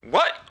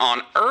What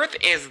on earth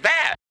is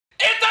that?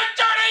 It's a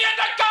Journey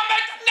into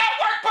Comics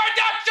Network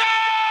production!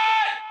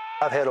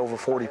 I've had over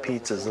 40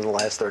 pizzas in the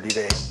last 30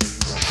 days.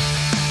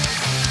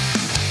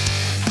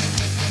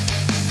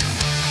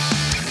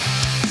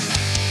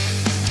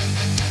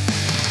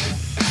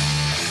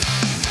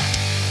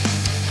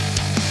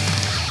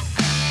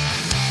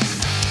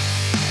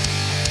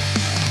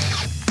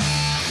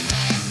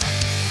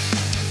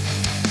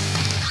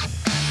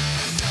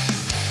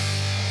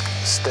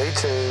 Stay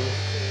tuned.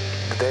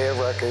 The day of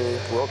reckoning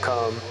will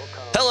come.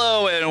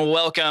 Hello and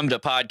welcome to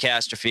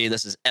Podcastrophe.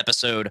 This is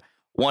episode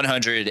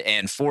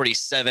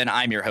 147.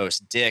 I'm your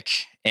host, Dick,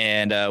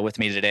 and with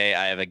me today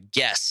I have a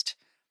guest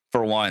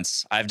for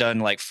once. I've done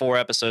like 4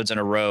 episodes in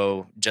a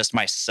row, just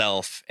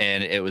myself,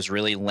 and it was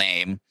really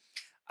lame.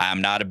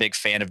 I'm not a big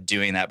fan of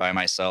doing that by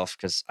myself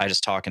because I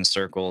just talk in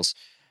circles.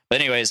 But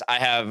anyways, I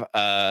have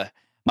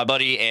my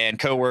buddy and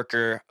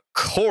coworker,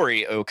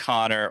 Corey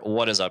O'Connor.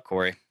 What is up,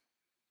 Corey?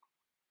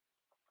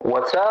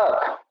 What's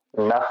up?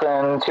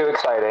 Nothing too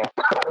exciting.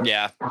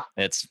 Yeah,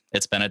 it's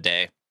been a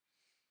day.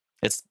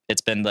 It's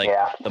been like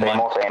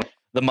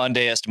the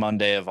Mondayest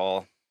Monday of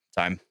all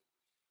time.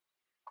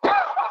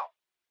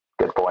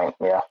 Good point.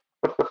 Yeah.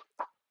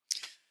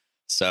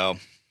 So,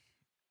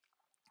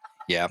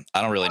 yeah,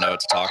 I don't really know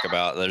what to talk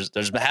about. There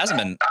hasn't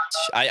been.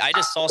 I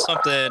just saw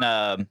something,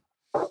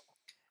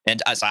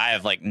 and I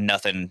have like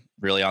nothing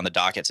really on the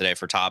docket today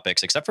for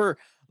topics except for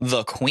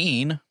the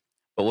Queen,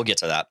 but we'll get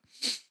to that.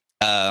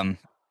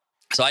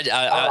 So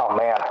oh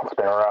man, it's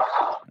been rough.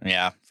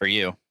 Yeah, for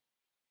you.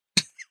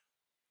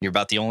 You're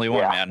about the only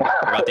one, man.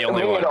 You're about the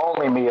only me one. And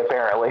only me,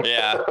 apparently.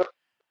 Yeah.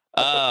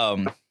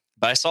 But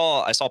I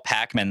saw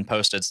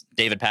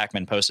David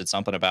Pakman posted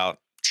something about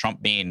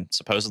Trump being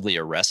supposedly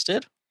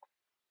arrested.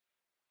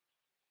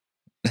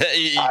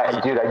 Dude,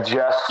 I just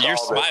saw You're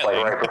this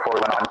smiling. right before we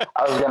went on.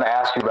 I was going to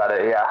ask you about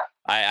it. Yeah.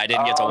 I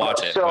didn't get to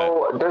watch it.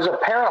 So there's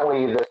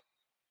apparently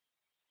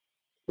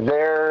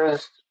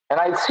and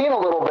I'd seen a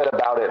little bit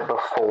about it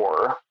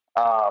before.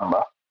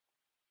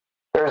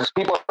 There's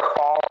people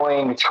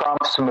following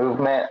Trump's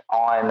movement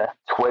on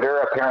Twitter.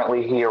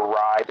 Apparently, he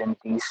arrived in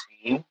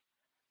D.C.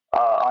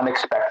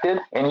 Unexpected.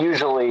 And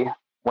usually,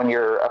 when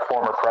you're a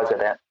former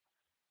president,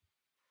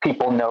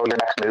 people know your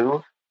next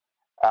move.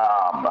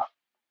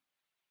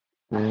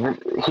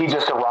 He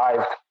just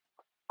arrived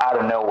out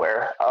of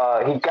nowhere.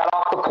 He got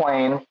off the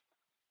plane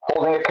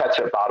holding a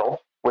ketchup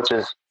bottle, which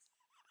is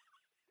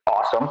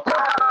awesome.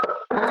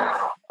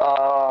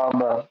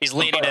 He's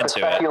leaning into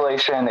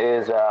speculation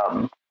is,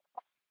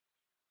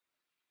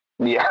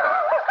 yeah.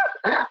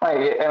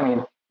 I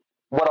mean,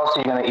 what else are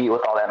you going to eat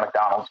with all that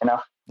McDonald's, you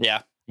know?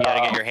 Yeah, you got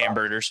to get your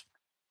hamburgers.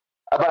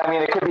 But I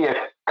mean, it could be a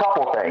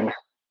couple things.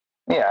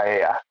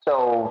 Yeah.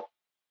 So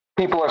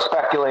people are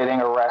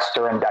speculating arrest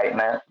or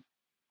indictment.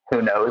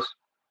 Who knows?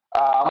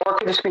 Or it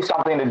could just be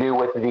something to do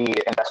with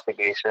the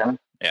investigation.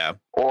 Yeah.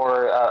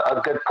 Or a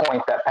good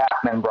point that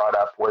Pakman brought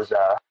up was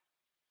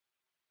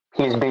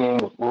he's being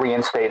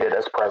reinstated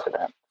as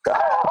president.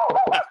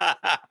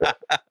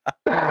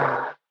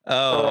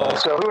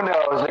 So who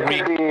knows?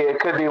 It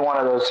could be one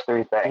of those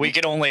 3 things. We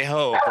can only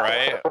hope,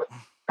 right?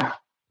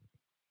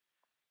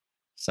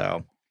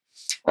 So.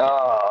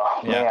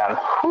 Oh, yeah. Man.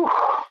 Whew.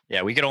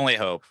 Yeah, we can only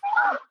hope.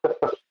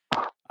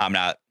 I'm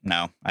not.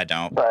 No, I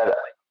don't. But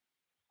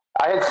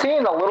I had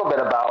seen a little bit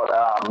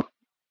about.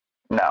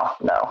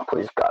 No,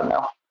 please God,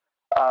 no.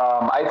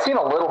 I'd seen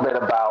a little bit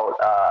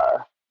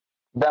about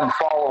them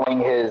following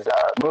his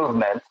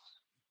movements,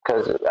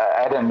 because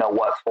I didn't know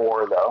what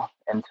for though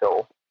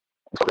until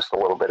just a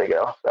little bit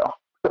ago. So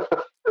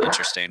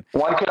Interesting.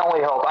 One can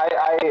only hope. I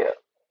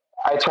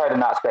try to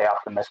not stay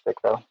optimistic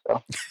though.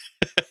 So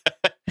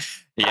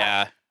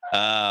yeah.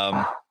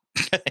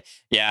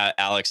 Yeah.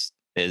 Alex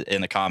is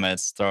in the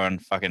comments throwing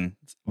fucking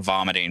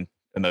vomiting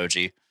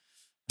emoji.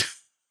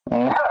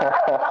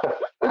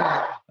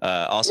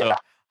 Also, yeah.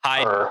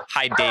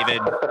 Hi,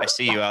 David. I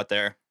see you out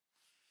there.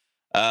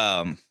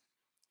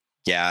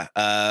 Yeah.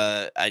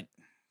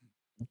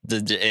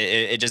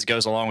 It just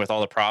goes along with all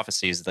the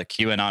prophecies, the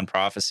QAnon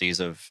prophecies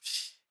of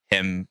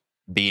him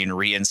being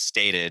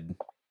reinstated,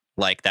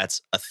 like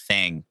that's a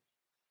thing.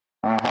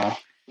 Mm-hmm.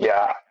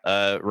 Yeah.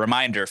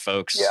 Reminder,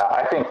 folks. Yeah,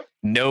 I think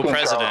no King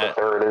president.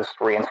 Charles III is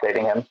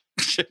reinstating him.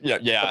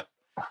 Yeah.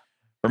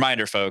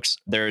 Reminder, folks.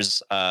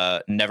 There's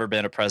never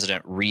been a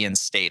president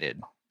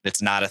reinstated.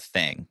 It's not a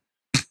thing.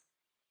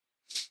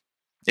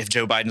 If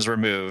Joe Biden's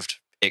removed,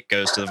 it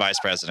goes to the vice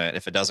president.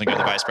 If it doesn't go to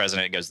the vice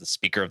president, it goes to the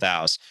Speaker of the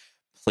House.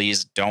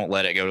 Please don't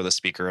let it go to the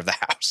Speaker of the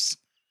House.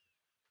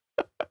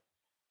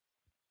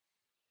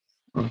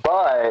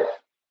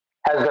 But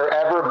has there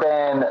ever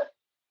been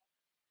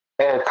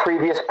a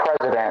previous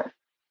president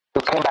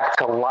who came back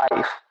to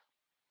life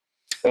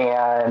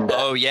and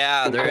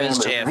there is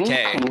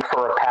JFK VP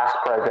for a past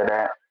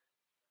president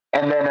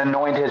and then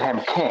anointed him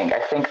king? I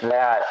think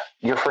that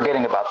you're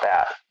forgetting about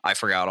that. I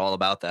forgot all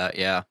about that.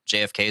 Yeah,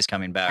 JFK's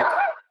coming back.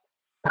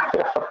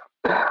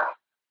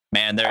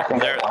 Man, they're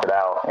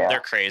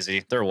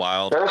crazy. They're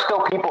wild. There are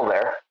still people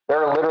there.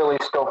 There are literally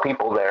still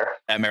people there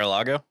at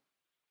Mar-a-Lago.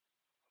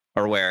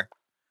 or where?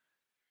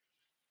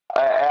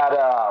 At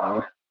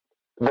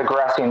the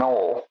grassy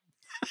knoll.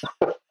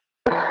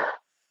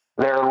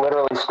 There are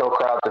literally still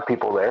crowds of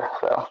people there.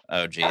 So.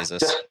 Oh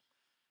Jesus. Just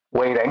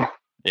waiting.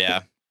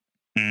 Yeah.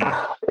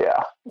 Mm.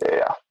 Yeah.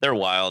 They're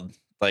wild.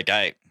 Like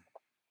I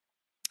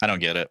don't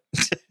get it.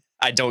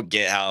 I don't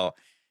get how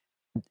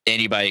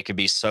anybody could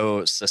be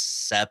so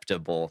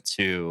susceptible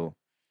to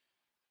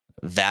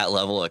that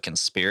level of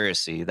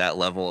conspiracy, that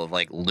level of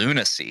like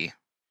lunacy.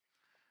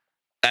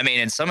 I mean,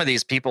 and some of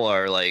these people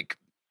are like,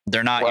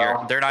 they're not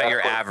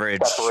your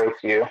average.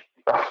 Separates you.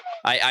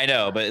 I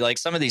know, but like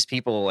some of these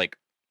people, like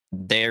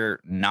they're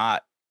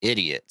not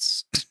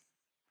idiots.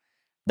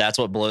 That's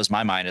what blows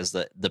my mind is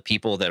that the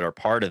people that are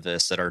part of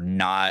this that are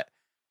not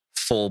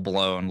full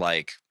blown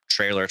like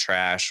trailer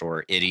trash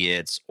or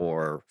idiots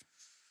or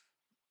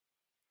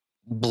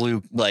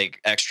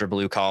extra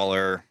blue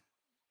collar.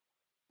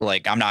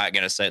 Like I'm not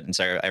gonna sit and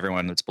say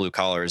everyone that's blue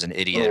collar is an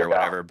idiot or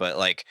whatever, but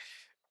like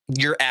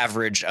your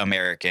average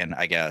American,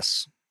 I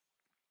guess,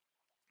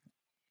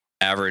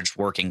 average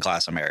working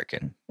class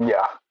American.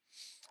 Yeah.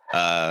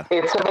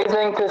 It's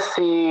amazing to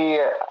see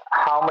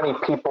how many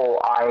people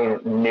I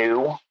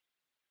knew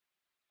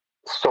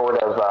sort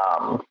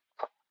of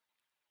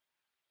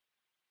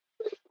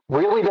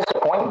really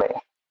disappoint me.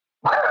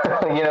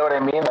 You know what I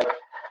mean? Like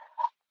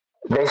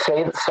they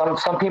say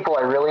some people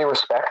I really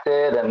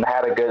respected and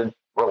had a good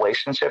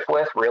relationship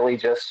with really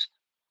just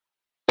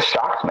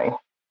shocked me.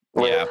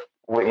 Yeah.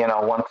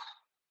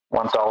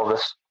 Once all of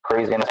this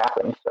craziness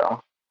happened.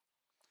 So.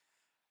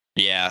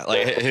 Yeah,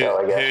 like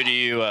who do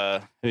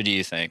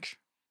you think?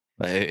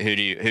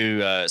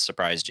 Who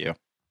surprised you?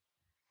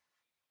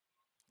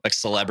 Like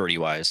celebrity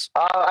wise?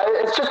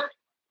 It's just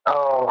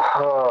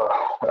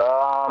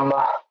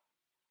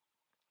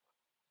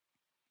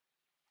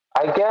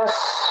I guess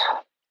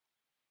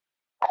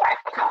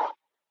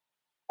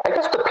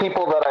the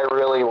people that I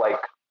really like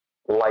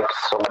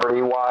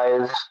celebrity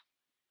wise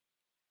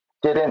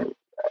didn't.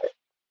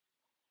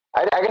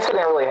 I guess I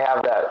didn't really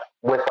have that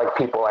with like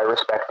people I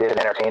respected in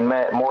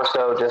entertainment. More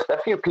so, just a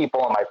few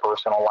people in my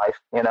personal life,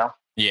 you know.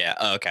 Yeah.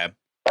 Okay.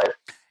 But,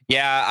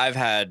 yeah, I've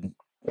had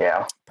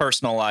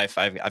personal life.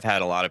 I've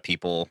had a lot of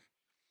people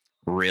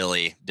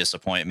really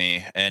disappoint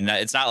me, and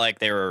it's not like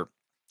they were.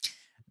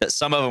 That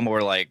some of them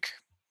were like,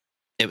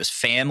 it was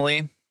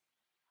family,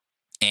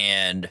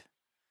 and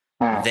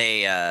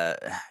they.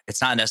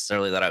 It's not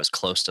necessarily that I was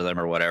close to them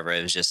or whatever.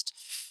 It was just.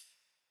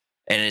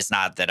 And it's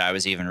not that I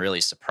was even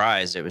really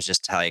surprised. It was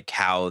just like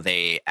how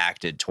they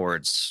acted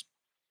towards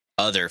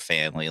other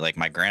family, like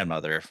my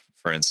grandmother,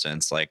 for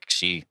instance. Like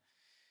she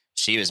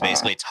was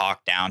basically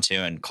talked down to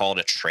and called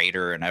a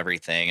traitor and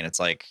everything. And it's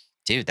like,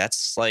 dude,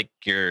 that's like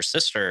your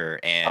sister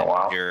and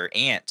your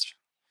aunt.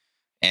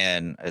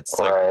 And it's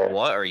like,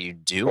 what are you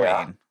doing?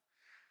 Yeah.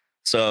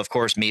 So of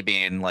course, me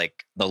being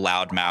like the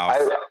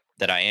loudmouth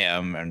that I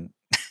am, and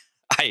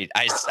I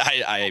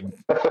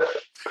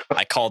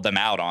called them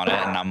out on it,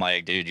 and I'm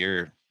like, dude,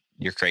 you're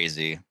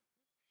crazy.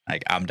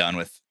 Like I'm done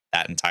with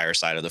that entire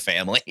side of the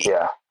family.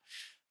 Yeah.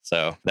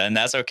 So then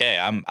that's okay.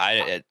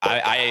 I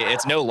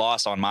it's no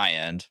loss on my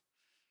end.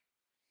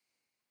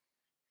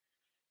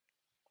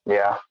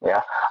 Yeah.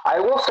 I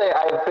will say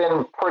I've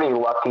been pretty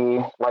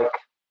lucky. Like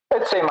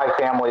I'd say my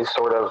family's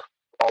sort of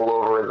all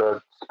over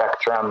the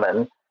spectrum,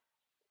 and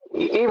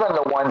even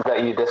the ones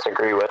that you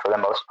disagree with for the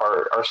most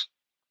part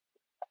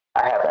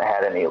I haven't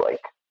had any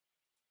like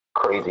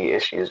crazy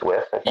issues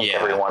with. I think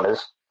everyone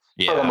is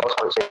for the most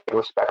part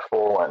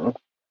respectful and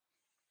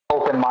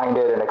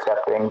open-minded and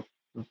accepting,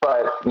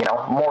 but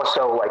more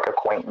so like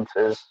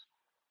acquaintances,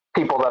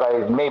 people that I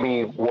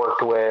maybe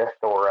worked with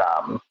or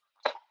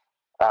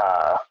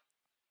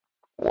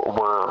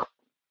were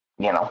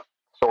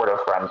sort of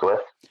friends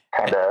with,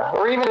 kind of,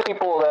 or even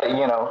people that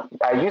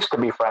I used to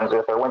be friends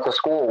with or went to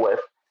school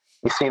with.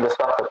 You see the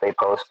stuff that they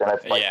post, and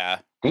it's like,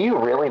 do you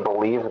really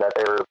believe that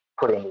they're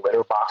putting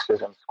litter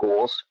boxes in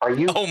schools? Are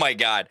you? Oh my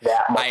God!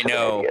 That much I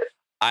know. Of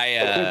an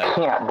idiot? You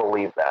can't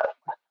believe that.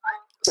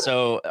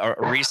 So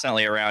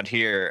recently around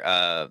here,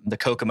 the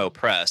Kokomo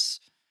Press,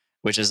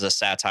 which is a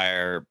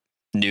satire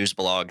news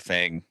blog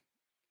thing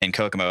in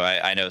Kokomo,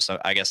 I know.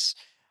 So I guess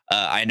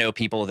I know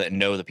people that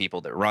know the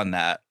people that run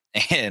that,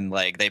 and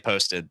like they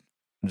posted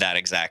that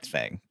exact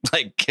thing,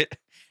 like.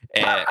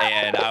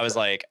 And I was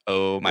like,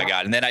 oh my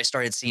God. And then I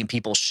started seeing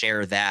people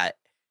share that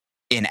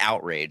in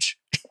outrage.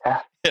 Yeah.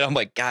 And I'm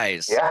like,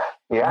 guys,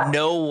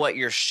 know what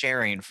you're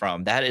sharing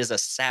from. That is a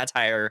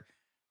satire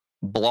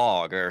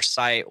blog or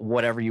site,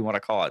 whatever you want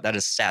to call it. That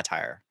is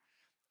satire.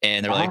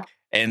 And they're like,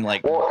 and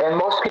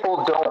most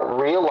people don't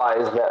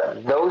realize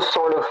that those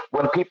sort of,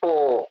 when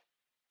people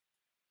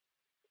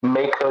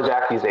make those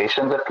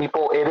accusations of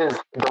people, it is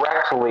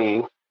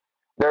directly,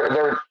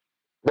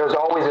 there's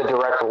always a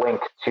direct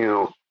link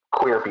to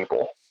queer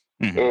people.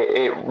 Mm-hmm.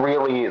 It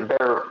really,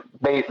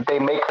 they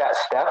make that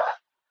step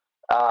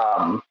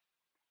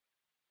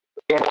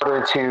in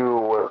order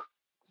to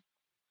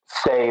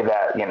say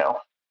that,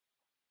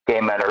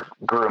 gay men are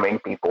grooming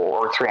people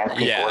or trans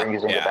people are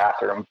using the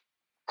bathroom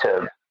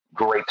to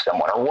rape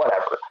someone or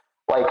whatever.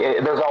 like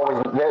there's always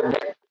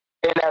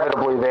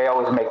inevitably they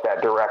always make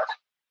that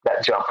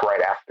jump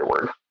right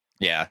afterward.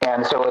 Yeah.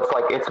 And so it's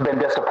like it's been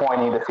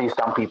disappointing to see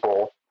some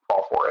people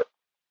fall for it.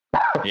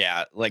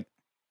 Yeah, like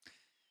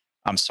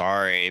I'm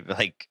sorry,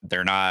 like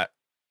they're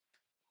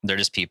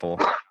just people.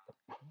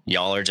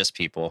 Y'all are just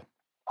people.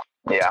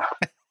 Yeah.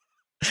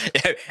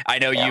 I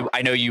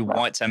know you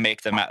want to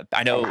make them out.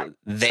 I know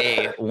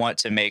they want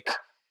to make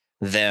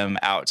them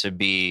out to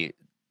be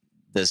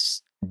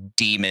this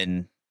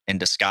demon in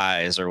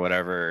disguise or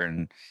whatever,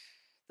 and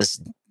this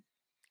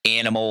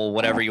animal,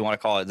 whatever you want to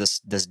call it, this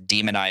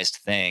demonized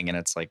thing, and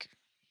it's like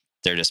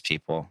they're just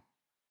people.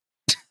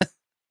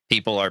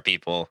 People are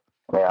people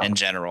in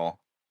general.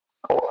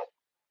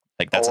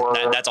 Like that's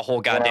a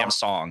whole goddamn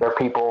song. They're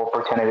people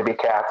pretending to be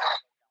cats.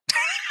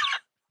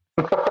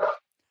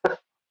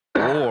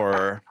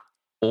 or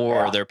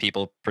they're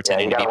people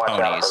pretending to be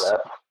ponies.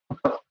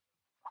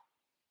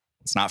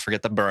 Let's not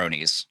forget the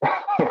bronies.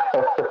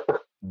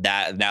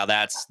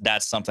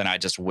 That's something I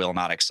just will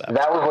not accept.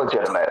 That was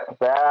legitimate.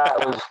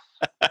 That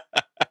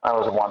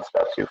was one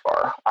step too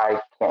far. I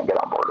can't get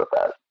on board with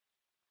that.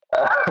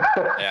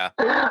 Yeah.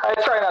 I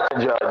try not to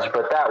judge,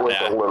 but that was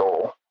a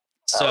little.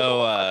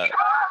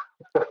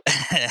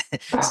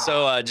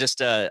 So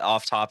just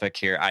off topic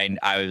here,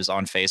 I was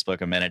on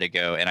Facebook a minute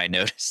ago and I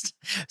noticed,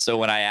 so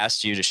when I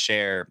asked you to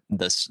share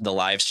the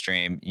live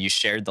stream, you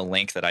shared the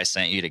link that I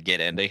sent you to get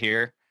into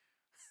here.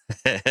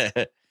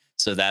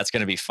 So that's going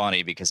to be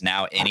funny because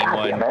now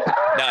anyone, no,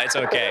 it's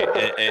okay.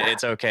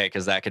 It's okay.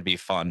 Cause that could be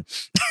fun.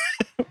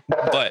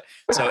 But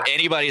so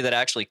anybody that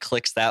actually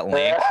clicks that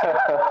link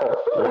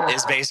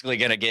is basically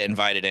going to get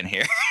invited in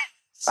here.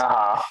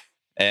 Uh-huh.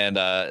 And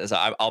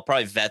so I'll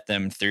probably vet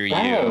them through you.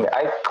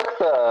 I put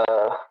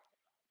the.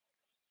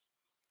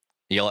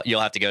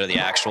 You'll have to go to the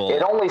actual.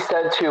 It only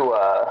said to.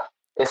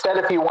 It said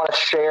if you want to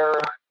share.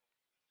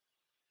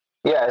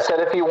 Yeah, it said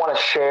if you want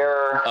to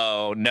share.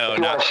 Oh no! If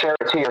you want to share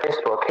it to your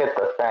Facebook, hit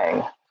the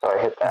thing. So I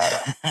hit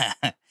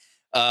that.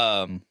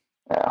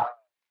 Yeah.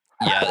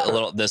 Yeah, a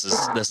little. This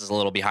is a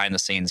little behind the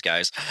scenes,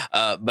 guys.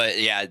 But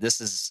yeah,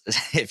 this is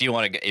if you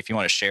want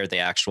to share the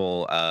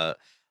actual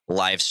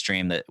live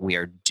stream that we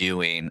are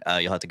doing,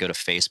 you'll have to go to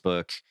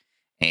Facebook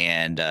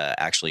and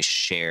actually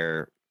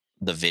share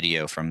the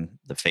video from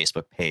the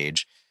Facebook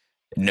page.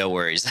 No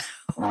worries.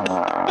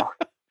 Yeah.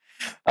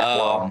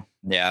 Oh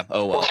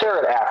well. We'll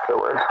share it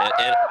afterward.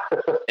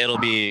 It'll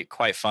be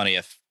quite funny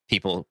if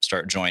people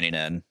start joining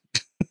in.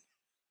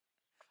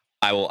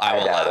 I will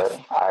laugh.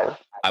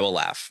 I will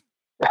laugh.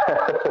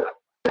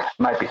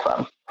 Might be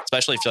fun.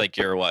 Especially if like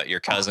your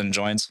cousin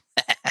joins.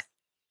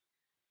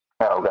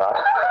 Oh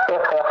god.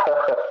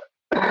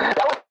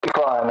 That would be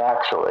fun,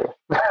 actually.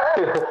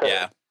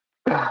 Yeah.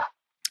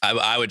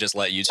 I would just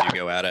let you two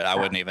go at it.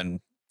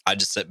 I'd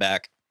just sit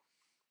back.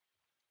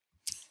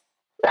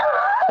 I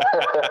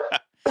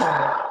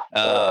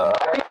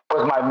think that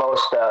was my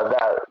most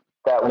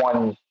that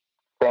one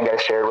thing I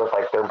shared with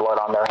like their blood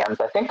on their hands.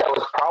 I think that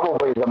was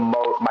probably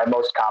my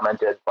most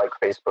commented like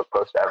Facebook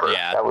post ever.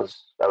 Yeah. That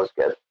was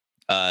good.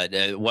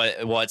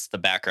 What's the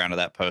background of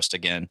that post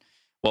again?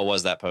 What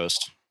was that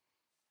post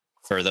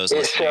for those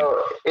listening?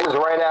 It was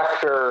right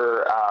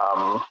after.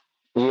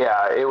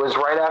 It was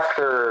right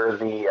after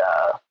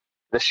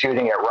the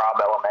shooting at Robb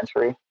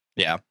Elementary.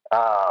 Yeah.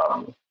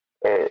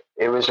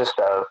 It was just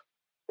a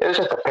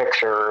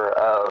picture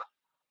of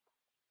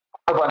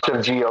a bunch of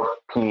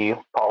GOP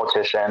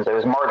politicians. It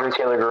was Marjorie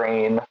Taylor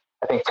Greene,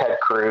 I think Ted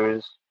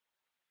Cruz,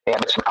 and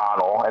Mitch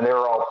McConnell, and they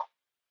were all.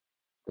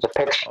 It was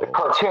a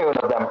cartoon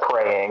of them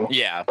praying.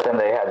 Yeah. But then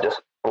they had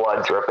just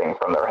blood dripping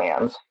from their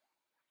hands,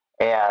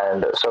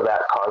 and so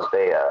that caused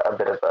a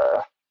bit of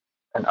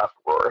an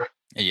uproar.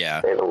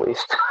 Yeah. To say the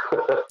least.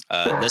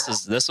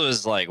 This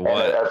was like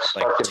what,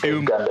 like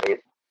 2 gun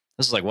debate.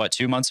 This is like what,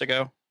 2 months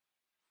ago?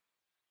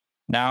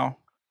 Now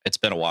it's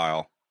been a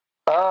while.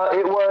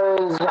 It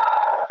was,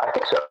 I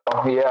think so.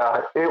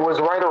 Yeah, it was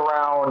right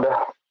around.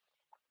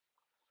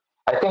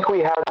 I think we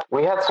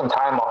had some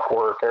time off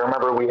work. I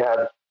remember we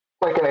had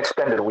like an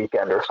extended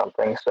weekend or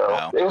something.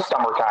 So It was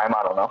summertime.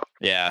 I don't know.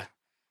 Yeah,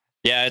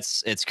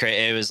 it's crazy.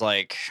 It was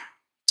like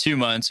 2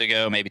 months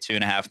ago, maybe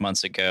 2.5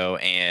 months ago,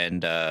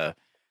 and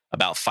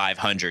about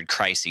 500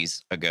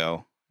 crises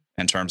ago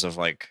in terms of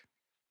like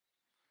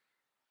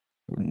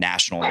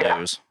national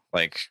news.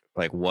 Like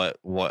what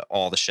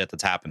all the shit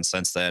that's happened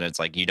since then. It's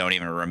like you don't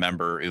even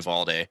remember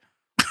Uvalde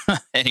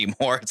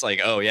anymore. It's like,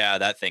 oh yeah,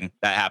 that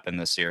happened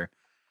this year.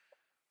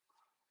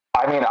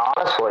 I mean,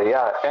 honestly,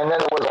 yeah. And then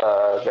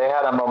they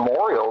had a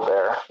memorial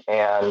there,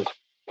 and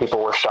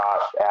people were shot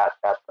at.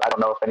 I don't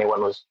know if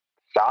anyone was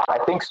shot. I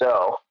think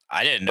so.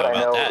 I didn't know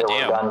about that.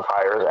 There were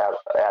gunfires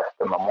at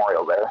the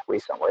memorial there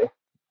recently.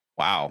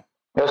 Wow.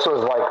 This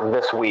was like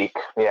this week.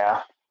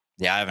 Yeah.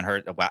 Yeah, I haven't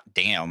heard about.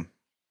 Damn.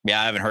 Yeah,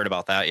 I haven't heard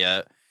about that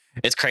yet.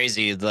 It's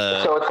crazy.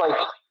 So it's like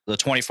the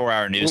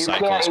 24-hour news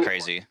cycle is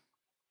crazy.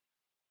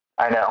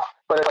 I know,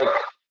 but it's like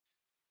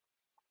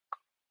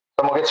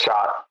someone gets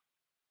shot,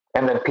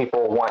 and then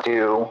people want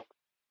to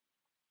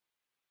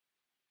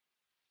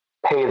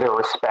pay their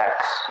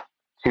respects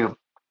to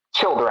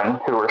children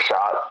who were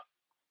shot,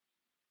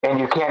 and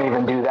you can't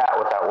even do that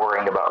without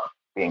worrying about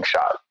being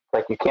shot.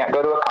 Like, you can't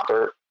go to a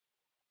concert,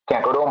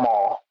 can't go to a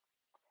mall.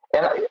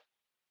 And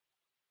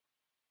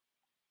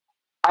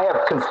I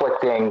have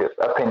conflicting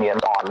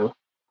opinions on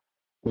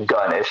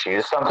gun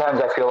issues. Sometimes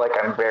I feel like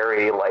I'm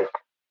very, like,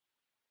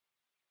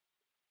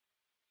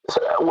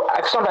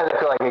 sometimes I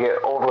feel like I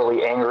get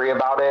overly angry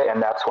about it,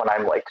 and that's when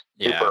I'm, like,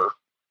 super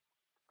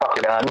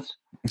fuck guns.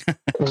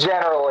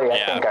 Generally,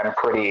 I think I'm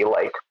pretty,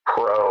 like,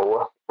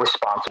 pro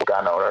responsible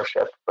gun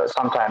ownership, but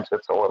sometimes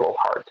it's a little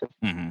hard to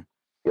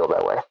feel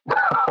that way.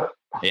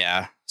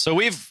 Yeah. So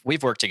we've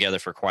worked together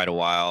for quite a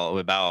while,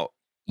 about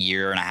a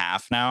year and a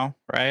half now,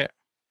 right?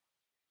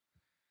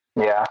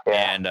 Yeah.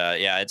 And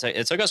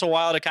it took us a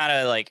while to kind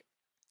of like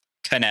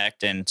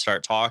connect and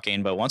start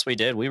talking, but once we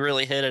did, we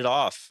really hit it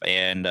off,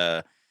 and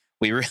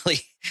we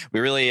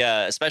really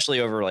especially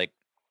over like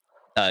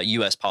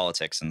U.S.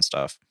 politics and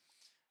stuff.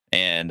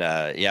 And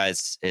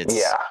it's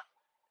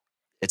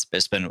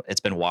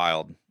been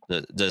wild.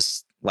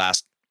 This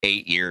last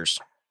 8 years.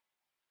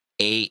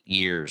 8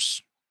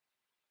 years.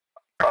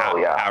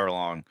 However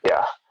long.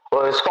 Yeah.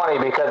 Well, it's funny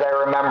because I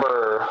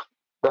remember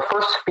the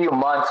first few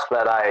months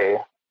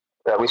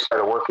that we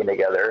started working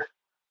together,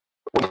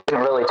 we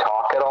didn't really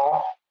talk at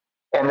all.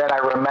 And then I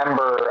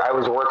remember I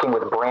was working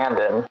with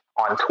Brandon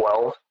on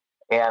 12,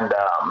 and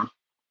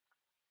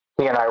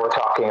he and I were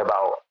talking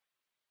about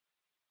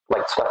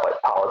like stuff like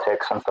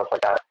politics and stuff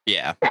like that.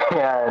 Yeah.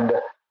 And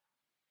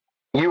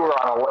you were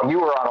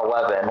on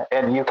 11,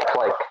 and you kept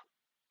like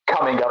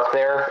coming up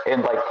there,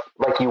 and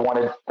like you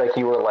wanted, like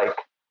you were like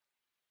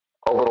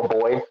a little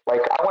boy,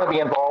 like, I want to be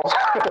involved.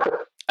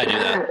 I do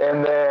that.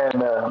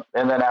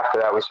 And then after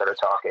that we started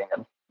talking,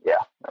 and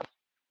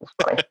it's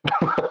funny.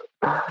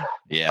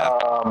 Yeah.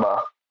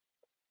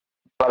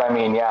 But I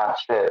mean,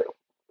 shit,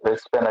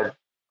 it's been a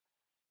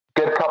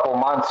good couple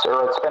months,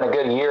 or it's been a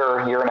good year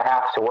and a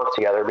half to work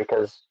together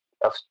because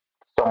of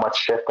so much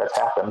shit that's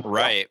happened.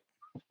 Right.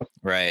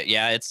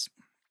 Yeah. It's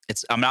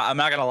I'm not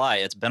gonna lie.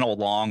 It's been a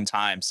long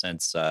time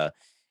since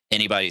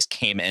anybody's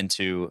came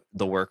into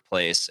the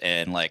workplace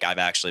and like I've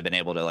actually been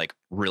able to like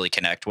really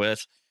connect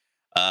with.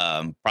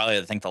 Probably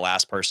I think the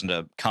last person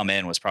to come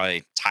in was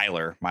probably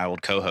Tyler, my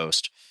old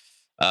co-host,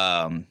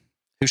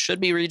 who should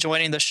be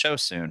rejoining the show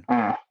soon.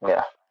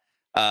 Yeah.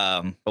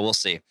 But we'll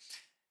see.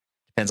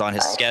 Depends on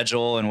his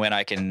schedule and when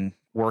I can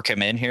work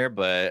him in here.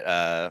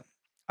 But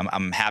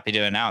I'm happy to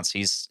announce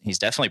he's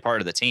definitely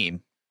part of the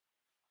team.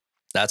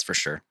 That's for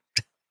sure.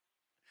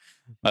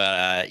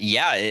 And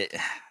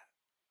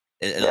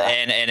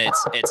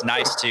it's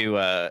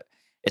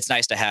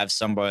nice to have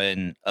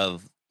someone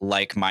of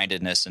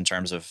like-mindedness in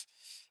terms of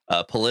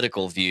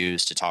political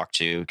views to talk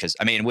to, because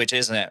I mean, which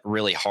isn't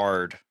really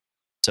hard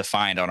to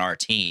find on our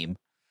team.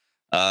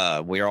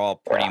 We're all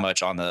pretty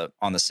much on the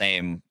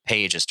same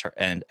page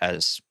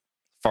as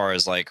far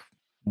as like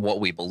what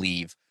we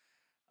believe.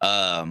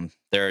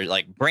 They're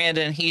like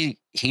Brandon, he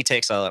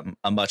takes a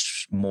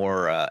much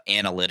more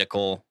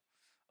analytical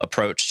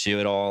approach to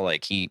it all.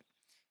 Like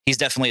he's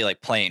definitely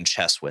like playing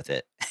chess with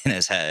it in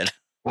his head.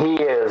 He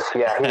is,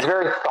 yeah. He's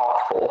very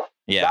thoughtful.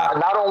 Yeah.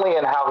 Not only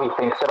in how he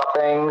thinks about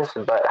things,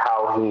 but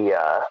how he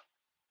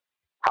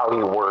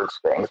words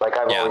things. Like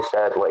I've always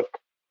said, like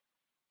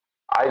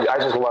I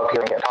just love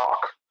hearing him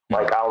talk.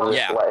 Like I'll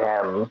just let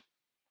him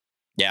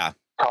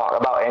talk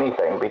about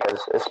anything,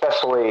 because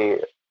especially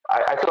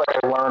I feel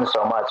like I learn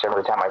so much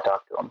every time I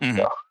talk to him. Mm-hmm.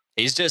 So.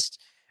 He's just,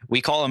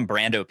 we call him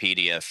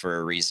Brandopedia for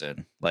a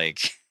reason. Like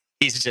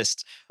he's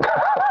just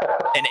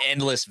an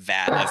endless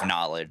vat of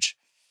knowledge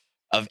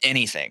of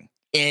anything.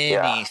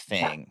 Yeah.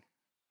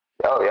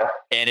 Oh yeah.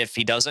 And if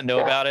he doesn't know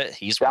about it,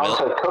 he's down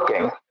to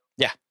cooking.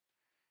 Yeah.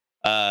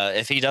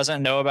 If he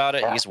doesn't know about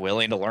it, he's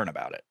willing to learn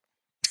about it.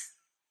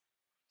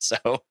 So,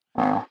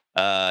 and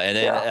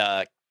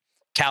then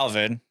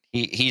Calvin,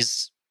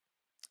 he's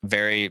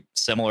very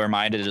similar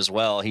minded as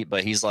well.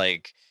 But he's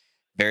like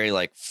very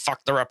like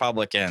fuck the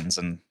Republicans,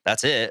 and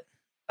that's it,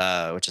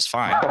 which is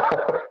fine.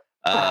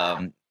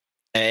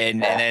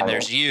 And then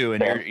there's you,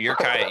 and you're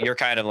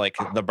kind of like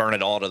the burn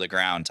it all to the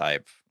ground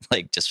type,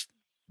 like just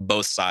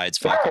both sides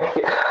fucking.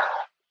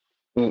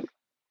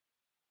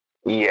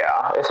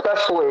 Yeah,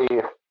 especially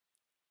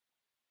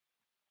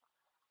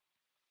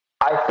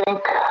I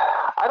think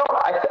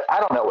I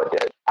don't know what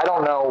did. I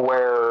don't know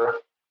where.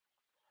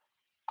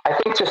 I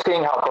think just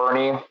seeing how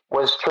Bernie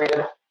was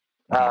treated,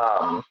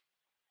 and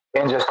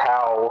just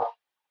how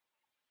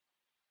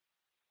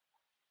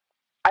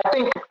I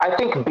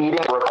think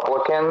beating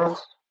Republicans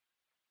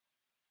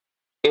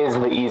is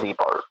the easy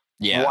part.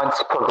 Yeah.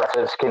 Once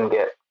progressives can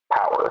get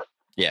power.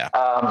 Yeah.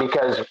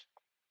 Because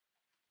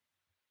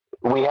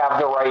we have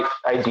the right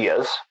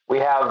ideas. We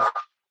have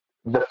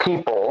the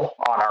people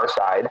on our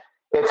side.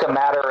 It's a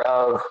matter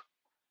of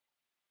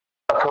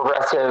a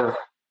progressive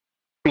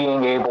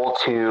being able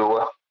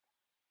to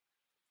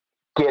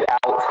get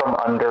out from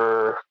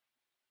under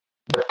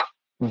the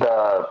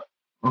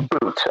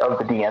boot of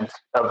the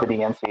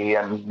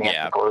DNC and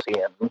Nancy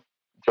Pelosi and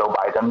Joe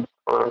Biden,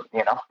 or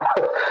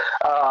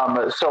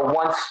so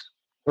once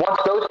once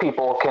those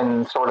people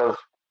can sort of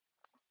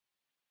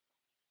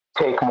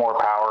take more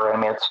power, I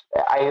mean,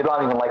 I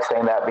don't even like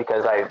saying that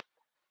because I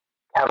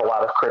have a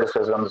lot of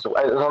criticisms.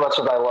 As much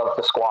as I love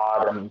the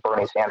Squad and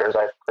Bernie Sanders,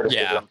 I have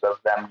criticisms of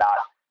them not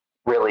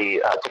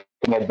really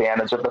taking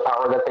advantage of the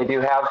power that they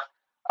do have.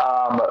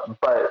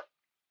 But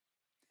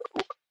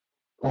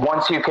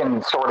once you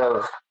can sort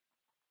of,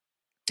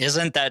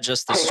 isn't that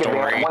just the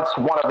story? Once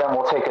one of them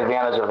will take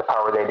advantage of the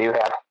power they do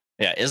have.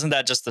 Yeah, isn't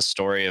that just the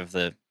story of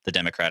the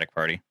Democratic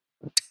Party?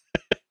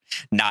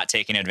 Not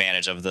taking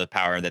advantage of the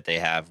power that they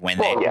have when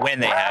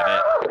they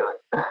have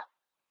it.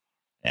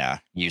 Yeah,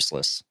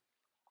 useless.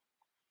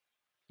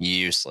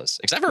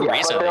 Except for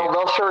recently. But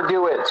they'll sure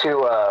do it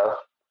to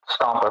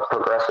stomp a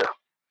progressive.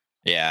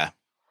 Yeah.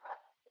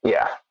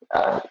 Yeah.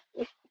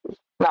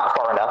 Not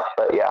far enough,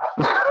 but yeah.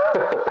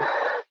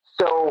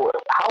 So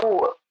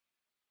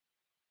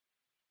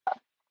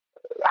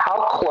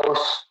how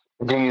close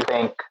do you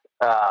think,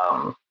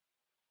 how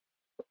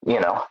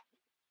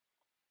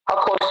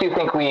close do you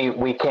think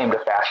we came to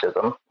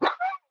fascism?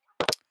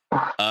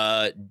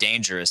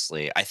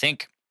 Dangerously. I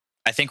think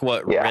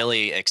what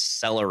really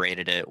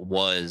accelerated it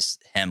was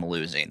him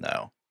losing,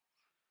 though.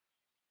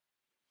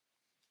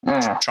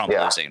 Trump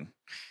losing.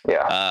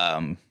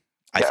 Yeah.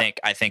 I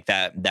think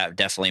that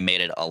definitely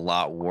made it a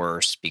lot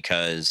worse,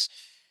 because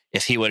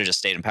if he would have just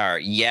stayed in power,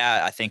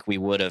 I think we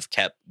would have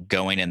kept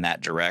going in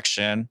that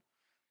direction.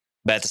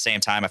 But at the same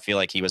time, I feel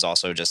like he was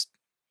also just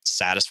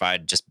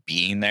satisfied just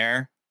being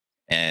there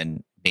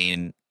and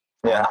being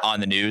on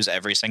the news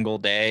every single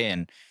day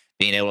and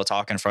being able to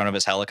talk in front of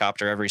his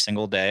helicopter every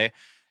single day.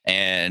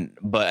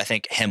 But I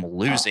think him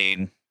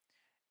losing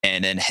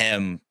and then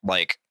him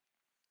like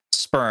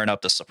spurring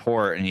up the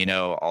support and,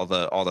 all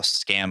the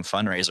scam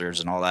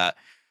fundraisers and all that,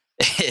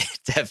 it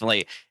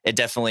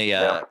definitely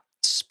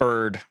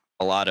spurred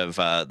a lot of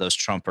those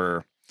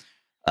Trumper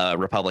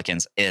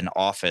Republicans in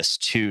office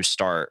to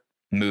start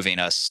moving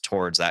us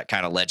towards that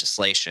kind of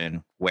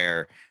legislation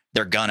where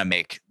they're gonna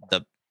make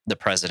the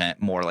president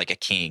more like a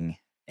king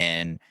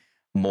and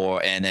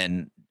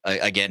then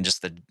again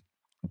just the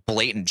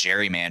blatant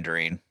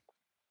gerrymandering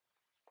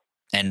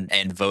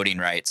and voting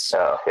rights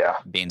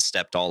being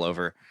stepped all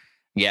over.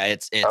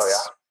 It's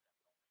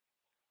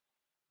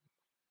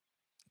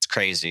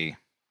crazy.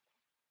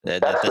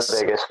 That's the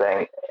biggest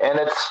thing, and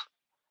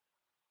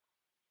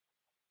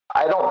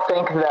I don't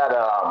think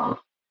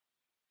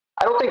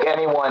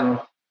anyone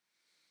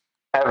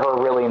ever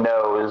really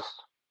knows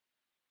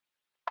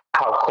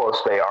how close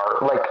they are.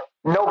 Like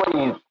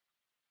nobody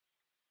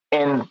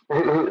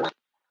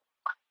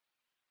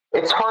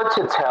it's hard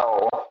to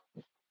tell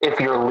if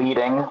you're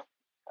leading.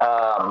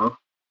 I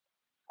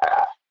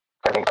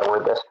think I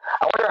word this.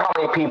 I wonder how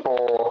many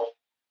people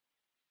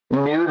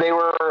knew they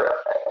were,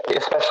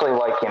 especially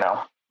like,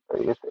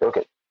 look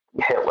at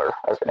Hitler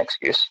as an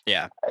excuse.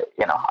 Yeah.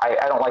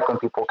 I don't like when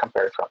people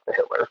compare Trump to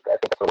Hitler. I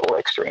think it's a little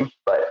extreme,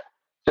 but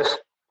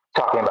just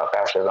talking about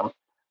fascism.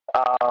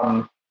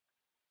 How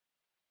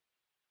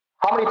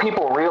many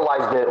people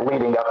realized it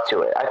leading up to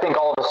it? I think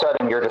all of a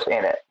sudden you're just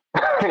in it.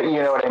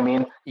 You know what I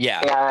mean?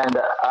 Yeah. And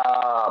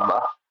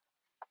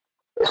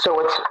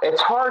so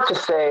it's hard to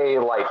say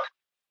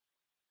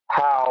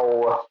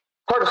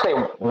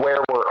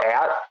where we're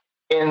at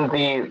in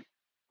the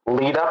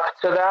lead up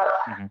to that,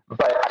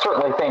 but I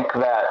certainly think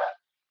that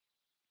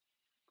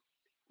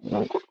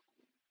the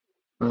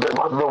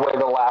way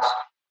the last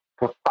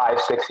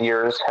 5-6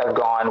 years have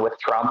gone with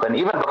Trump, and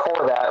even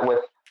before that with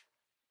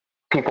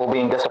people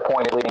being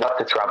disappointed leading up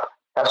to Trump,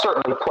 have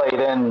certainly played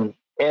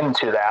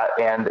into that,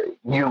 and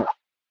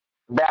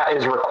that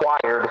is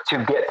required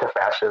to get to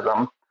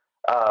fascism.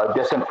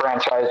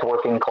 Disenfranchised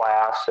working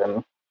class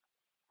and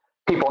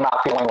people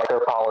not feeling like their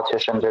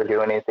politicians are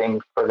doing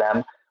anything for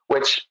them,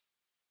 which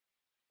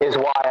is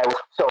why I was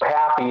so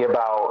happy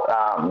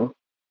about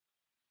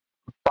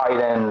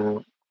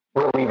Biden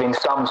relieving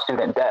some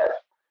student debt,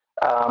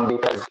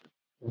 because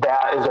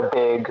that is a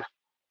big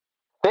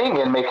thing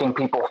in making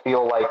people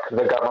feel like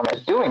the government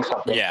is doing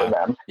something for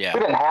them. Yeah. If we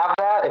didn't have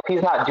that, if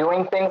he's not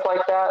doing things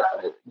like that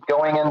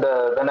going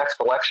into the next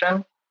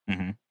election,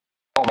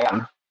 oh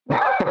man,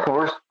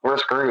 we're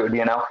screwed,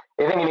 I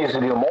think he needs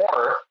to do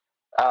more.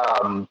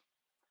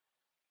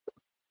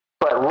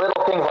 But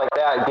little things like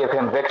that give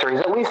him victories,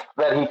 at least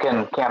that he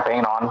can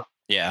campaign on.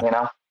 Yeah.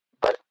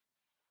 But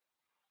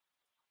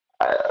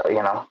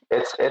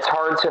it's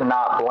hard to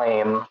not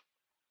blame.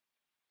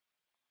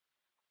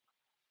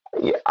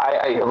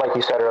 I like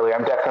you said earlier,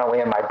 I'm definitely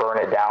in my burn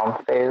it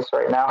down phase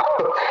right now,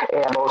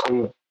 and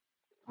mostly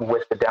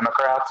with the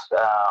Democrats.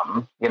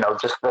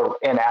 Just the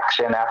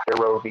inaction after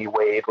Roe v.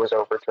 Wade was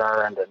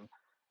overturned, and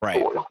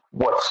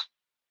what's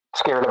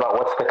scared about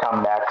what's to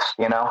come next.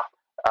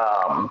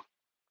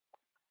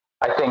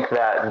 I think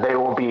that they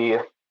will be.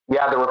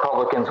 The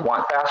Republicans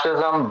want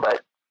fascism,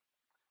 but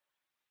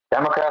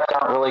Democrats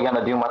aren't really going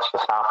to do much to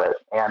stop it,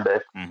 and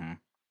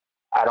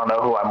I don't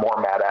know who I'm more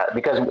mad at,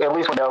 because at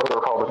least we know who the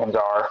Republicans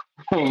are.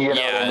 You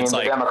know what I mean? It's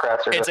the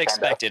Democrats are it's just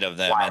expected of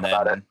them, and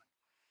then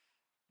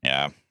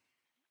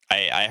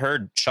I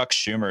heard Chuck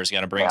Schumer is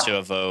going to bring to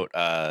a vote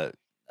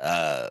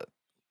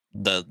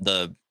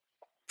the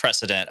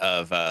precedent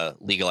of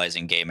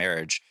legalizing gay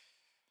marriage,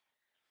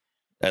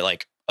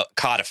 like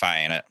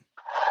codifying it.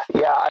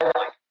 Yeah,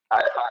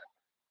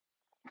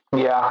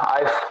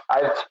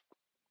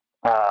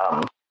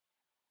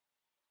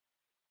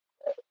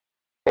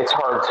 it's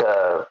hard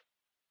to.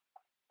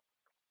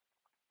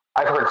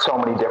 I've heard so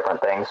many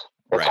different things.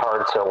 It's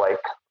hard to like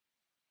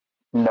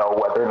know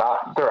whether or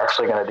not they're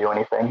actually going to do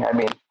anything. I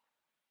mean,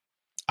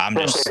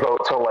 they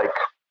vote to like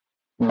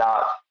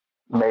not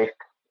make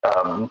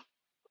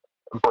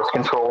birth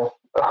control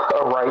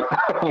a right.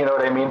 You know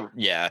what I mean?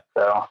 Yeah.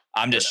 So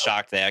I'm just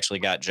shocked they actually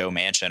got Joe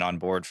Manchin on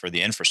board for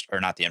the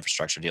not the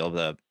infrastructure deal,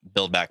 the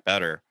Build Back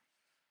Better.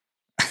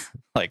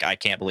 Like, I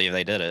can't believe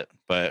they did it,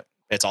 but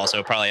it's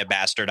also probably a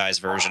bastardized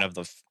version of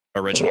the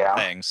original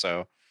thing.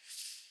 So,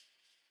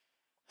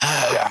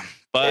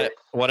 but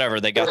whatever,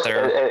 they got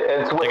their.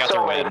 It's with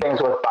so many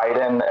things with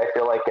Biden. I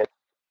feel like it's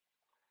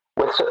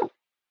with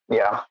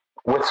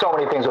so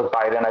many things with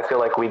Biden. I feel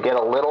like we get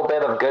a little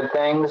bit of good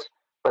things,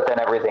 but then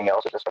everything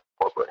else is just a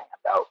corporate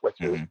handout, which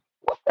is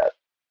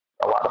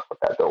a lot of what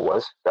that bill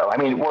was. So I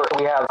mean,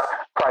 we have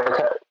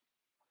privatized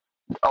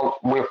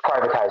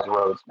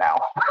roads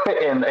now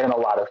in a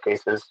lot of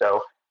cases.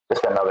 So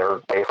just another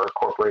way for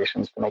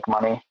corporations to make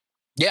money.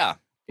 Yeah.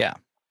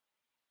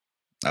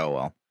 Oh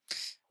well.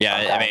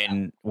 Yeah, I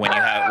mean, when you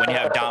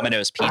have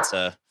Domino's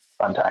Pizza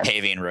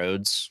paving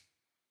roads,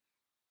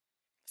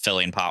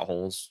 filling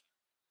potholes.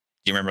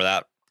 Do you remember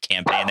that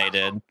campaign they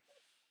did?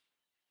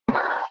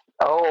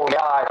 Oh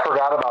yeah, I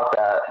forgot about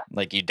that.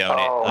 Like you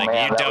donate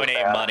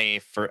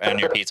money on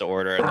your pizza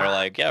order, and they're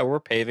like, "Yeah, we're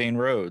paving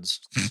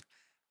roads."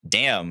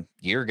 Damn,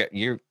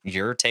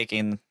 you're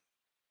taking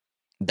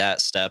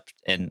that step,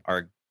 and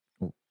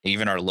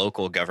even our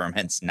local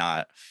government's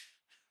not.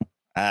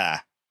 Yeah.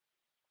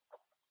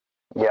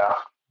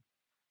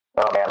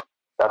 Oh man,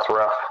 that's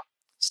rough.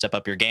 Step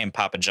up your game,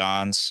 Papa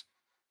John's.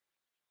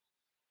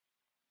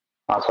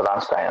 That's what I'm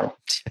saying.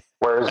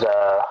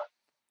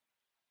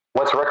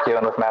 What's Rick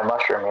doing with Mad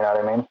Mushroom? You know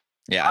what I mean?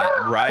 Yeah,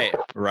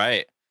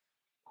 right.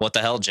 What the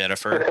hell,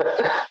 Jennifer?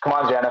 Come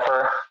on,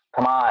 Jennifer.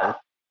 Come on.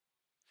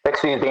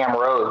 Fix these damn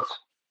roads.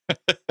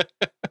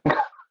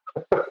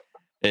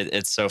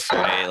 It's so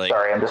funny. Like,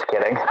 sorry, I'm just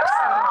kidding.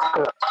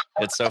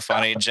 It's so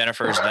funny.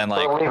 Jennifer's been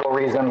like, for legal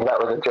reasons, that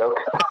was a joke.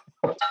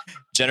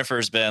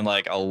 Jennifer's been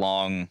like a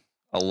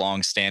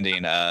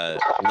long-standing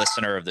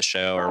listener of the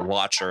show or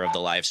watcher of the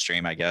live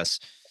stream, I guess.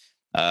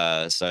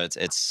 So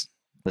this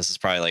is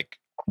probably like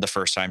the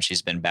first time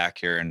she's been back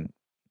here in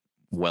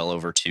well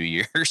over 2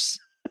 years.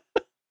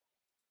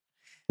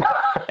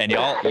 And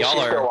y'all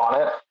are still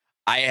on it?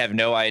 I have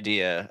no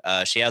idea.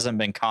 She hasn't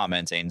been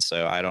commenting,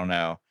 so I don't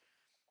know.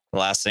 The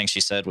last thing she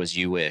said was,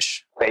 "You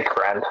wish." Fake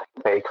friend.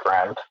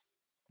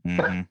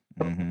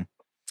 Mm-hmm.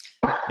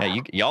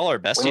 Yeah, y'all are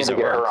besties. We need to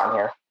get her on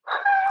here.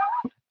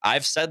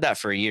 I've said that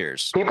for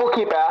years. People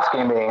keep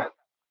asking me.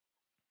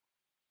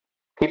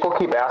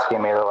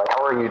 They're like,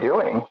 "How are you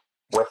doing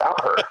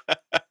without her?"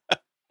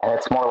 And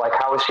it's more like,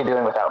 "How is she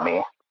doing without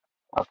me?"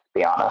 Let's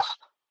be honest.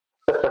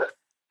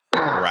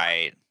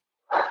 Right.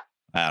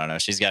 I don't know.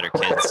 She's got her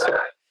kids.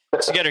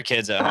 She's got her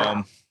kids at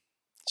home.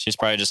 She's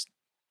probably just,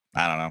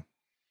 I don't know.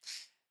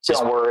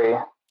 Don't worry.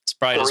 It's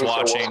probably just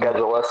watching. Will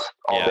schedule us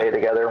all day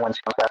together when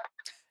she comes back.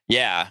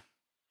 Yeah.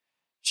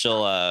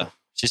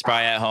 She's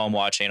probably at home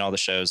watching all the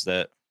shows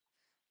that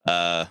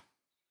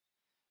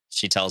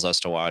she tells us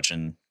to watch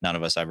and none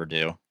of us ever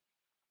do.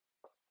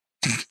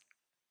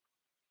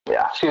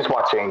 Yeah, she's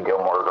watching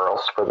Gilmore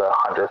Girls for the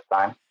 100th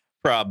time.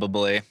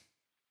 Probably.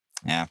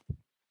 Yeah.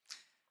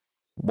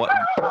 What?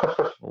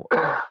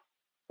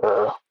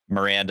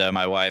 Miranda,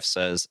 my wife,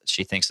 says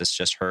she thinks it's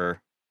just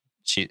her.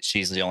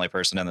 She's the only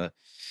person in the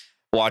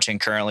watching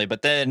currently.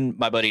 But then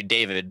my buddy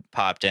David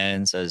popped in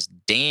and says,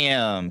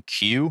 "Damn,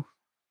 Q."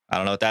 I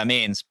don't know what that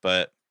means,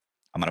 but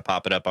I'm gonna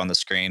pop it up on the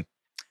screen.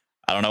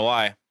 I don't know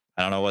why.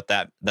 I don't know what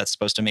that's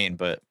supposed to mean,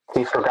 but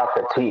he forgot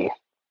the T.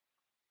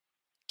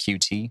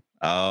 QT.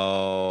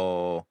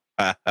 Oh.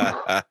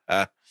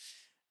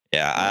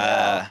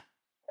 Yeah.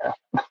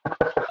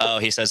 Oh,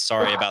 he says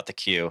sorry about the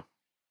Q.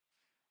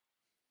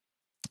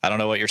 I don't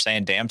know what you're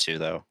saying damn to,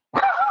 though.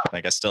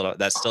 Like, that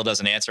still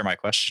doesn't answer my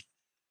question.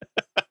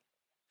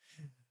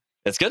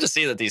 It's good to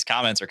see that these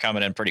comments are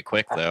coming in pretty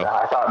quick, though.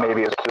 I thought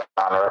maybe it was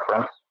a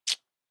reference.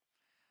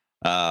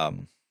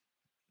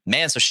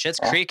 Man, so Schitt's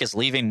Creek is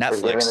leaving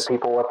Netflix. They're giving the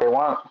people what they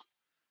want.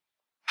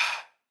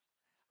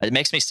 It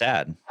makes me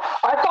sad.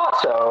 I thought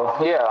so,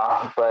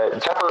 yeah.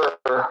 But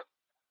Jennifer,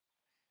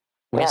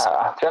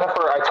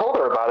 I told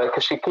her about it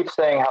because she keeps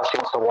saying how she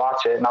wants to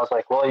watch it. And I was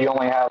like, well, you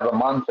only have a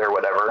month or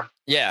whatever.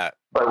 Yeah.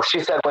 But she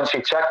said when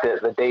she checked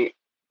it, the date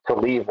to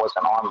leave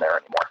wasn't on there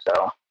anymore.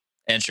 So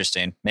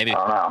interesting.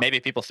 Maybe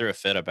people threw a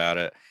fit about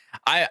it.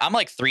 I'm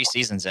like 3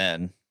 seasons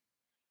in.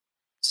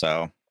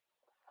 So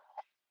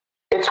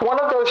it's one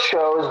of those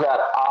shows that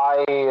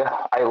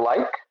I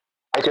like.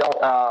 I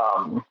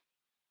don't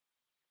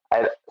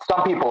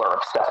some people are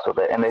obsessed with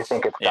it and they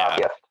think it's God's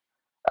gift.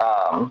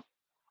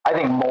 I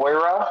think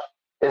Moira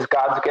is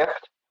God's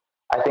gift.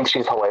 I think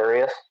she's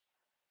hilarious.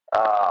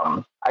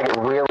 I get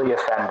really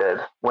offended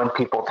when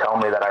people tell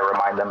me that I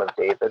remind them of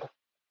David.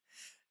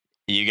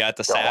 You got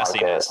the Don't like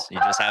sassiness. it. You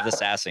just have the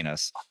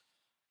sassiness.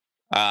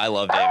 I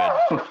love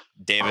David.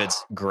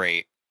 David's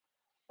great.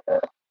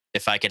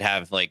 If I could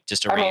have like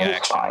just a he's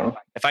reaction, fine.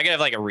 if I could have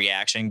like a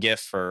reaction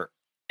gift for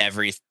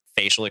every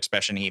facial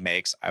expression he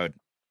makes, I'd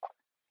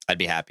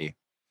be happy.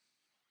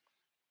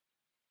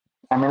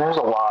 I mean, there's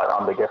a lot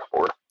on the gift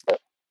board. But,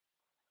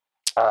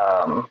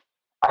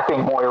 I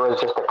think Moira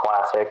is just a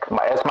classic.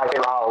 It's my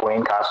favorite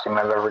Halloween costume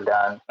I've ever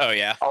done. Oh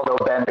yeah. Although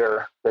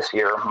Bender this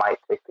year might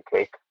take the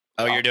cake.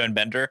 Oh, you're doing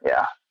Bender?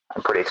 Yeah,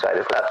 I'm pretty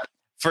excited for that.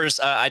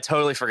 First, I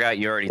totally forgot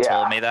you already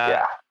told me that.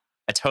 Yeah.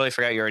 I totally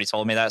forgot you already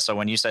told me that. So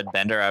when you said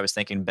Bender, I was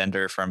thinking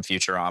Bender from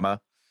Futurama.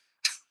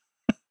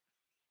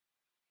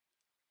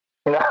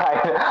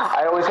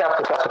 I always have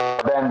to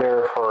specify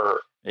Bender from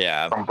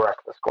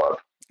Breakfast Club.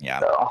 Yeah,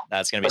 so.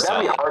 That's gonna be but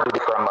that'd solid. be hard to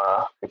do from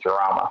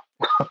Futurama.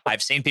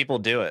 I've seen people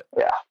do it.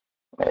 Yeah.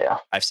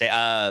 I've seen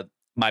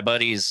my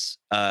buddies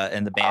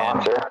in the band.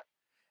 I'm sure.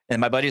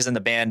 And my buddies in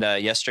the band,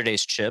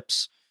 Yesterday's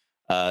Chips.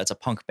 It's a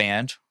punk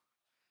band.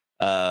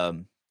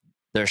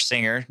 Their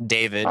singer,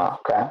 David,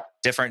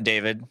 different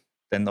David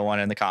than the one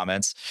in the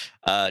comments.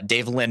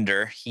 Dave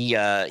Linder. He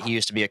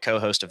used to be a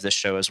co-host of this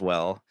show as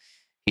well.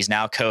 He's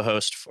now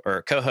co-host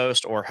or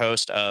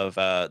host of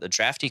the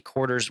Drafty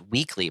Quarters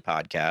Weekly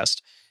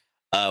podcast,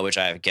 which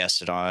I have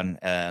guested on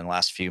in the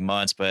last few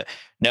months. But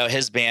no,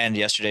 his band,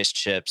 Yesterday's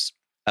Chips,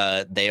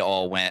 they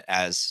all went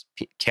as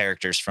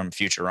characters from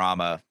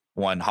Futurama,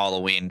 one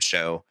Halloween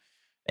show,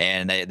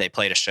 and they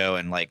played a show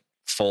in like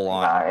full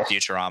on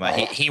Futurama.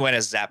 Nice. He went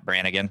as Zap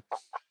Brannigan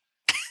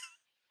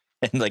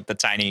in like the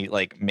tiny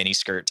like mini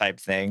skirt type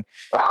thing.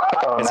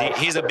 Nice.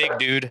 He's a big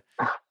dude.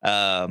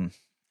 Trying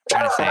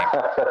to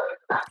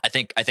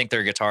think. I think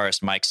their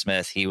guitarist Mike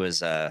Smith. He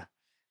was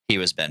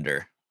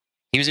Bender.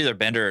 He was either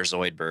Bender or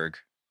Zoidberg.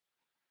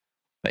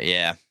 But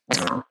yeah,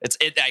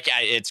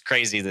 it's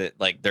crazy that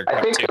like they're.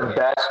 I think the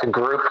best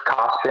group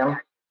costume.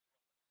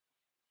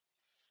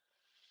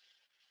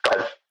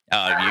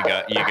 Oh, you go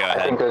ahead.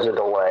 I think there's a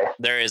delay.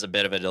 There is a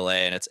bit of a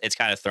delay, and it's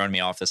kind of thrown me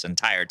off this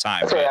entire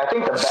time. So I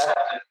think the best.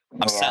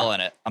 I'm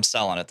selling it. I'm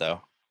selling it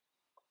though.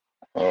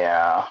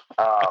 Yeah.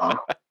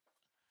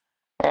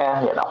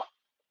 Yeah, you know.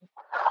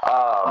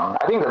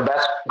 I think the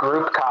best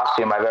group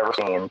costume I've ever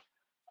seen,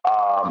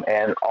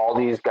 and all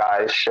these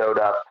guys showed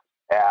up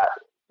at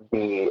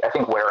I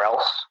think Where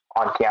Else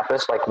on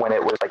campus, like when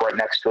it was like right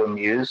next to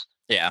Amuse.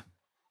 Yeah.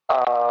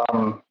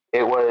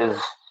 It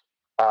was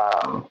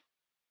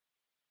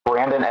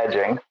Brandon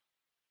Edging,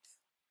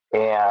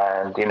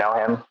 and you know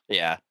him?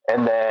 Yeah.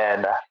 And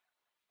then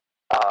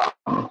a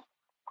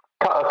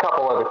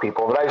couple other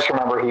people, but I just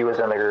remember he was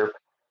in the group.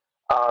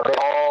 They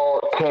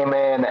all came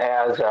in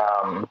as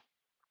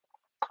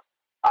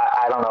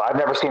I don't know. I've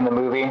never seen the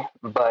movie,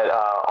 but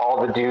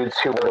all the dudes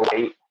who were the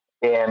weight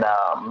in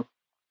A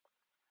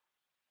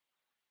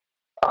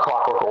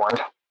Clockwork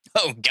Orange.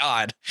 Oh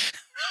God.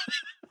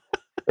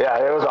 Yeah,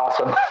 it was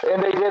awesome,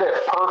 and they did it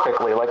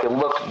perfectly. Like it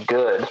looked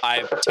good.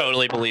 I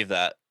totally believe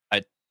that.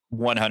 I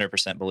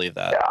 100% believe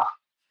that.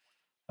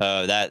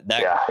 Yeah.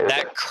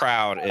 That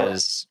crowd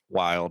is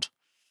wild.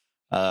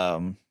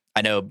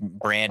 I know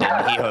Brandon.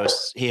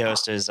 He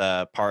hosts his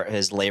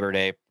his Labor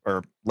Day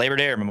or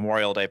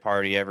Memorial Day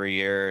party every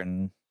year,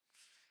 and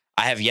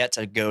I have yet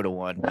to go to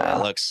one. Yeah.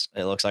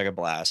 It looks like a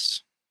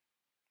blast.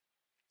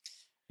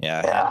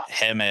 Yeah.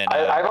 Him and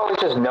I've always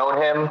just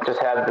known him.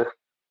 Just had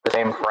the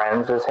same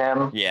friends as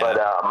him. Yeah. But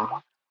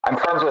I'm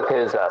friends with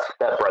his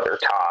stepbrother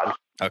Todd.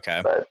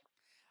 Okay. But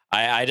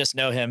I just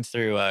know him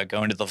through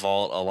going to the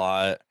vault a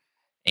lot,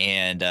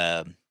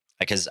 and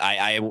because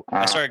I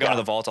started going to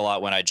the vault a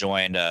lot when I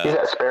joined. He's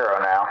at Sparrow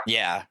now.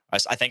 Yeah,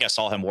 I think I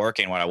saw him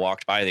working when I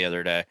walked by the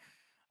other day.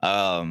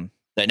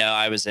 But no,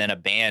 I was in a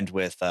band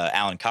with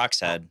Alan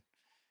Coxhead,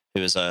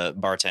 who was a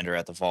bartender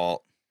at the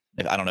vault.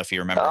 I don't know if you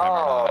remember him or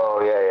not.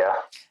 Oh yeah.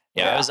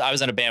 I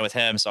was in a band with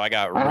him, so I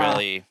got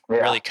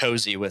really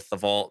cozy with the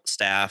vault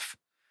staff.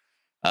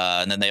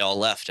 And then they all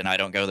left, and I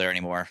don't go there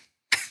anymore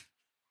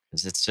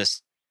because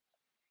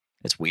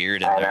it's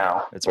weird in there.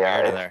 Know. It's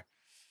weird in there.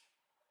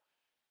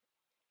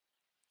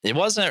 It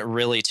wasn't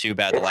really too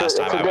bad the last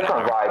time I went in there. It's a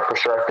different vibe for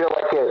sure. I feel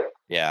like it.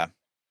 Yeah.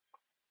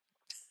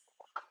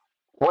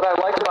 What I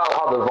liked about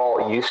how the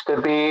vault used to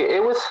be,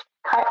 it was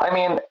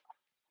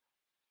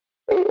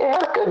it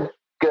had a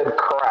good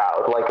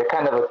crowd, like a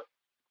kind of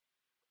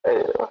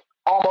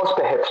almost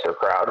a hipster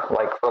crowd,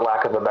 like for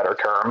lack of a better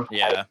term.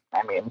 Yeah.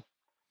 I mean,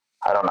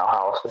 I don't know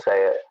how else to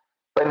say it.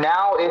 But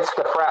now it's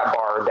the frat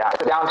bar,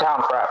 the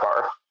downtown frat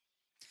bar.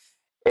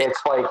 It's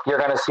like you're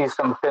going to see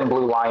some Thin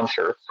Blue Line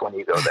shirts when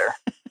you go there.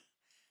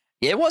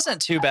 It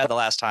wasn't too bad the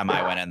last time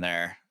I went in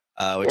there,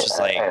 which is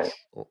like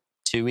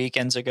 2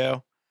 weekends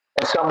ago.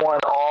 And someone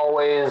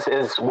always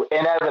is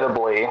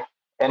inevitably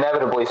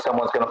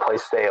someone's going to play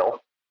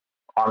Sale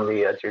on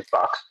the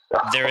jukebox. So.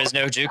 There is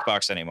no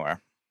jukebox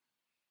anymore.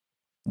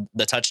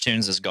 The Touch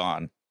Tunes is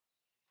gone.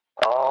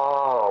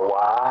 Oh,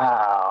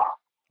 wow.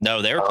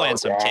 No, they were playing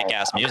some dang.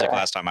 kick-ass music Okay.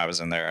 last time I was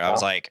in there. I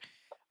was like,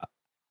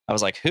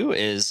 who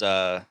is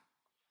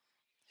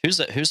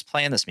who's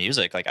playing this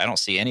music? Like, I don't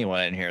see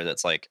anyone in here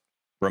that's like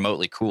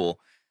remotely cool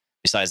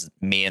besides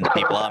me and the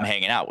people I'm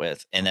hanging out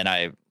with. And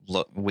then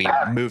we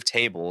moved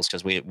tables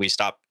because we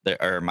stopped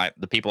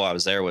the people I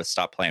was there with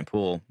stopped playing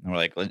pool. And we're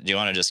like, do you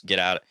want to just go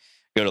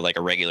to like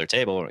a regular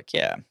table? We're like,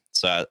 yeah.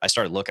 So I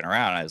started looking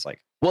around. And I was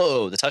like,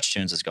 whoa, the Touch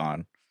Tunes is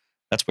gone.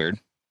 That's weird.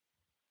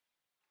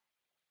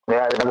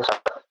 Yeah, I didn't notice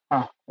that.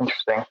 Huh,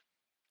 interesting.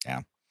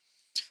 Yeah.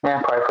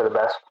 Yeah, probably for the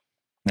best.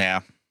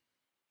 Yeah.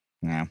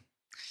 Yeah.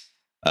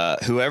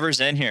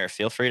 Whoever's in here,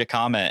 feel free to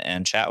comment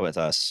and chat with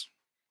us.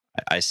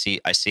 I see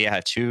I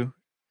have two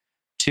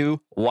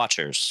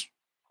watchers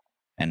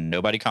and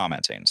nobody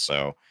commenting.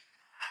 So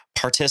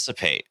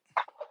participate.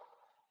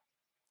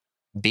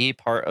 Be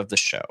part of the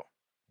show.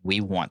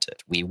 We want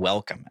it. We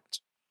welcome it.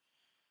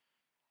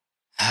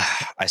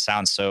 I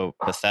sound so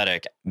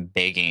pathetic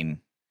begging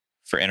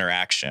for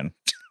interaction.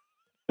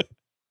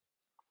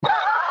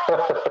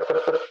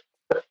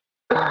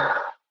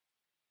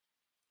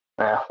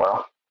 Yeah,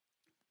 well.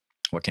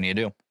 What can you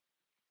do?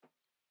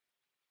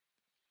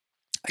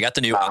 I got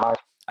the new Not much.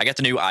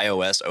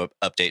 iOS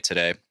update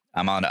today.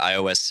 I'm on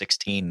iOS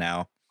 16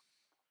 now.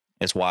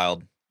 It's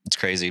wild. It's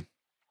crazy.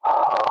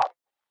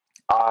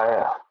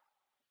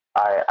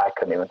 I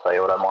couldn't even tell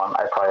you what I'm on.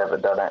 I probably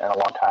haven't done it in a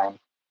long time.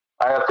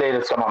 I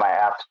updated some of my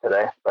apps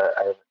today, but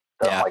I haven't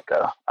done like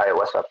a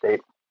iOS update.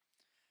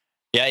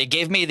 Yeah, it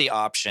gave me the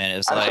option. It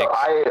was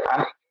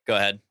I'm go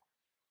ahead.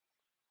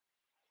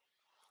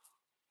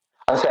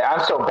 I'm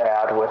so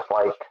bad with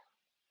like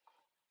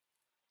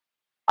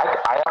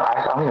I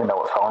don't even know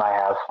what phone I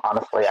have.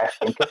 Honestly, I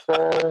think it's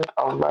a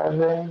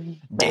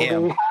 11. Maybe.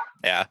 Damn.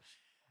 Yeah.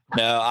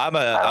 No, I'm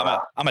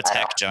a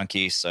tech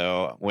junkie.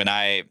 So when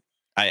I'm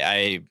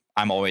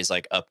always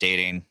like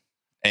updating.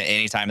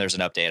 Anytime there's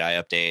an update,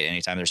 I update.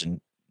 Anytime there's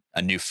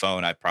a new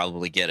phone, I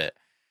probably get it.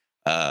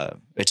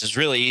 Which is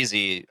really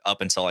easy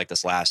up until like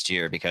this last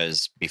year,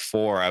 because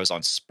before I was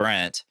on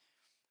Sprint,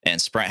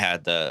 and Sprint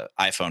had the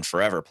iPhone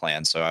Forever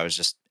plan. So I was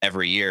just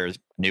every year,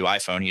 new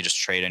iPhone, you just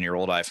trade in your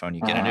old iPhone,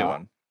 you get a new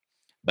one.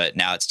 But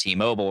now it's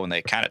T-Mobile, and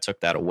they kind of took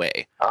that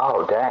away.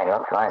 Oh, dang,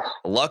 that's nice.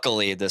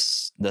 Luckily, the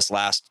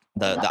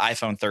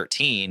iPhone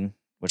 13,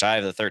 which I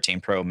have the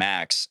 13 Pro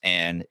Max,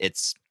 and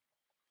it's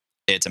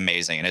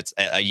amazing. And it's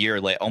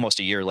almost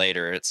a year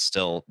later, it's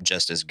still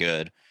just as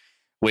good,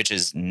 which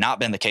has not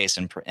been the case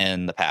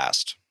in the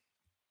past.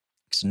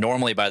 Because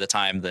normally by the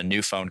time the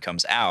new phone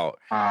comes out,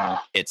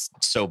 it's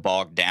so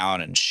bogged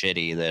down and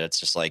shitty that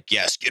it's just like,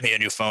 yes, give me a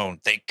new phone.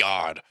 Thank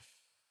God.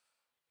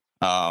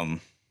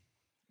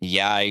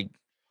 Yeah, I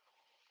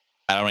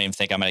don't even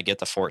think I'm going to get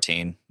the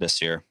 14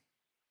 this year.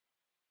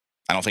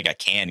 I don't think I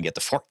can get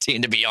the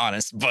 14, to be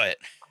honest, but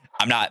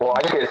I'm not. Well,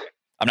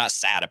 I'm not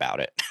sad about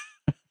it.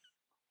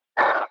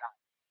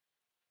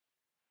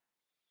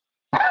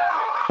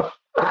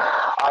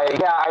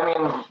 I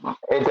mean,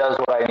 it does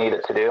what I need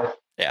it to do.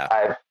 Yeah.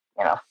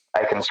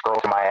 I can scroll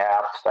through my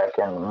apps. I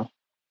can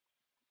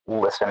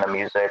listen to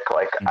music.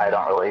 Like, I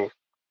don't really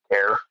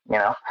care,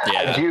 Yeah.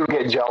 I do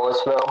get jealous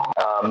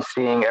though,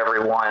 seeing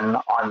everyone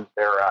on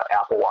their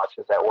Apple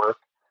Watches at work.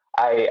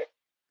 I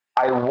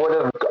would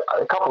have,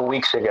 a couple of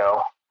weeks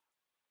ago,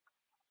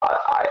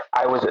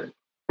 I was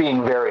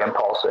being very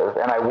impulsive,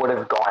 and I would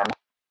have gone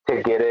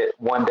to get it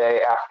one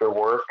day after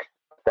work.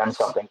 Then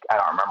something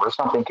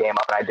came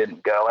up and I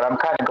didn't go, and I'm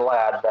kind of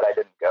glad that I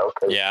didn't go,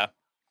 because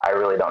I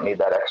really don't need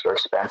that extra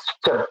expense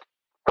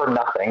for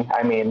nothing.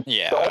 I mean,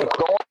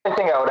 the only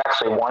thing I would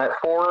actually want it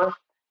for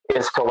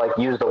is to like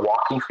use the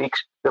walkie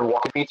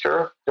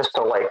feature, just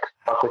to like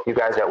fuck with you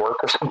guys at work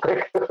or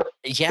something.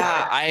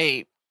 Yeah,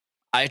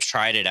 I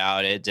tried it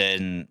out. It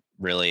didn't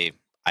really.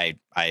 It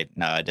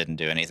didn't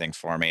do anything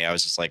for me. I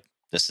was just like,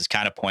 this is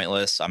kind of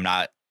pointless.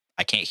 I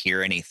can't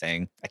hear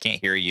anything. I can't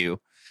hear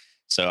you.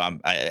 So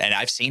and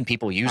I've seen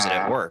people use it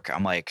at work.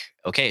 I'm like,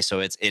 okay, so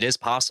it is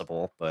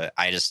possible, but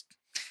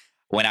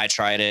when I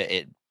tried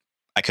it,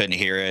 I couldn't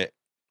hear it.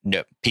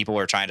 No, people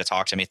were trying to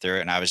talk to me through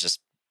it, and I was just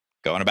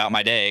going about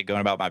my day,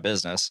 going about my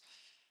business.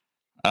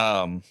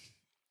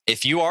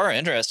 If you are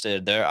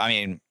interested there, I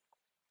mean,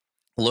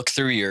 look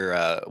through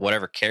your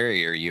whatever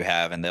carrier you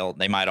have, and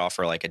they might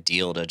offer like a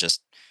deal to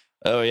just,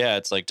 oh yeah,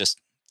 it's like just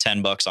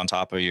 $10 on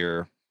top of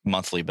your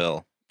monthly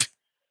bill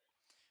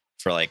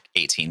for like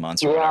 18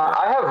 months or whatever.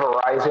 I have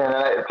Verizon,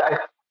 and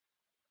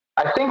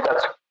I think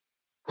that's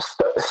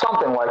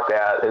something like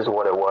that is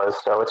what it was.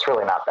 So it's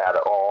really not bad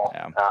at all.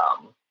 Yeah.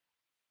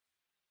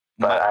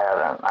 But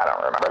I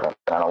don't remember. It's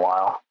been a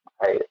while.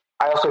 I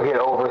also get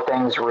over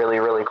things really,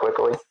 really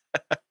quickly.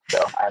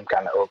 So I'm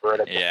kind of over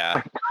it.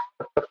 Yeah.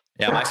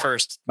 Yeah. My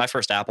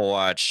first Apple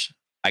Watch,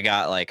 I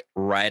got like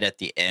right at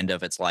the end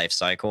of its life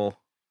cycle.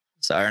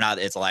 So, or not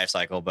its life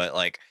cycle, but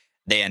like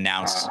they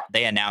announced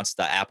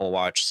the Apple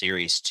Watch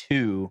Series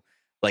 2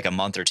 like a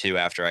month or two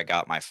after I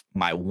got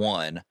my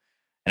one.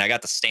 And I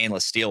got the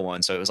stainless steel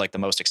one, so it was like the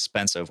most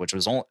expensive, which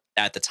was only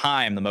at the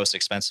time the most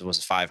expensive was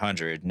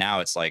 $500. Now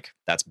it's like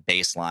that's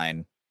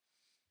baseline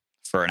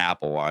for an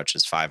Apple Watch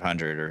is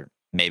 $500 or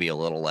maybe a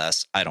little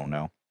less. I don't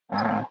know.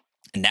 Mhm.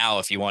 And now,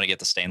 if you want to get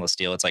the stainless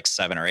steel, it's like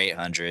 $700 or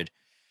 $800.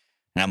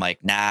 And I'm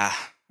like, nah.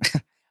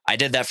 I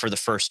did that for the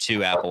first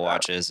 2 Apple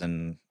Watches,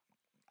 and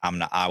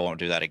I won't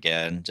do that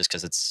again, just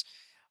because it's.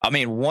 I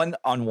mean,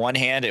 on one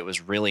hand, it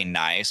was really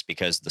nice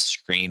because the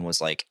screen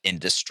was like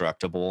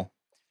indestructible,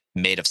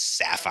 made of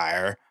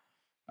sapphire.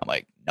 I'm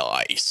like,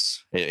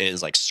 nice. It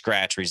is like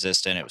scratch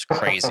resistant. It was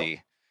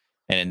crazy,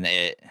 and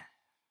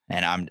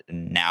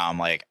I'm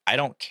like, I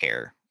don't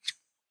care.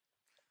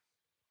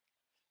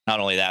 Not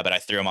only that, but I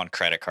threw them on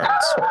credit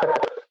cards.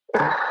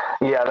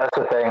 Yeah, that's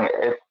the thing.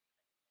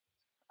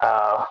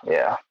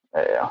 Yeah.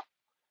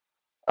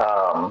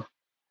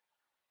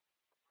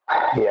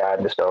 Yeah,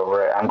 I'm just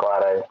over it. I'm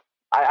glad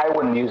I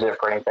wouldn't use it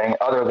for anything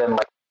other than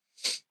like.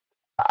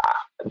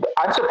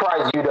 I'm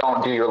surprised you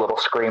don't do your little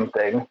scream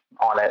thing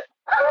on it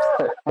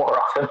more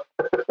often.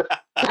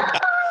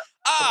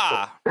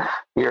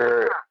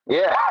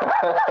 Yeah.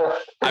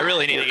 I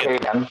really need to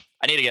get. Can.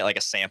 I need to get like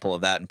a sample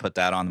of that and put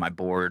that on my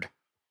board.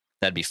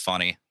 That'd be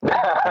funny.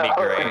 That'd be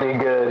great. That'd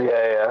be good.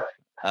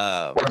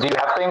 Yeah. Do you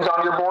have things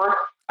on your board?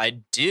 I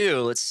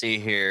do. Let's see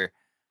here.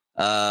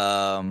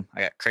 I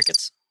got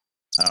crickets.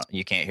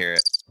 You can't hear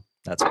it.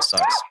 That's what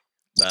sucks.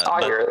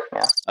 I hear it.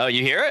 Yeah. Oh,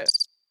 you hear it?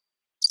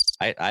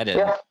 I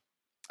didn't.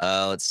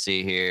 Yeah. Let's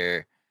see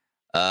here.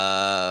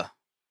 We're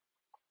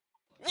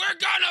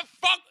gonna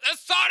fuck the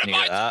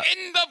sodomites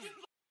in the.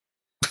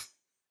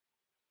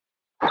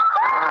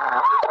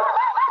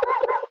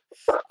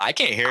 I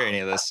can't hear any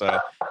of this, so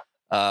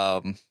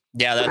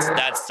yeah,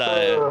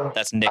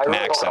 that's Nick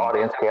Maxon. The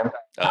audience can.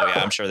 Oh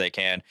yeah, I'm sure they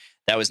can.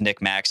 That was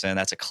Nick Maxon.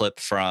 That's a clip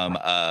from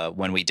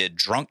when we did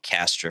Drunk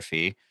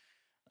Castrophe,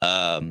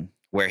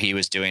 where he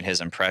was doing his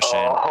impression.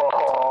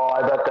 Oh,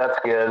 I bet that's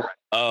good.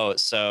 Oh,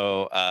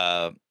 so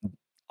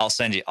I'll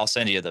send you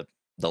the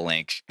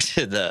link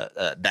to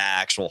the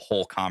actual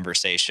whole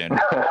conversation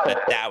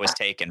that was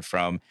taken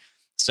from.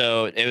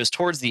 So it was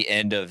towards the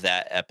end of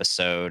that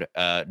episode.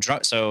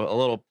 So a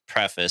little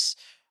preface.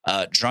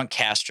 Drunk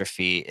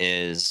Castrophe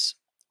is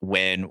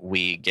when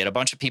we get a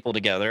bunch of people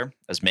together,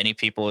 as many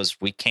people as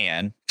we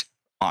can,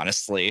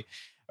 honestly,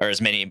 or as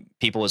many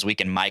people as we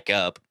can mic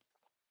up,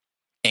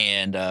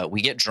 and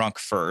we get drunk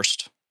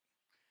first,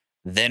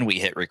 then we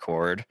hit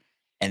record,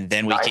 and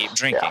then we keep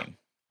drinking.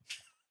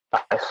 Yeah.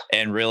 Nice.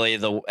 And really,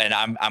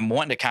 I'm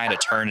wanting to kind of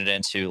turn it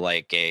into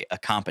like a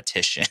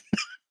competition.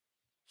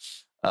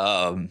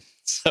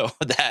 So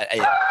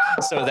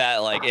that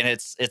like, and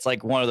it's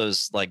like one of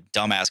those like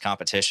dumbass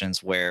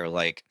competitions where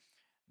like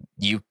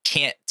you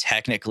can't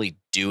technically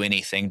do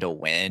anything to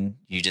win.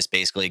 You just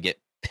basically get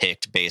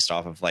picked based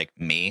off of like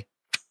me.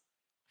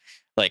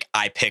 Like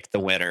I picked the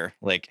winner.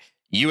 Like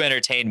you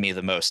entertained me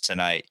the most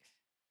tonight.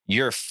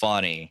 You're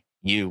funny.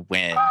 You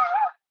win.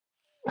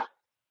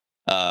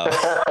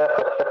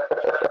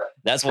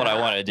 That's what I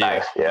want to do.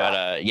 Nice, yeah.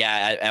 But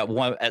yeah,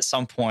 at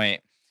some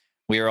point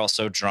we were all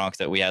so drunk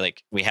that we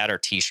had our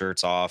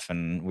t-shirts off,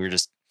 and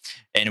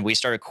we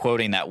started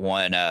quoting that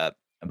one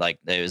like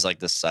it was like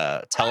this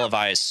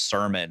televised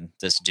sermon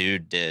this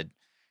dude did,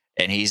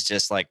 and he's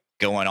just like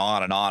going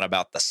on and on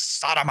about the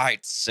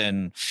sodomites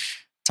and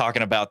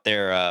talking about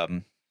their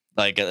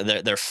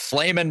their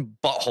flaming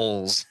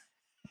buttholes.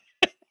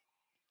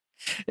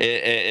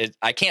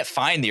 I can't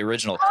find the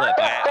original clip.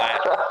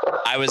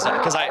 I was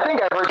because I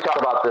think I've heard you talk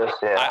about this.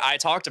 Yeah. I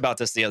talked about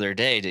this the other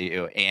day to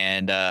you,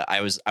 and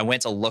I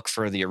went to look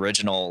for the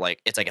original.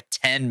 Like it's like a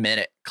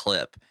 10-minute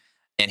clip,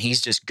 and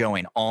he's just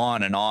going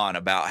on and on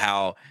about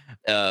how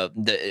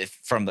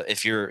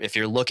if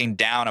you're looking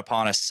down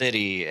upon a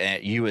city,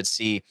 you would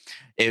see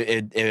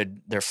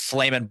their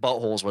flaming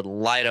buttholes would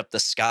light up the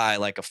sky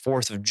like a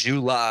 4th of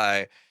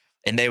July,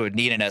 and they would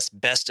need an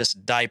asbestos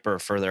diaper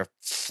for their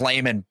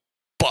flaming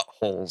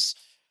buttholes.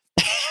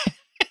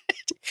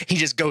 He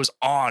just goes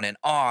on and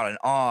on and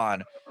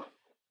on,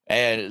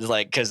 and it's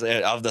like because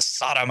of the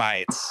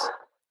sodomites,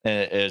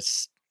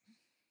 it's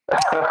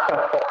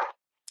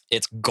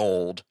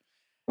gold.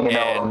 You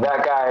know,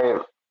 that guy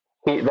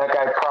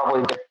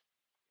probably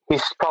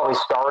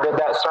started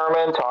that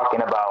sermon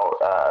talking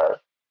about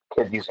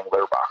kids using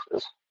litter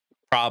boxes.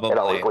 Probably. It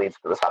always leads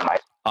to the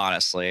sodomites.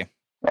 Honestly.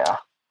 Yeah.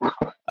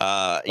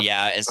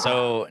 Yeah. And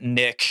so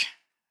Nick,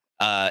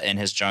 in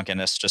his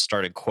drunkenness, just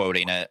started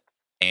quoting it.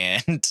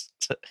 And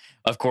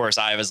of course,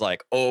 I was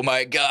like, "Oh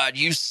my God,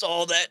 you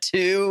saw that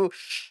too!"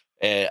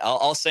 And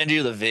I'll send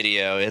you the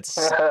video. It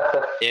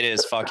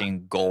is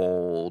fucking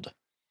gold.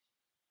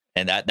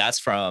 And that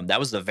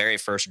was the very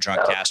first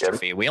Drunk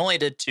Castrophe. We only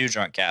did 2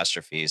 Drunk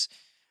Castrophes,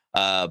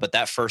 but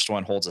that first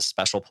one holds a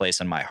special place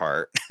in my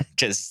heart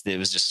because it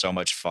was just so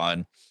much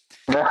fun.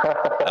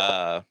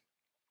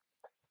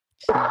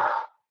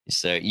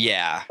 So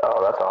yeah.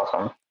 Oh, that's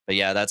awesome. But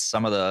yeah, that's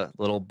some of the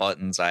little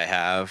buttons I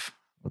have.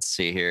 Let's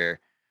see here.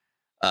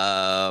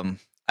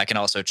 I can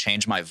also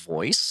change my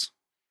voice.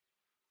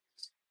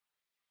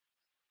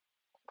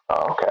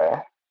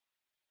 Okay.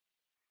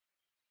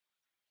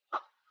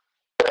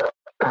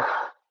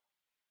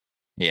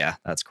 Yeah,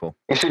 that's cool.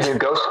 You should do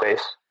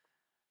Ghostface.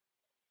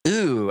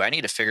 Ooh, I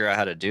need to figure out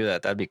how to do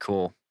that. That'd be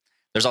cool.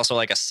 There's also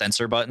like a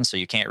censor button, so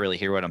you can't really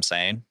hear what I'm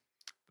saying.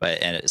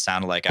 And it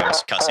sounded like I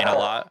was cussing a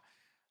lot.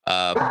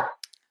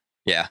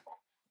 Yeah.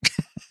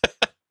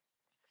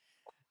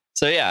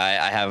 So yeah,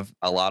 I have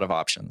a lot of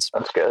options.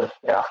 That's good.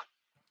 Yeah.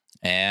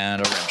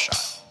 And a rim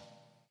shot.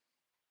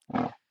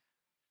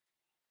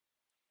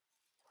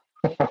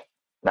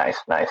 Nice.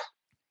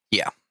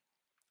 Yeah.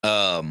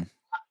 I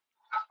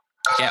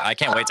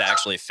can't wait to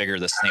actually figure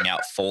this thing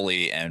out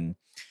fully and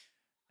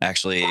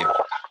actually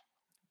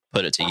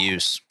put it to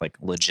use, like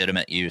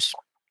legitimate use.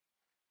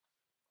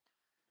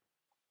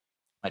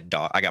 I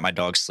got my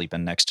dog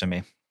sleeping next to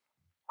me.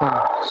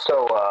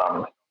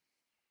 So,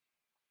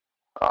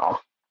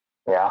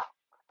 yeah,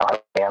 I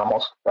like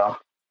animals. So.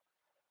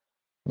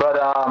 But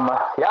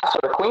yeah. So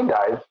the queen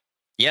died.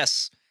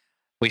 Yes,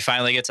 we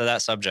finally get to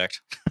that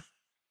subject.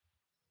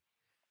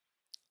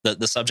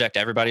 the subject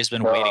everybody's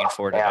been waiting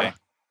for today. Man.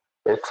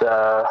 It's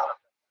I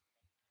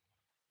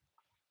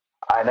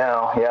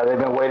know. Yeah, they've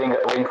been waiting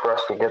for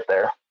us to get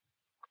there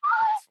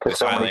because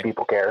so many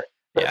people care.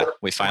 Yeah,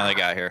 we finally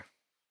got here.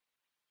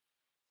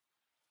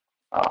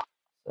 Oh.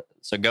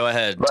 So go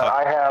ahead. But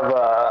I have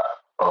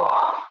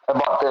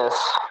about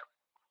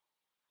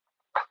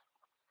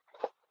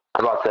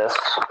this.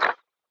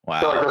 Wow. I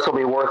feel like this will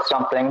be worth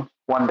something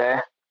one day.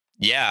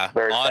 Yeah,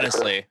 Very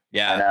honestly. expensive.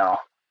 Yeah. I know.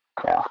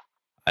 Yeah.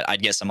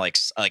 I'd get some like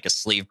a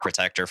sleeve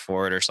protector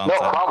for it or something.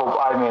 No, probably.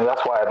 I mean,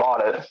 that's why I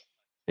bought it.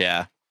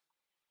 Yeah.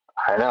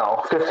 I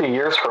know. 50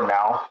 years from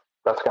now,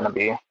 that's gonna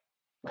be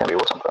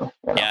worth something.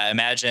 You know? Yeah.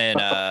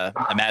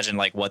 Imagine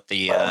like what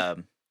the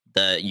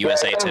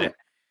USA Today.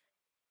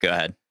 Go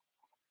ahead.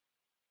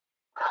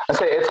 I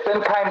say it's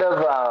been kind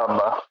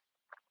of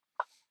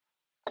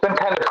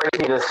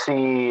crazy to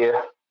see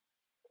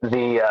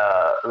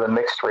the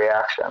mixed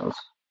reactions.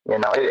 You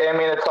know, I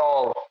mean, it's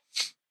all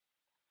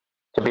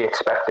to be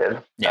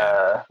expected.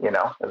 Yeah. You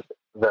know,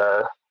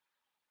 the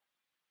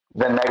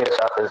negative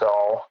stuff is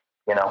all,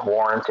 you know,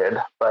 warranted,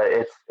 but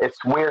it's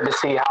weird to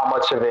see how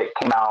much of it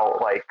came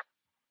out, like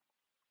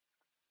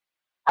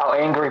how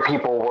angry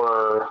people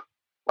were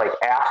like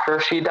after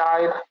she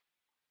died,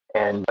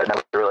 but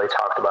nobody really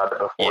talked about it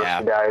before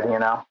she died, you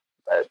know.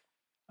 But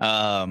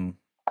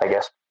I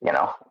guess, you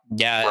know,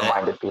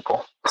 reminded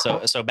people.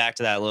 So back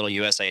to that little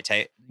USA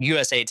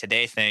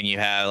Today thing you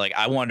have, like,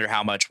 I wonder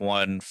how much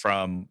one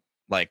from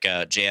like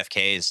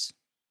JFK's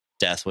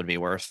death would be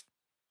worth.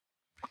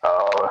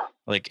 Oh,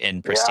 like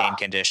in pristine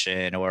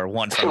condition, or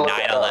one from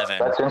 9/11.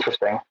 That's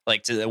interesting.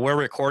 Like we're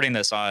recording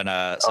this on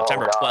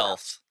September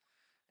 12th,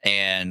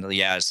 and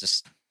yeah, it's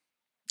just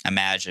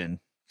imagine.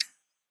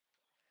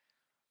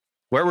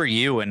 Where were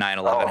you when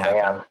 9/11 happened?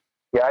 Man.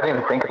 Yeah, I didn't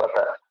even think about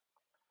that.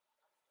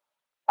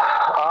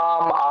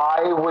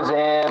 I was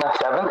in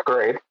 7th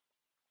grade.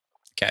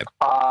 Okay.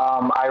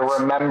 I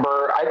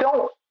remember. I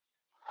don't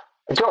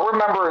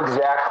remember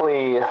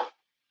exactly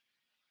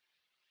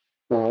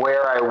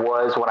where I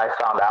was when I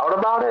found out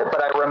about it,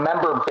 but I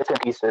remember bits and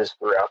pieces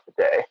throughout the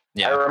day.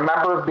 Yeah. I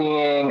remember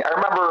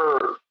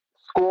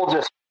school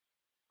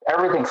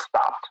everything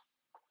stopped.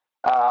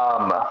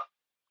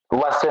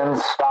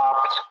 Lessons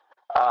stopped.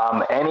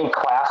 Any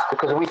class,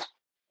 because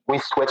we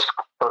switched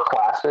for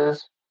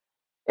classes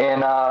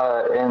in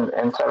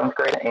 7th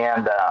grade,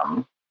 and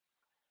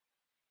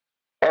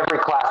every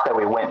class that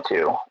we went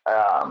to,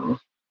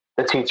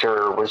 the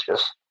teacher was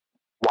just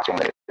watching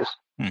the news.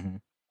 Mm-hmm.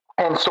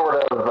 And sort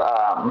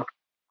of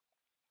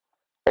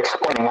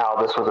explaining how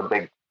this was a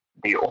big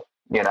deal,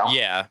 you know?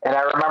 Yeah. And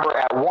I remember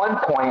at one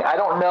point, I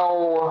don't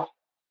know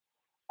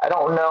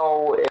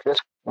if this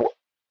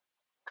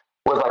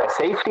was like a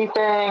safety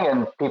thing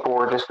and people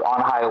were just on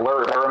high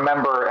alert. I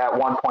remember at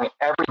one point,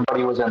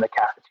 everybody was in the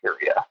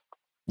cafeteria.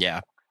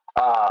 Yeah.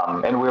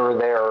 And we were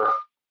there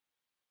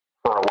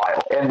for a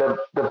while. And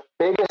the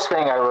biggest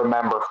thing I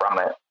remember from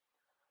it,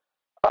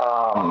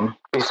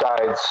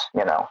 besides,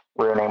 you know,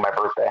 ruining my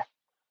birthday,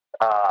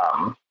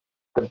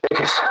 the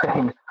biggest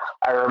thing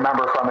I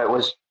remember from it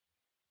was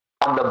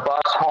on the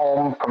bus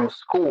home from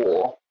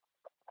school,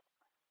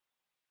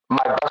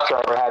 my bus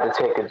driver had to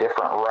take a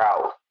different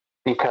route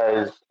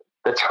because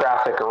the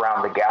traffic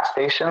around the gas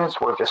stations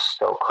were just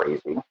so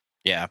crazy.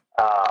 Yeah.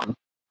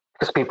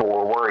 Because people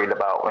were worried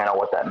about, you know,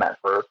 what that meant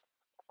for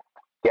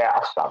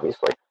gas,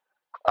 obviously.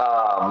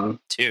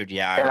 Dude,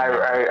 yeah. I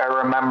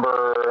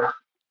remember.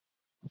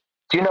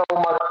 Do you know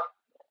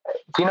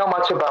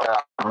much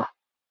about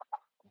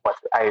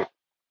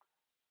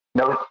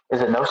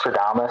is it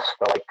Nostradamus,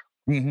 the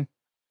mm-hmm.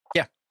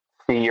 Yeah,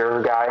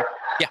 seer guy?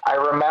 Yeah. I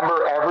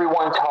remember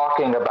everyone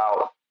talking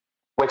about,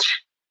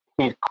 which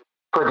he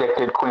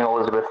predicted Queen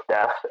Elizabeth's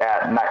death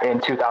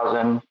in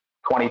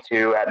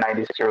 2022 at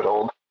 96 years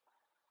old.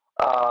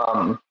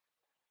 But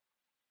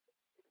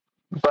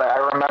I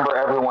remember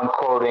everyone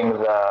quoting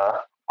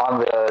on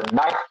the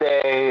 9th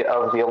day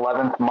of the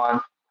 11th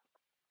month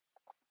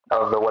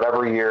of the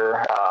whatever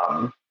year,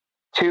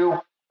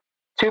 two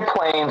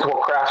planes will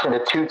crash into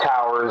 2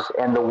 towers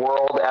and the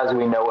world as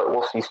we know it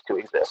will cease to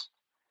exist.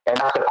 And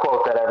that's a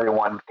quote that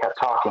everyone kept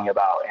talking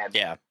about. And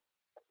yeah,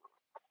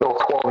 little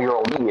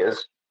 12-year-old me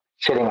is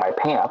shitting my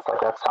pants.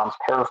 Like, that sounds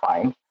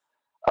terrifying.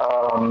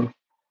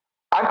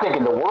 I'm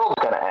thinking the world's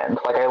going to end.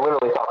 Like, I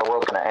literally thought the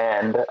world's going to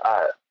end.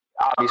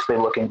 Obviously,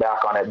 looking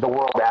back on it, the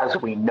world as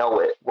we know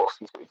it will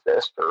cease to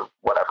exist or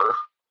whatever.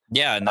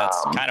 Yeah, and that's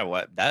kind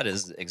of that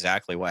is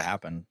exactly what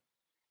happened.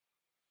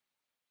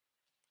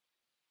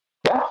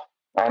 Yeah.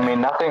 I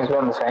mean, nothing's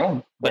been the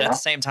same. But at the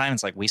same time,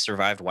 it's like we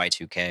survived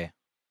Y2K.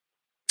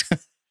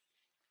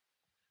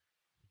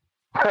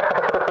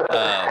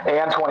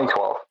 And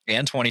 2012.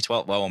 And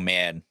 2012. Oh,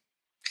 man.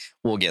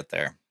 We'll get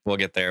there.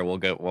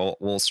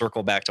 We'll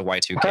circle back to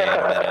Y2K in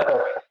a minute.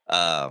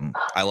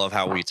 I love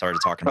how we started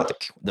talking about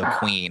the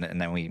Queen,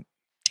 and then we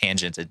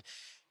tangented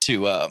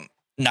to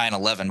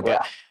 9/11. But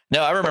Yeah.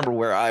 no, I remember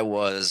where I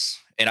was,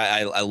 and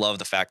I love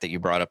the fact that you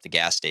brought up the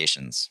gas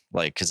stations,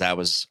 like, because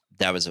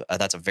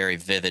that's a very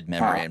vivid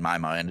memory in my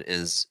mind,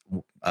 is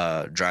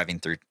driving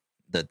through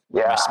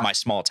my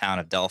small town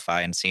of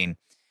Delphi and seeing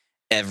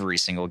every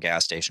single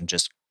gas station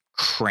just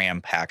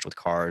cram packed with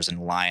cars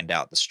and lined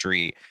out the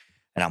street.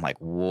 And I'm like,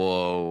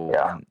 whoa.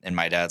 Yeah. And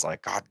my dad's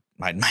like, God,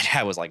 my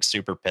dad was like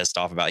super pissed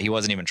off about it. He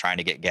wasn't even trying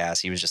to get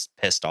gas. He was just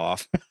pissed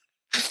off.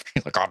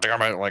 He's like, God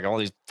damn it. Like, all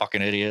these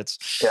fucking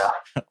idiots. Yeah.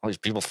 All these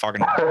people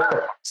fucking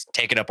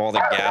taking up all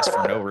their gas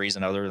for no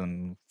reason other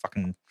than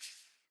fucking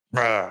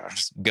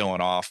just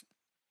going off.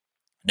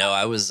 No,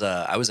 I was in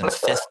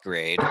 5th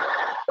grade.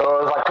 Oh,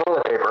 it was like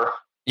toilet paper.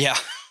 Yeah.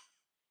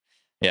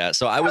 Yeah.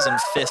 So I was in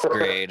 5th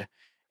grade.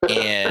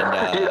 And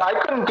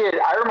dude,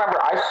 I remember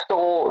I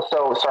stole,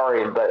 so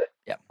sorry, but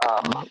yeah.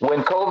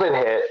 When COVID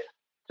hit,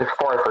 just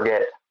before I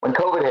forget, when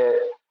COVID hit,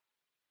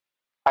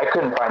 I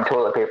couldn't find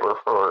toilet paper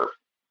for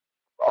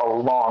a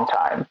long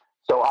time.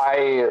 So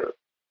I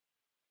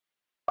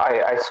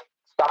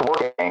stopped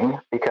working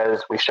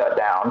because we shut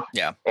down.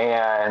 Yeah.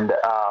 And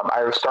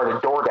I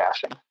started door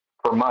dashing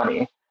for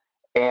money.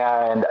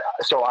 And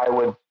so I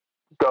would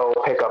go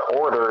pick up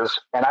orders,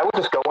 and I would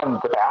just go in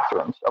the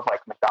bathrooms of like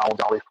McDonald's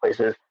and all these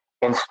places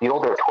and steal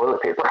their toilet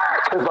paper,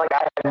 because like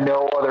I had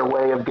no other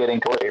way of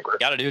getting toilet paper.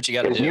 Got to do what you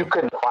got to do. You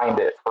couldn't find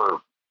it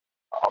for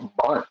a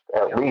month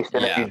at least,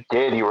 and if you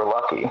did, you were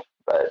lucky.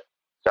 But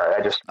sorry,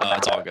 I just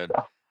it's all good.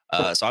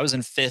 So I was in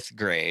 5th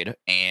grade,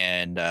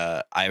 and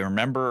I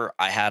remember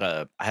I had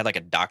like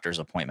a doctor's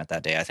appointment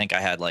that day. I think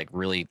I had like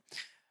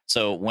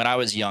so when I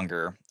was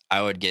younger,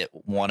 I would get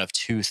one of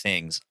two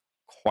things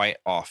quite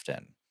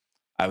often.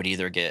 I would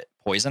either get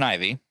poison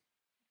ivy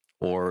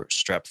or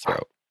strep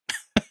throat.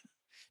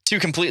 Two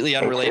completely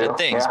unrelated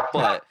things,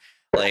 but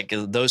like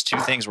those two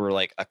things were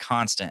like a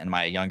constant in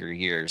my younger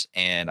years.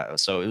 And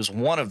so it was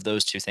one of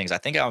those two things. I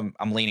think I'm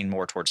leaning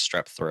more towards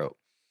strep throat,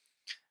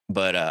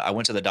 but I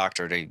went to the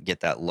doctor to get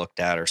that looked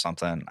at or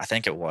something. I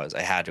think it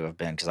had to have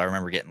been, because I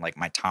remember getting like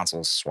my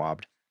tonsils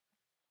swabbed.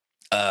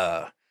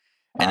 And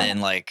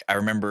then like I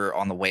remember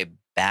on the way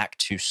back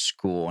to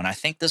school, and I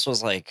think this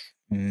was like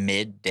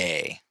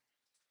midday.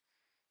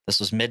 This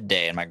was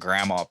midday, and my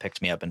grandma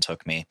picked me up and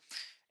took me.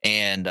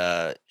 And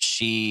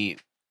she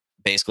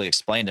basically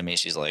explained to me,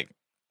 she's like,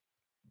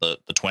 the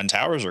Twin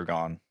Towers are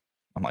gone.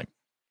 I'm like,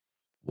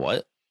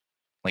 what?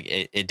 Like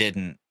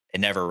it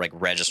never like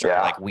registered.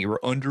 Like we were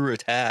under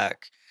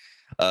attack.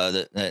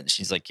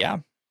 She's like, yeah,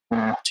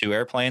 2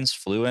 airplanes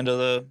flew into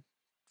the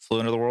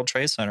World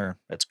Trade Center.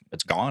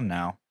 It's gone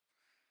now.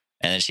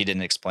 And then she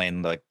didn't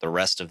explain like the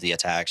rest of the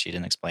attack. She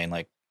didn't explain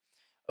like,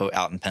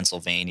 out in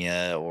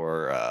Pennsylvania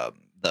or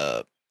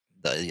the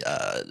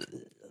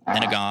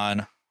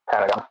Pentagon.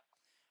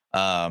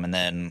 And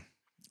then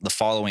the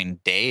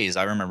following days,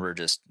 I remember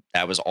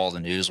that was all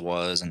the news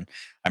was. And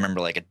I remember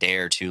like a day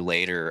or two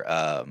later,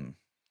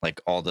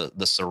 like all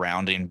the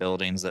surrounding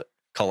buildings that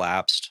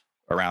collapsed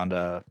around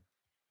the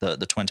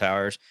Twin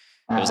Towers.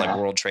 It was like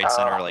World Trade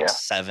Center,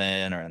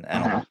 7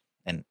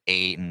 and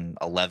 8 and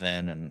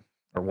 11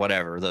 or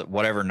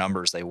whatever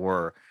numbers they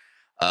were.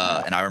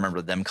 And I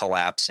remember them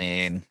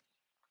collapsing.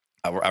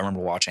 I remember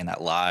watching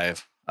that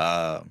live.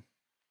 But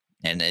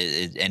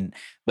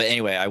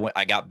anyway,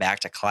 I got back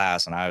to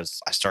class, and I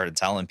started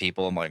telling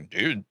people, I'm like,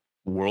 dude,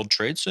 World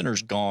Trade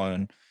Center's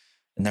gone.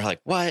 And they're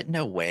like, what?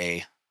 No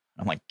way.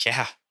 I'm like,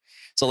 yeah.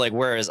 So like,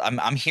 whereas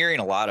I'm hearing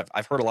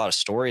I've heard a lot of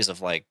stories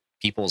of like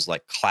people's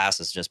like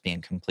classes just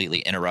being completely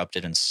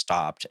interrupted and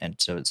stopped, and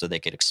so they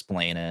could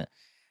explain it.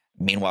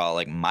 Meanwhile,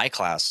 like my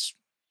class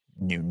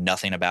knew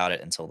nothing about it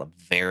until the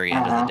very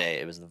end of the day.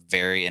 It was the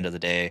very end of the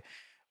day.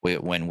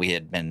 When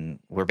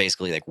we're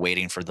basically like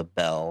waiting for the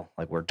bell,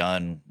 like we're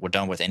done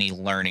with any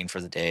learning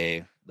for the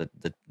day.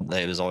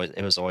 It was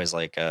always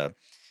like the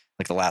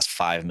last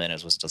 5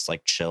 minutes was just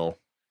like chill,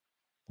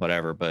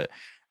 whatever. But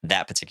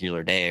that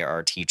particular day,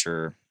 our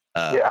teacher,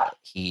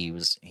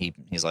 he's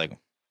like,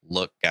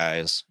 look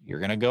guys, you're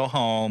going to go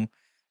home.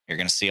 You're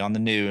going to see on the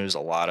news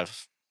a lot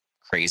of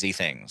crazy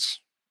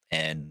things.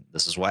 And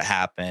this is what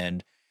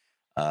happened.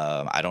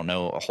 I don't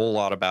know a whole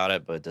lot about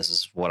it, but this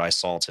is what I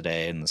saw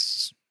today. And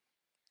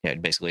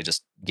it basically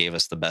just gave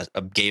us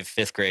gave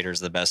 5th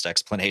graders the best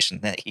explanation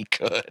that he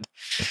could.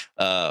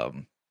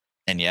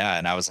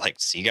 And I was like,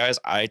 see guys,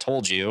 I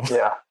told you.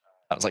 Yeah.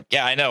 I was like,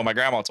 yeah, I know. My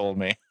grandma told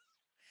me.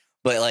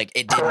 but like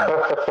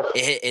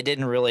it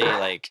didn't really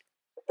like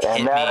hit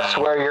And that's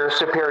me. where your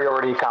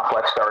superiority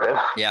complex started.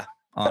 Yeah,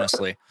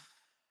 honestly.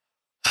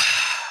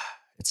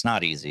 It's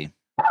not easy.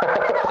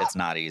 It's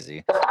not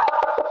easy.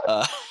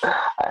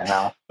 I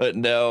know. But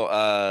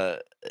no,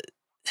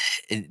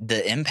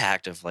 the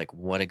impact of like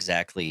what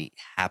exactly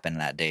happened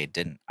that day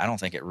I don't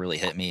think it really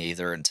hit me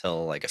either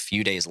until like a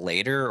few days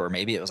later, or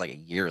maybe it was like a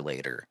year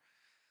later.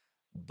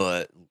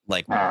 But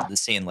like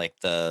seeing like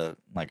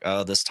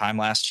this time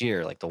last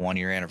year, like the 1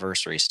 year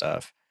anniversary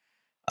stuff,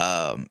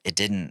 it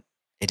didn't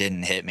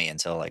hit me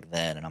until like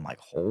then, and I'm like,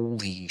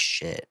 holy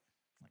shit,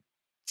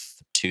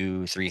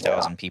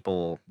 3,000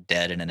 people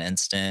dead in an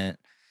instant,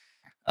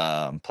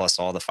 plus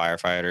all the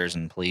firefighters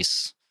and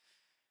police.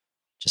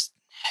 Just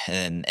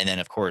and then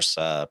of course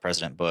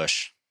President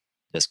Bush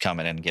just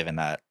coming in and giving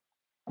that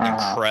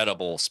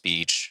incredible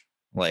speech.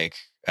 Like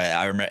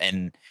I remember,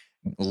 and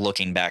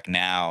looking back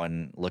now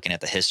and looking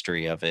at the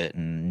history of it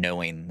and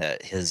knowing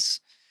that his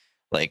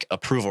like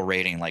approval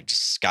rating like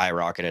just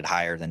skyrocketed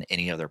higher than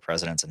any other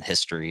presidents in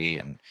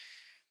history,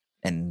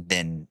 and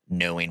then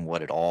knowing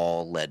what it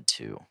all led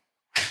to.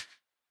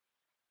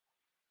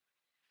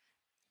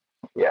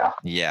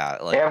 Yeah,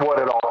 like, and what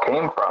it all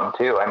came from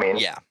too. I mean,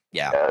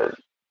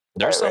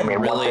 there's some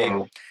really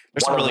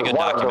good documentaries.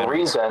 One of the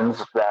reasons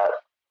that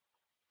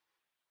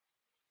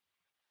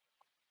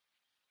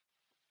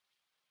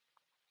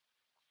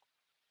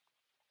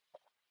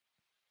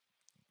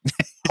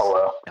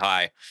hello.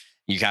 Hi,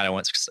 you kind of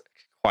went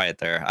quiet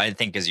there. I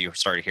think as you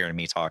started hearing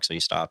me talk, so you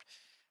stopped.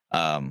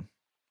 But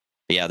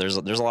yeah, there's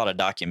a lot of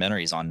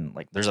documentaries on,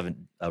 like, there's a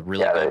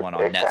really good one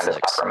on Netflix.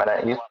 For a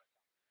minute.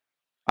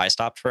 I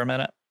stopped for a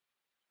minute.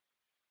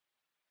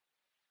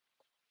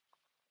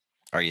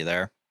 Are you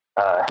there?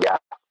 Yeah.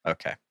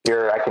 Okay.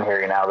 I can hear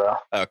you now, though.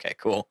 Okay,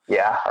 cool.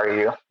 Yeah. Are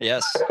you?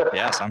 Yes.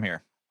 Yes, I'm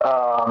here.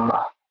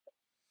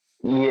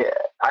 Yeah.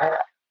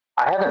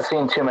 I haven't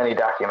seen too many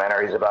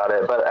documentaries about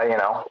it, but I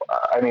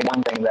mean,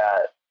 one thing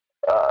that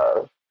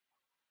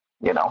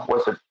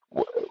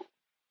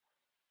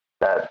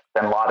that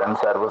Bin Laden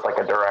said was like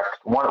a direct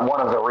one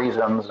of the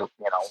reasons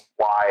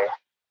why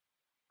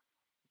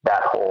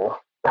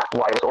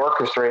it's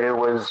orchestrated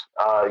was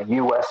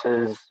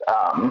U.S.'s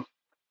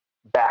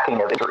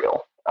backing of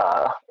Israel,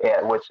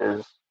 which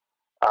is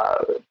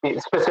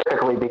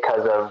specifically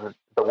because of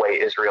the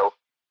way Israel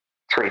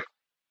treats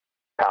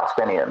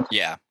Palestinians.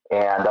 Yeah.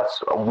 And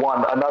that's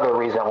another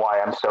reason why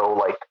I'm so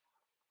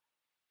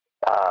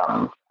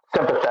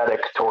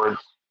sympathetic towards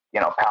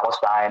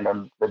Palestine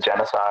and the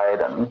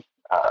genocide and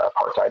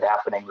apartheid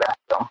happening there.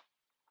 So,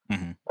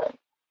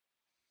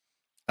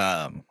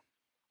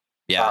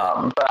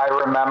 yeah. But I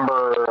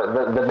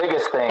remember the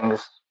biggest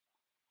things.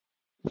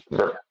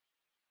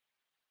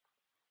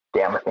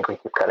 Damn, I think we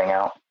keep cutting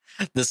out.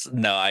 I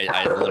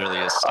literally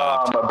just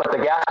stopped. But the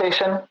gas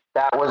station,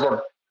 that was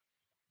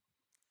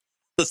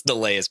this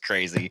delay is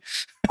crazy.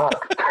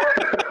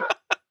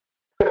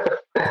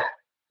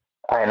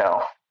 I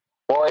know.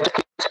 Well, it just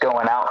keeps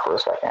going out for a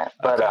second.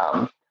 But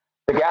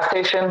the gas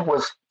station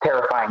was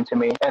terrifying to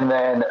me. And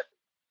then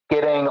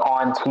getting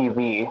on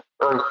TV,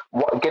 or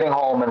getting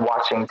home and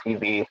watching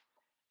TV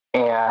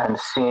and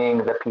seeing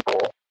the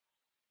people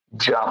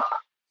jump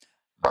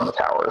from the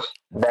towers,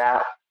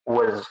 that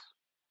was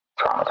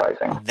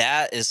traumatizing.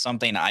 That is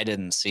something I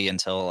didn't see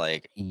until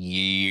like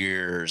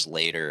years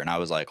later, and I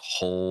was like,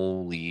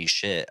 holy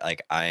shit.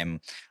 Like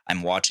I'm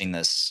watching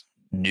this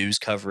news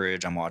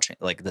coverage. I'm watching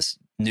like this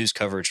news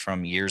coverage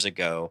from years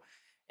ago,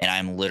 and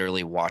I'm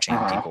literally watching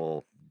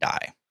people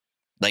die.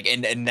 Like,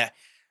 and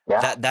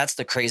that's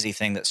the crazy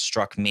thing that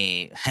struck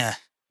me,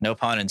 no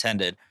pun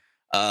intended,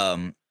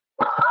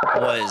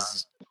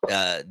 was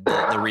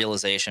the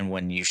realization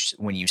when you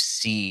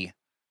see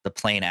the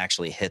plane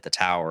actually hit the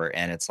tower,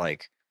 and it's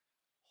like,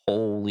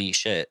 holy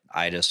shit,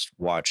 I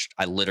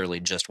literally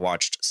just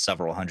watched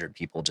several hundred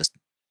people just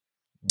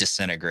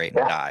disintegrate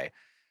and die.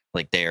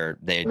 Like they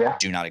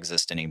do not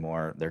exist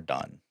anymore. They're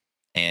done.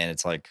 And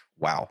it's like,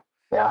 wow.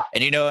 Yeah.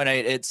 And and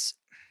it's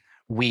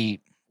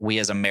we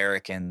as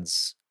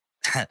Americans,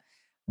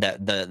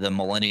 that the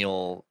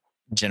millennial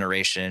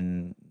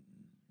generation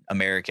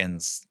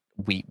Americans,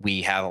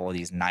 we have all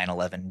these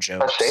 9/11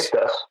 jokes. That shaped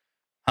us.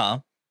 Huh?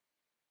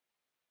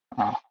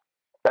 I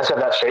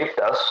said that shaped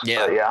us.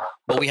 Yeah. Yeah.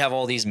 But we have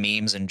all these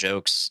memes and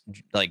jokes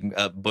like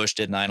Bush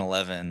did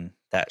 9/11,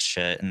 that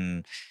shit,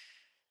 and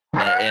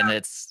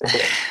it's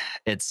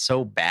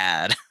so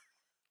bad.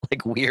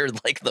 Like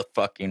weird, like the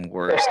fucking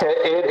worst.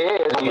 It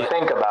is. You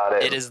think about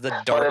it. It is the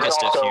darkest but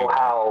it's also of humor.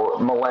 How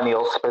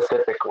millennials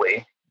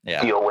specifically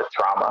deal with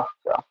trauma.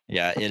 So.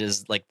 Yeah, it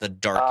is like the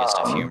darkest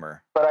of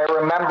humor. But I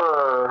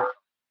remember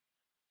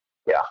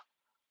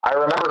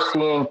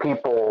seeing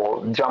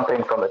people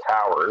jumping from the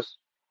towers,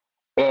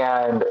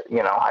 and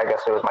I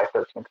guess it was my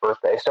 13th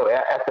birthday. So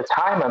at the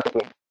time, I'm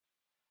thinking,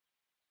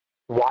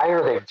 why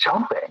are they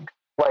jumping?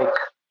 Like,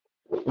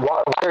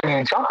 why are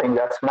you jumping?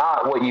 That's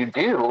not what you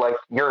do. Like,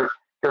 you're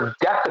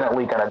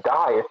definitely going to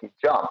die if you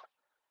jump.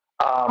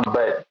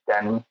 But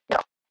then,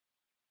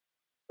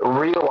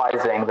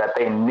 realizing that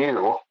they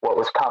knew what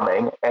was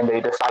coming, and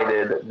they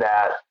decided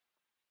that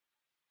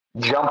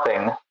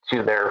jumping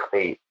to their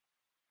fate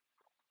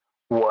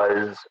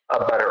was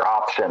a better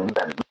option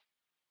than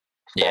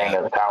staying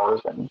in the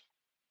towers and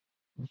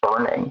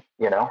burning,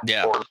 or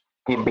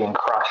being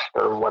crushed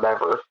or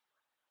whatever.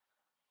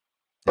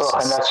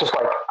 And that's just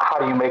like, how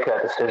do you make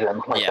that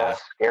decision? Like,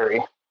 that's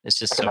scary. It's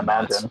just I can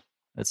imagine. Nuts.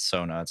 It's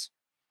so nuts.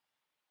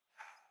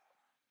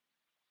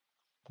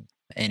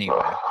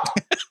 Anyway,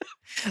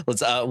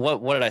 let's.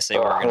 What did I say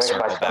we were going to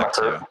circle back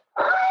to?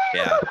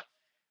 Yeah.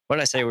 What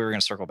did I say we were going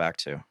to circle back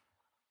to?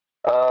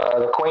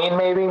 The Queen,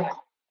 maybe.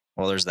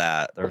 Well, there's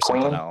that. There's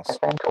Queen, something else,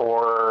 I think,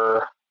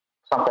 or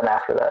something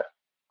after that.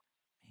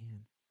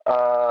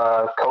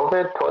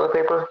 COVID, toilet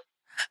paper.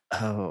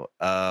 Oh,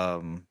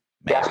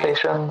 gas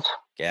stations.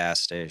 Gas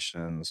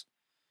stations.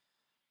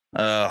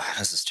 Oh,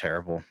 this is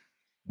terrible.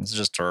 This is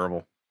just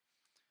terrible.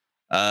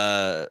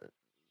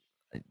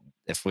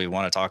 If we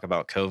want to talk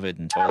about COVID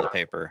and toilet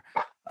paper,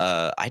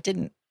 I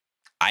did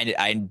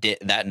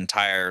that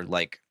entire,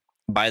 like,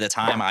 by the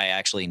time I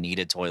actually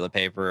needed toilet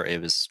paper,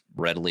 it was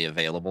readily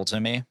available to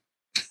me.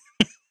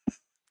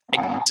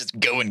 I could just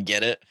go and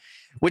get it,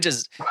 which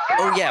is,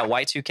 oh yeah,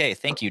 Y2K.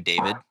 Thank you,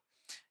 David.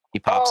 He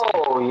pops.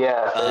 Oh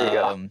yeah, there you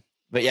go.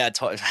 But yeah,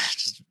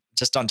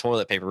 just on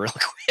toilet paper real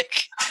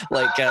quick,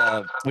 like,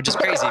 which is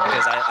crazy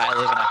because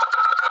I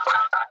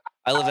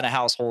live in a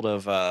household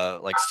of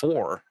like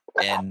 4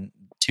 and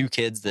 2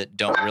 kids that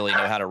don't really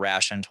know how to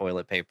ration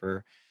toilet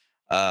paper,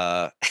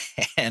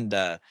 and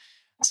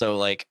so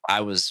like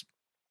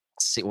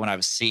when I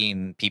was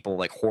seeing people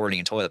like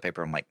hoarding toilet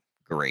paper, I'm like,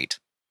 great.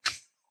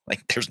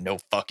 Like, there's no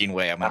fucking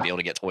way I'm gonna be able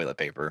to get toilet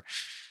paper.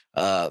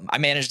 I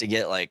managed to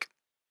get like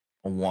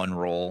one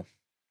roll,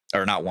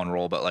 or not one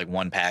roll, but like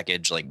one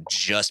package, like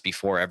just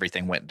before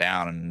everything went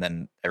down, and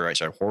then everybody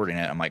started hoarding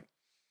it. I'm like,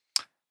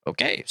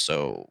 okay,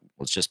 so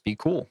let's just be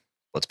cool.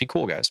 Let's be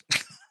cool, guys.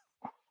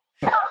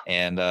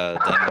 And then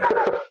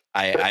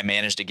I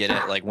managed to get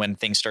it, like, when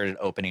things started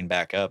opening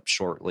back up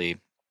shortly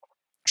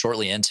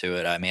into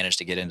it. I managed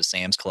to get into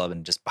Sam's Club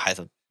and just buy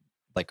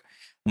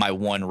my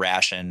one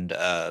rationed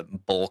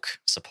bulk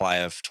supply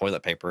of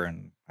toilet paper,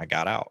 and I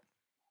got out.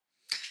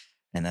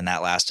 And then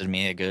that lasted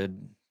me a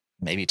good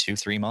maybe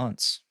 2-3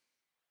 months.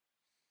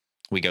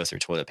 We go through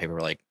toilet paper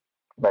like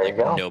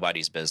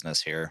nobody's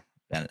business here,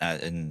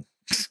 and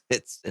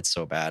it's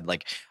so bad.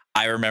 Like,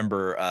 I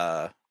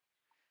remember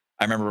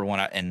when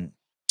in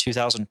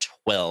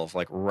 2012,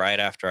 like right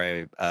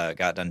after I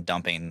got done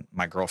dumping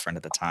my girlfriend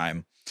at the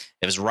time.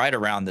 It was right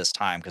around this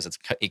time because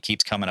it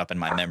keeps coming up in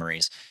my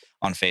memories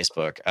on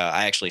Facebook.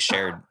 I actually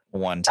shared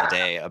one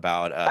today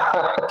about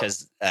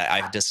because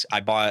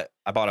I bought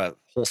a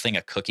whole thing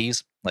of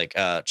cookies, like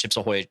Chips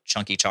Ahoy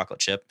chunky chocolate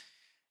chip,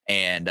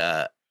 and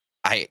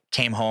I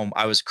came home.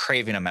 I was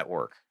craving them at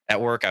work. At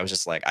work, I was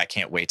just like, I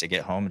can't wait to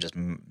get home and just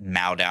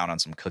mow down on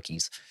some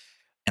cookies.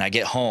 And I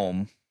get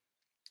home,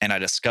 and I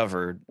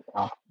discovered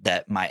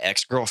that my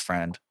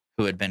ex-girlfriend,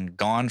 who had been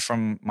gone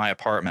from my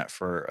apartment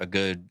for a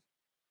good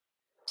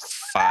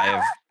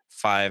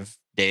 5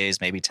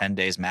 days, maybe 10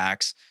 days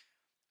max,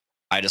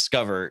 I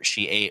discover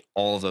she ate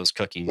all of those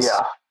cookies.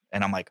 Yeah.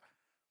 And I'm like,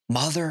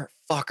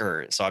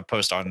 motherfucker. So I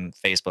post on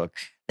Facebook,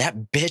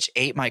 that bitch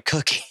ate my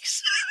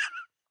cookies.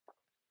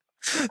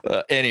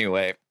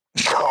 Anyway.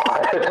 God.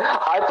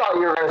 I thought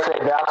you were going to say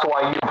that's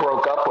why you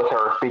broke up with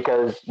her,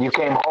 because you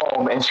came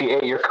home and she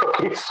ate your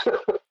cookies.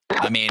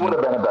 I mean, would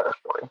have been a better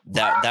story.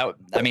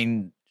 I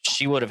mean,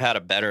 she would have had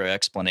a better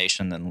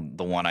explanation than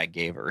the one I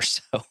gave her.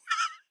 So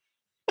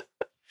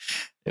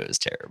it was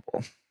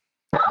terrible.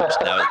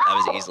 That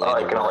was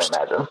easily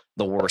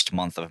the worst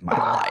month of my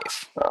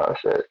life. Oh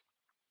shit!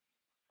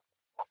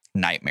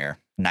 Nightmare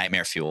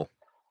fuel.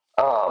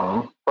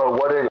 But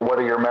what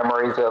are your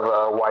memories of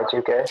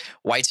Y2K?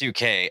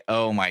 Y2K.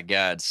 Oh my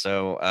god.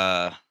 So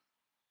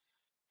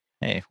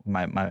hey,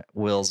 my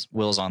Will's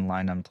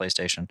online on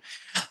PlayStation.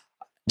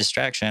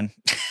 Distraction.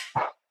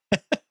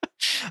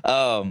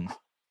 Yeah,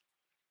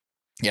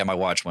 my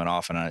watch went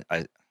off, and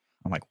I'm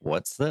like,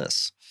 what's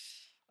this?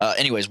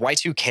 Anyways,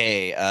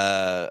 Y2K.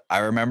 I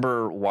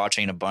remember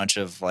watching a bunch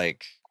of,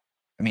 like,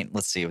 I mean,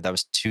 let's see, that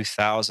was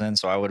 2000,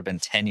 so I would have been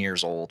 10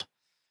 years old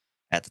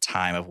at the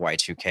time of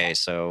Y2K.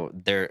 So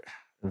they're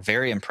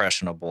very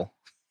impressionable.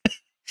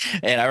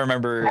 And I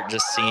remember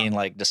just seeing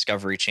like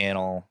Discovery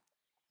Channel,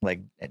 like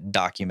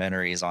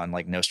documentaries on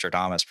like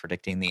Nostradamus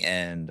predicting the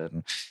end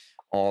and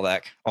all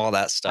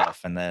that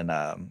stuff. And then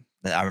I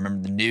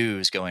remember the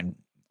news going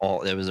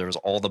there was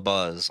all the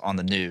buzz on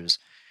the news.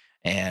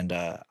 And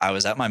I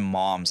was at my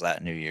mom's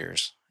that New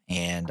Year's,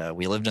 and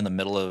we lived in the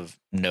middle of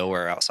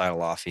nowhere outside of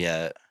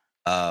Lafayette.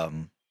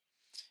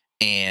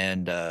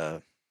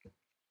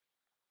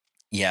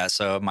 Yeah,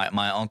 so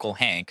my uncle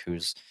Hank,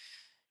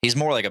 he's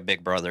more like a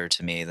big brother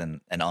to me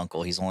than an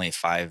uncle. He's only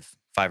 5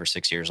 or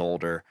 6 years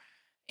older,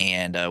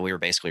 and we were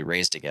basically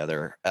raised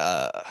together.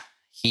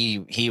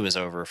 He was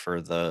over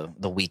for the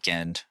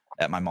weekend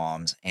at my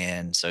mom's,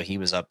 and so he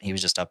was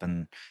just up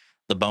in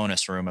the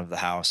bonus room of the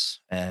house,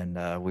 and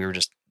we were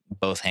just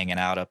both hanging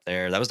out up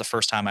there. That was the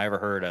first time I ever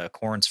heard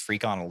Corn's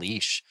Freak on a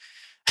Leash.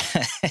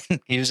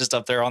 He was just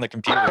up there on the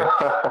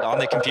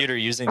computer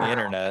using the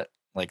internet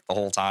like the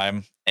whole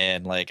time,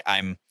 and like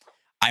I'm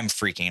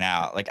freaking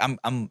out. Like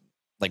I'm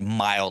like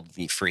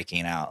mildly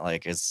freaking out.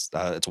 Like it's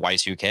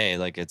Y2K.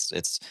 Like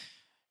it's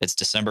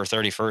December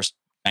 31st,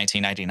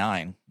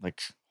 1999.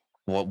 Like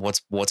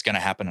what's gonna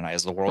happen tonight?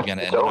 Is the world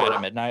gonna end tonight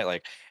at midnight?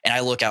 Like, and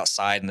I look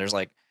outside and there's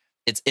like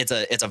it's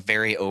a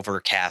very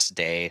overcast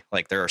day.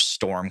 Like there are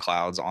storm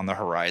clouds on the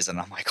horizon.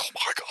 I'm like, oh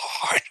my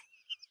god.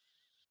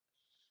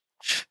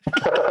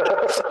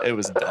 It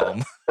was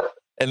dumb.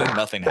 And then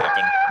nothing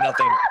happened.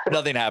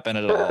 Nothing happened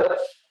at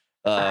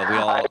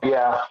all.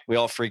 We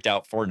all freaked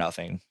out for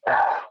nothing.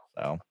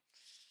 So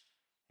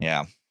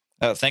yeah.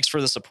 Thanks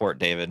for the support,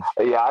 David.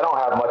 Yeah, I don't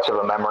have much of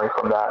a memory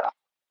from that.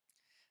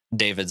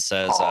 David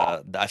says,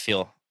 I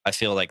feel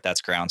like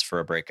that's grounds for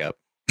a breakup.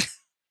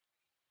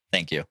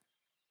 Thank you.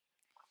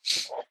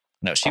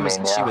 No, she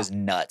was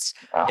nuts.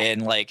 Yeah.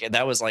 And like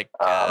that was like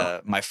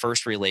my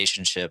first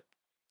relationship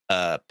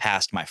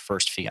past my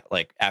first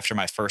like after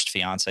my first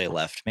fiance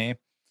left me.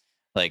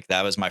 Like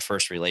that was my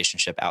first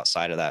relationship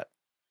outside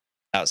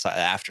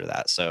after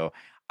that. So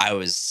I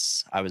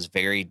was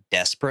very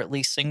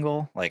desperately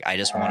single. Like I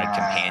just wanted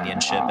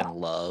companionship and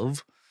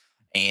love.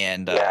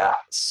 And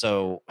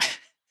so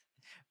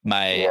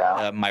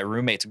my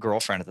roommate's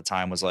girlfriend at the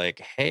time was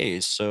like,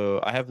 hey, so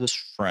I have this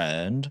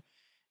friend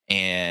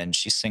and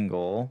she's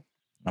single.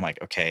 I'm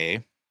like,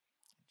 okay.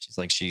 She's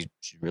like, she's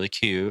really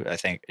cute, I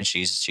think. And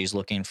she's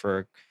looking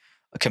for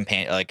a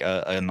companion, like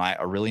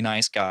a really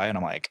nice guy. And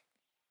I'm like,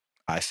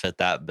 I fit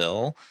that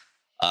bill.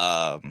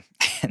 And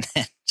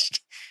then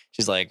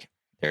she's like,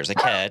 there's a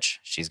catch.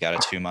 She's got a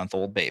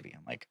 2-month-old baby.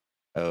 I'm like,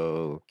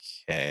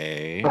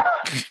 okay.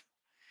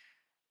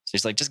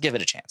 She's like, just give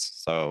it a chance.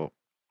 So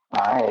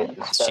all right,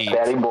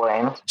 Daddy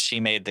blame. She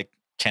made the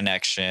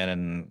connection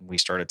and we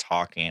started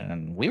talking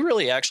and we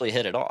really actually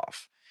hit it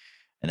off.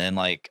 And then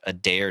like a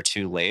day or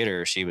two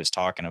later, she was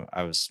talking.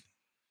 I was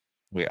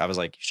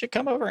like, you should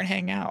come over and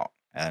hang out.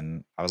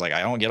 And I was like,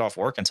 I don't get off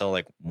work until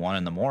like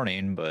 1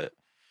 a.m, but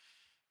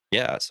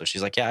yeah. So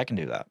she's like, yeah, I can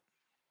do that.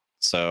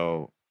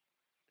 So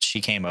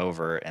she came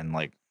over and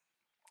like,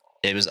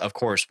 it was of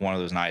course one of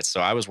those nights. So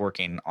I was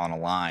working on a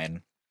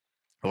line.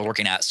 I was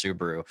working at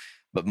Subaru,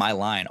 but my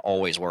line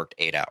always worked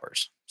 8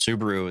 hours.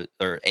 Subaru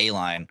or A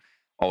line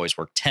always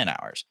worked 10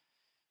 hours.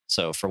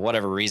 So for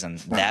whatever reason,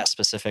 that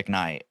specific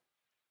night,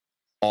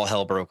 all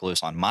hell broke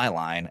loose on my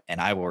line.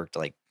 And I worked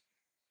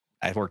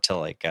till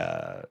like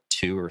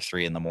 2 or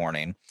 3 in the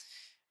morning.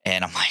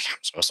 And I'm like, I'm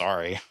so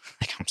sorry.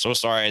 Like, I'm so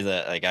sorry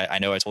that like, I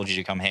know I told you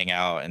to come hang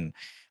out. And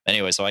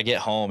anyway, so I get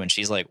home and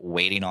she's like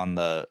waiting on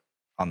the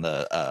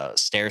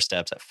stair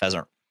steps at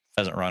Pheasant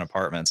Run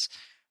Apartments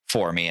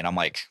for me. And I'm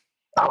like,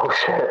 oh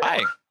shit.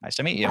 Hi, nice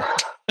to meet you.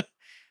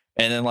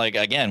 And then like,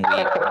 again,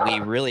 we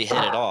really hit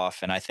it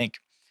off. And I think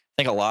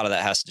a lot of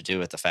that has to do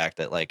with the fact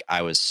that like,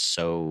 I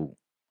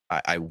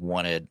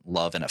wanted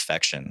love and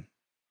affection,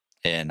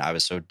 and I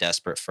was so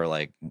desperate for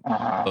like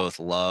both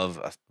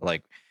love,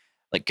 like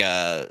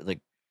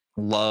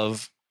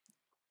love,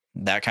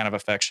 that kind of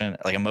affection,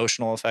 like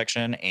emotional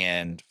affection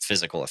and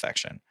physical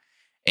affection.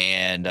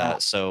 And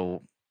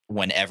so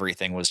when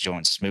everything was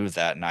going smooth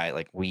that night,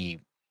 like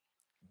we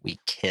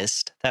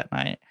kissed that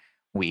night,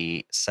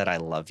 we said I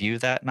love you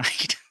that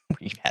night,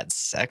 we had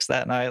sex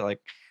that night,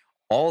 like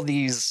all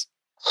these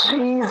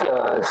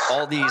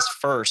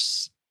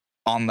firsts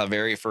on the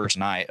very first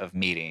night of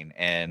meeting.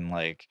 And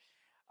like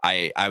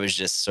I was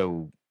just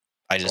so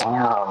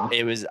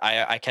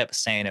I kept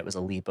saying it was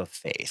a leap of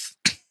faith.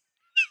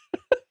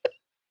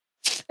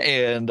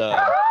 And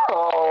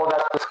oh,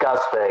 that's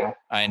disgusting.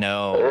 I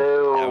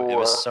know. It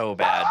was so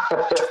bad.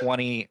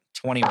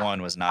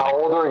 21 was not. How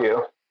old were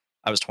you?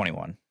 I was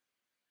 21.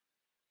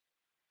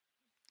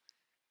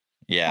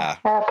 Yeah.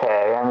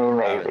 Okay, I mean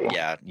maybe.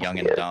 Yeah, young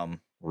and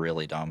dumb,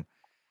 really dumb.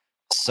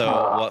 So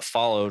what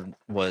followed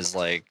was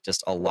like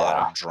just a lot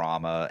of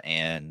drama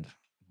and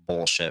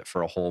bullshit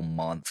for a whole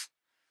month,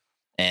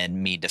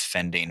 and me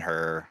defending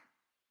her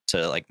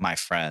to like my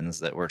friends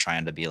that were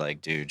trying to be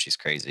like, dude, she's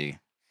crazy.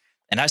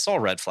 And I saw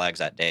red flags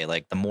that day.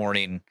 Like the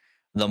morning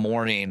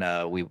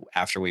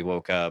after we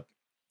woke up,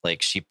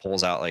 like she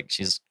pulls out, like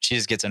she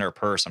just gets in her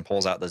purse and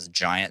pulls out this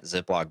giant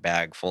Ziploc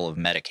bag full of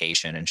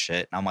medication and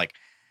shit. And I'm like,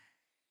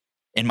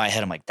 in my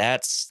head, I'm like,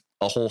 that's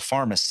a whole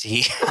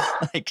pharmacy.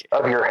 Like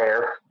of your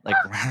hair. Like,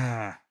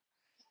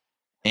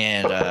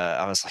 and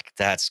I was like,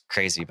 that's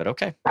crazy, but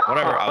okay,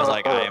 whatever. I was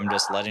like, I am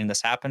just letting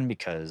this happen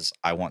because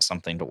I want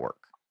something to work.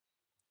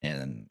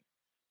 And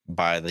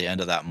by the end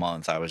of that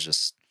month, I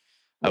was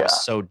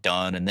so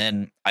done. And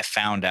then I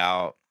found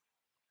out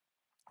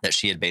that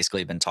she had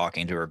basically been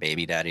talking to her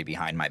baby daddy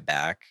behind my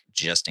back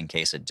just in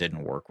case it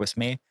didn't work with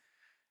me.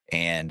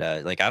 And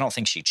like, I don't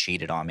think she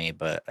cheated on me,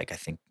 but like, I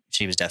think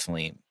she was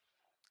definitely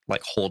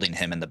like holding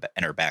him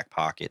in her back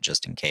pocket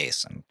just in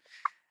case. And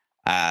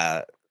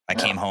I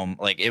came home,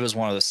 like it was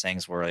one of those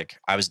things where like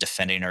I was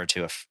defending her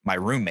to my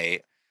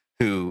roommate,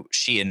 who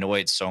she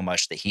annoyed so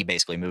much that he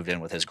basically moved in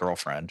with his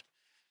girlfriend.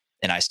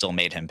 and I still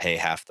made him pay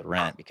half the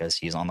rent because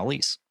he's on the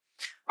lease.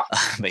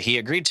 But he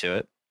agreed to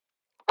it.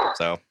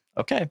 So,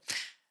 okay.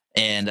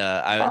 And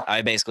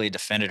I basically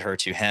defended her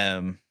to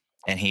him,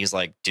 and he's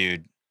like,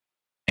 dude,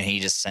 and he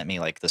just sent me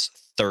like this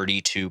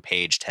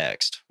 32-page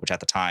text, which at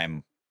the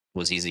time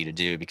was easy to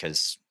do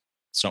because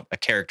a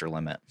character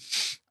limit.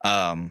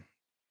 And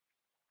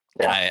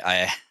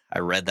I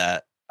read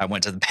that. I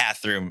went to the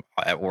bathroom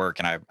at work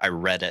and I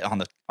read it on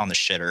the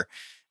shitter,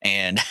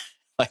 and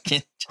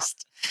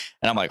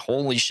and I'm like,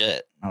 holy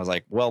shit. I was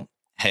like, well,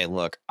 hey,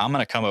 look, I'm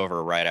going to come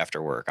over right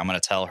after work. I'm going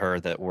to tell her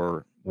that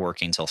we're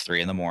working till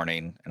 3 a.m.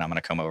 and I'm going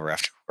to come over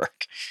after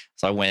work.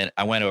 So I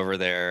went over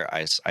there.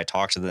 I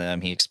talked to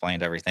them. He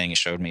explained everything. He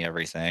showed me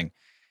everything.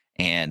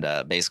 And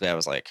basically I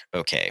was like,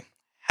 okay,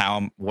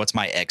 what's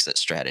my exit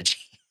strategy?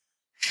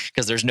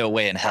 Because there's no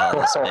way in hell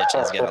this bitch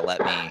is going to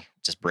let me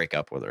just break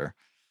up with her.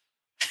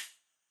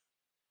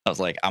 I was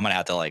like, I'm going to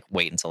have to like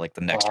wait until like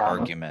the next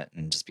argument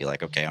and just be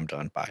like, okay, I'm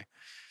done. Bye.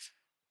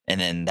 And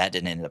then that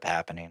didn't end up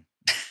happening.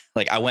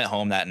 Like I went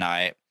home that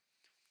night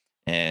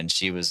and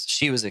she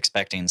was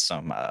expecting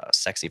some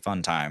sexy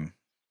fun time,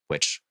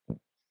 which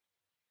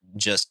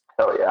just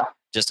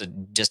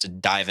to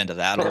dive into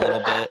that a little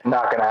bit.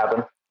 Not gonna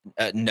happen.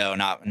 No,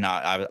 not.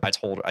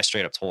 I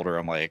straight up told her,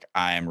 I'm like,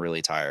 I am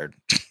really tired.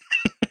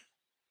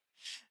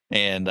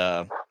 And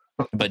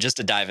but just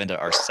to dive into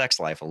our sex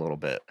life a little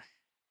bit,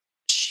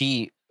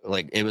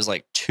 it was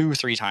like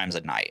 2-3 times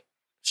a night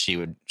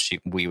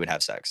we would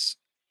have sex,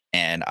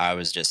 and I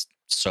was just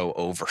so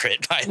over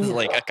it by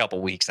like a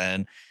couple weeks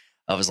in.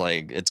 I was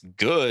like, it's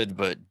good,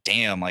 but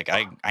damn, like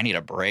I need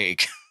a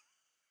break.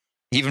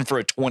 Even for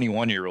a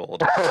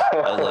 21-year-old. I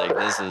was like,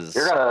 this is...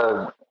 You're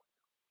gonna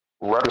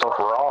let yourself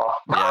raw.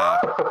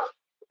 Yeah.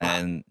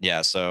 And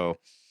yeah, so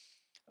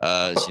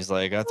she's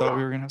like, I thought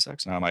we were gonna have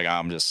sex. And I'm like,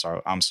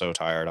 I'm so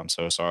tired. I'm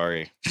so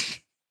sorry.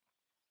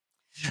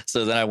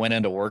 So then I went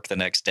into work the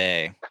next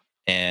day,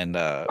 and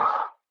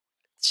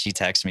she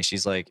texted me.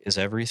 She's like, is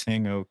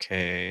everything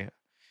okay?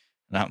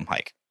 And I'm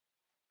like,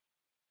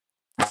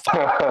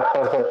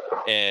 fuck.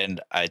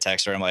 And I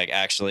text her. I'm like,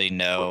 actually,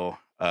 no.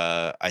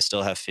 I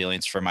still have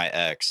feelings for my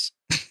ex.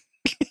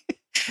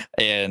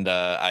 And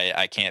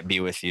I can't be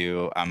with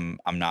you. I'm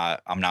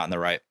not in the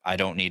right. I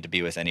don't need to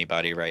be with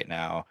anybody right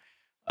now.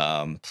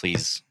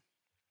 Please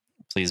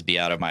be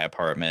out of my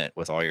apartment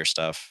with all your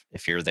stuff.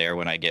 If you're there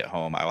when I get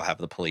home, I will have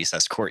the police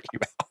escort you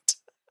out.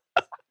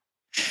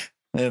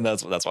 And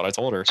that's what I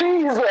told her.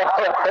 Jesus.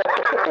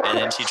 And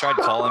then she tried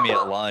calling me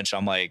at lunch.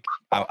 I'm like,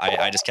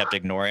 I just kept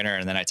ignoring her.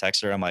 And then I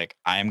texted her. I'm like,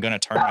 I am going to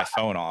turn my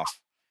phone off.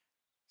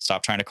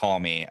 Stop trying to call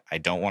me. I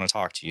don't want to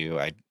talk to you.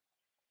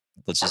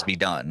 Let's just be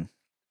done.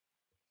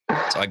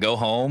 So I go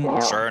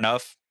home. Sure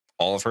enough,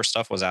 all of her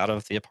stuff was out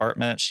of the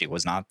apartment. She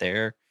was not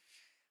there.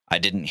 I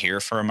didn't hear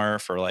from her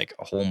for like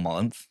a whole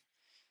month.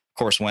 Of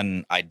course,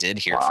 when I did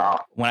hear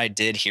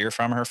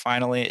from her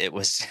finally, it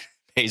was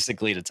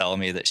basically to tell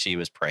me that she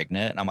was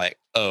pregnant. And I'm like,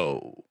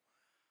 oh.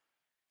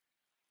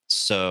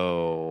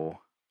 So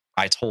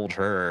I told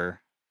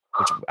her,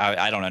 which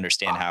I don't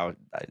understand how.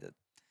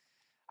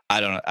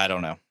 I don't know. I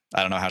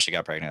don't know how she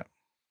got pregnant.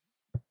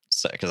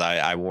 Because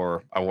I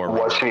wore.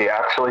 Was she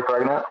actually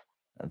pregnant?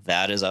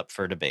 That is up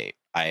for debate.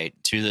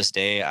 To this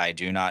day, I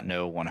do not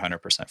know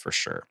 100% for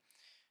sure.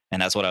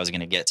 And that's what I was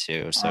going to get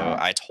to. So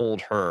I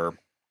told her,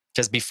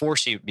 because before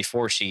she,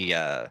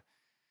 because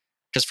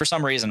for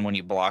some reason, when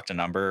you blocked a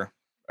number,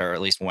 or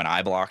at least when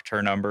I blocked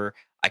her number,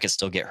 I could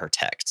still get her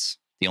texts.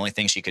 The only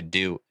thing she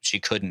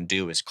couldn't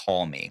do is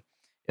call me.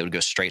 It would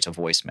go straight to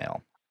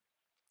voicemail.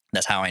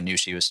 That's how I knew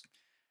she was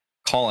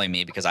calling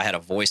me, because I had a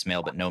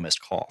voicemail but no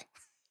missed call.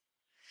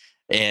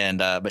 And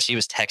but she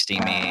was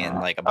texting me and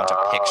like a bunch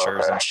of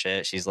pictures and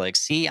shit. She's like,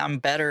 see, I'm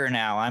better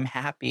now. I'm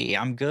happy.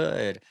 I'm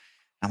good.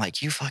 I'm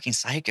like, you fucking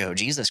psycho.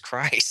 Jesus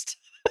Christ.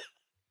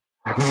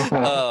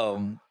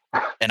 And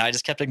I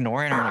just kept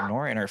ignoring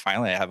her.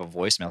 Finally, I have a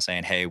voicemail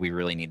saying, hey, we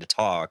really need to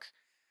talk.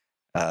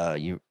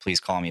 You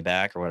please call me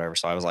back or whatever.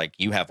 So I was like,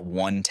 you have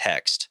one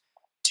text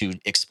to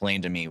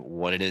explain to me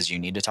what it is you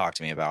need to talk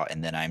to me about,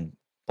 and then I'm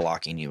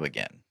blocking you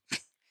again.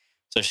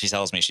 So she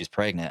tells me she's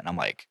pregnant, and I'm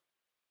like,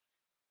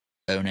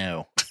 oh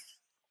no.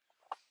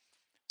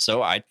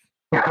 So I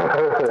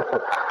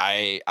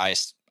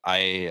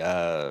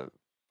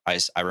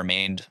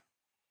remained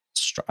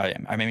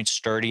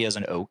sturdy as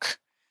an oak,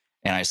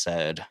 and I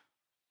said,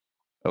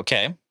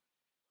 okay,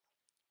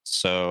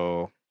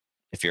 so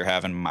if you're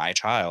having my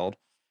child,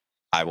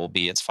 I will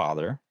be its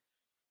father.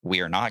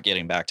 We are not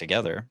getting back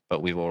together,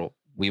 but we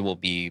will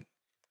be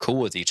cool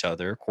with each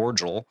other,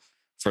 cordial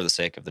for the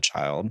sake of the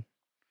child.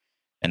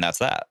 And that's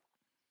that.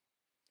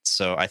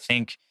 So I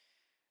think,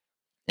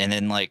 and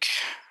then like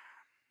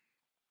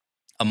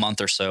a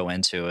month or so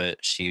into it,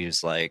 she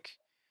was like,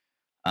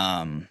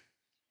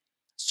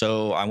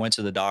 so I went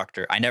to the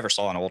doctor. I never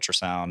saw an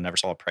ultrasound, never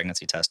saw a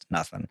pregnancy test,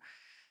 nothing.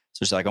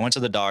 So she's like, I went to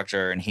the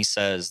doctor and he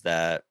says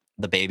that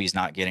the baby's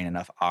not getting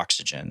enough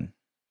oxygen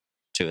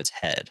to its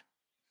head.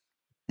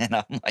 And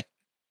I'm like,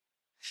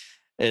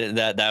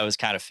 that was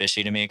kind of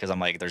fishy to me, because I'm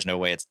like, there's no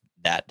way it's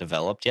that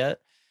developed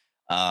yet.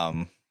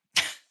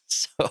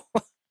 So,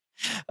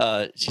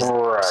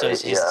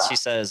 she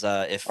says,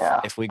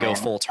 if we go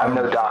full term, I'm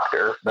no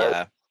doctor, but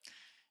yeah,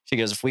 she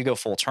goes, if we go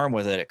full term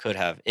with it could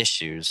have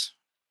issues.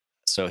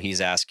 So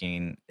he's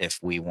asking if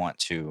we want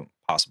to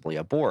possibly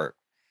abort.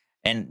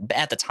 And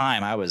at the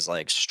time, I was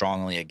like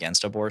strongly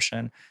against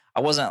abortion.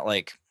 I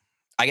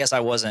guess I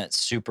wasn't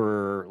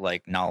super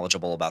like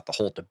knowledgeable about the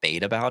whole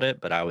debate about it,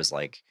 but I was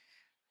like,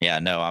 yeah,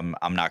 no,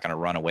 I'm not going to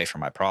run away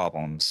from my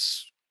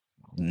problems.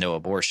 No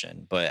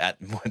abortion. But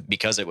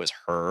because it was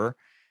her,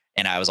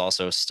 and I was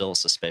also still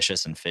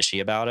suspicious and fishy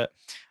about it,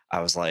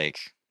 I was like,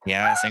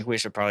 yeah, I think we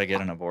should probably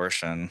get an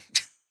abortion.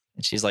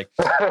 And she's like,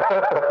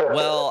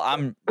 well,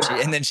 and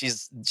then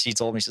she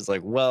told me, she's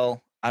like,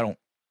 well,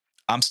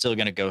 I'm still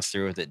going to go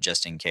through with it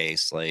just in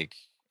case. Like,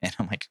 and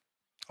I'm like,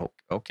 oh,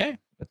 okay,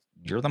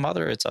 you're the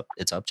mother. It's up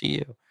to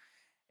you.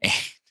 And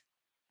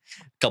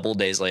a couple of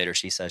days later,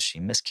 she says she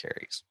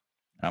miscarries.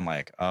 And I'm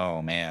like,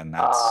 oh man,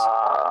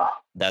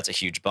 that's a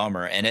huge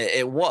bummer. And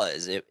it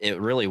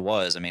really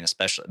was. I mean,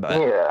 especially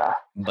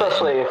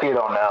if you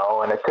don't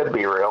know, and it could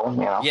be real,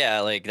 you know?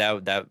 Yeah. Like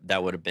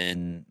that would have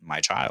been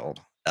my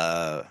child.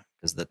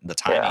 Cause the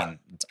timing,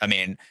 I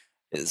mean,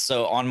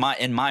 so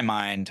in my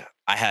mind,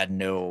 I had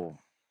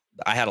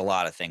a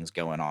lot of things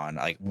going on.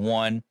 Like,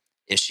 one,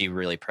 is she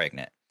really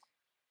pregnant?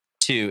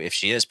 Two, if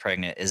she is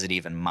pregnant, is it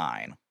even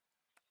mine?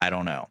 I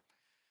don't know.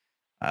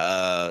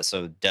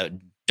 So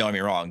don't get me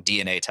wrong,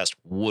 DNA test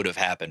would have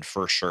happened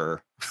for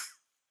sure.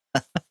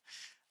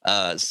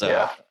 I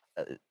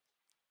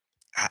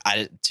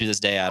to this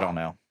day, I don't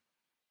know.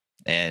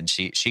 And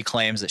she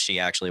claims that she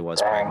actually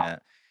was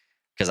pregnant,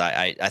 because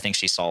I think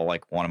she saw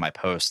like one of my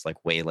posts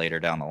like way later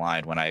down the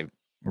line when I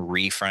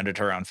refriended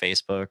her on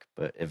Facebook,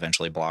 but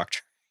eventually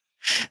blocked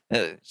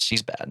her.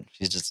 She's bad.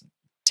 She's just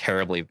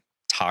terribly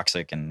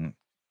toxic and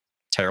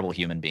terrible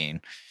human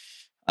being.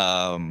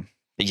 But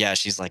yeah,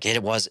 she's like,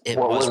 what was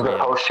the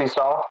post she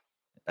saw?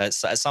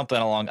 Something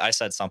along. I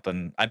said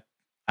something. I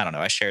don't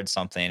know. I shared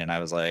something, and I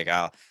was like,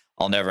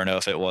 I'll never know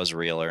if it was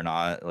real or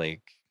not.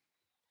 Like,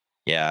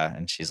 yeah.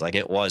 And she's like,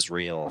 it was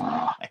real.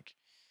 Like,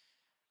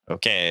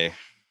 okay.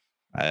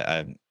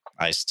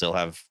 I still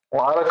have a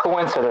lot of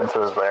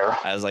coincidences there.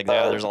 I was like,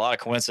 yeah, there's a lot of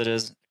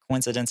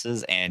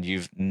coincidences, and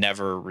you've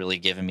never really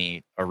given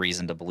me a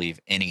reason to believe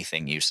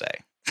anything you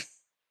say.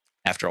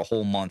 After a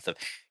whole month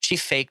she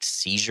faked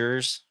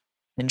seizures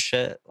and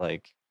shit.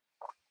 Like,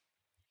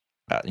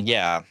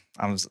 yeah,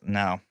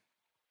 no.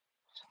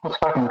 That's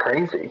fucking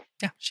crazy.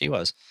 Yeah, she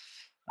was.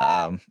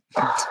 And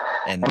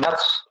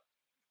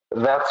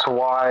that's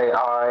why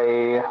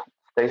I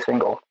stay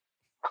single.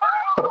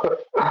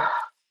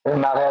 I've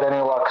not had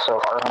any luck so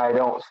far, and I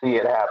don't see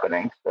it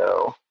happening.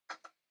 So I'm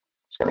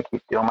just gonna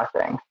keep doing my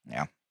thing.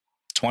 Yeah,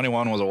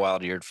 21 was a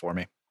wild year for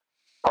me.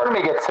 Part of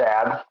me gets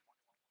sad.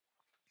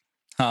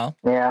 Huh?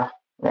 Yeah.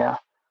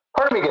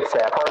 Part of me gets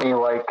sad. Part of me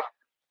like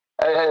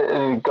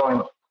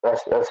going. I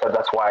said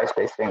that's why I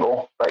stay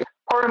single. Like,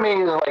 part of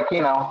me is like,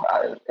 you know,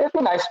 it'd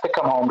be nice to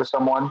come home to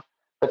someone.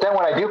 But then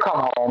when I do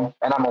come home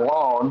and I'm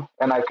alone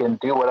and I can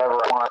do whatever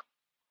I want,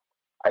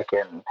 I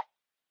can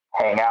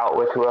hang out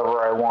with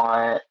whoever I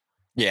want.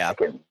 Yeah. I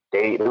can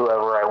date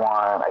whoever I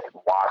want. I can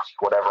watch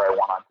whatever I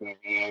want on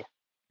TV.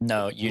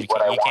 No, you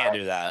can't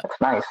do that. It's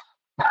nice.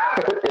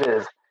 It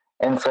is.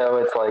 And so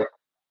it's like,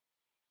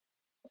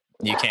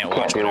 you can't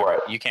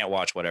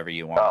watch whatever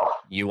you want. Oh.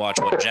 You watch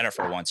what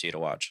Jennifer wants you to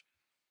watch.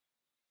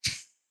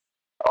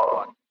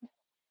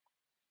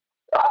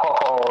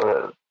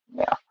 Oh,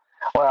 yeah.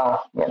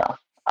 Well, you know,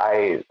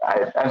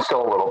 I'm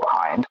still a little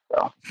behind,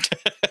 so.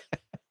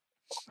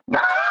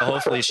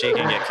 Hopefully she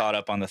can get caught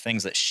up on the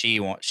things that she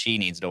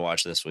needs to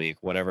watch this week,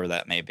 whatever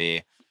that may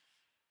be.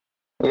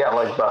 Yeah,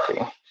 like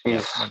Buffy.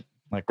 She's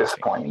like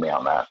disappointing me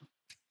on that.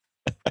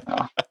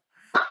 No.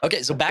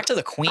 Okay, so back to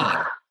the Queen.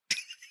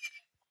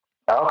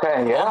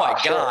 Okay, yeah. Oh my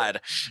God.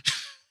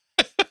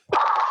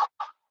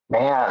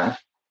 Man.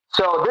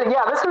 So,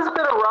 this has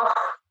been a rough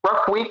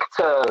week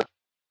to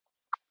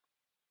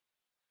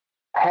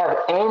have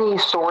any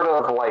sort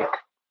of like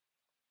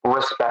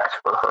respect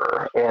for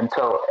her and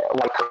to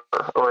like her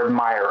or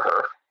admire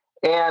her.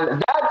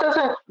 And that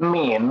doesn't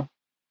mean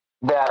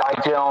that I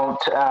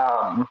don't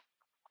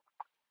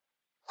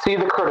see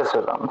the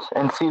criticisms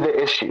and see the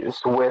issues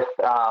with,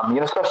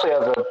 especially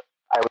as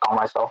I would call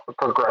myself a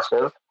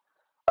progressive,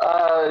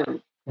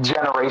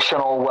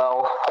 generational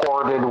wealth,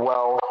 hoarded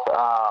wealth,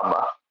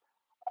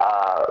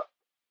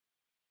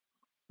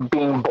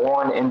 being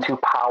born into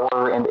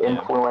power and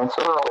influence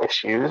are all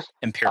issues.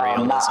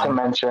 Imperialism. Not to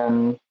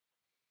mention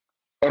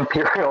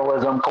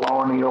imperialism,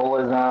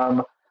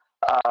 colonialism.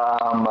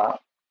 I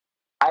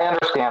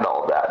understand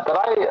all of that, but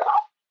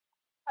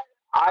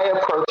I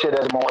approach it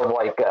as more of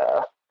like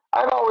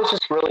I've always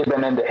just really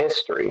been into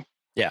history.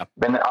 Yeah.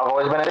 I've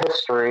always been into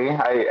history.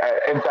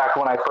 In fact,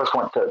 when I first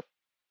went to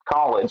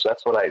college,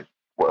 that's what I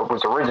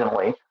was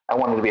originally. I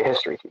wanted to be a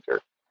history teacher,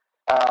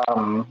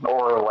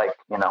 or like,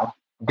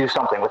 do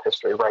something with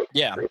history, write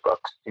history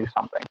books, do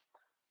something.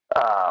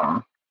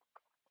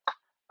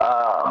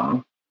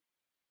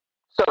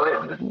 So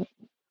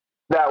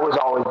that was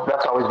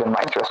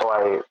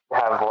I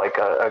have like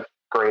a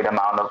great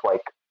amount of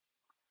like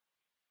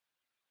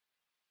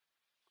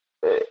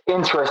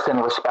interest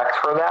and respect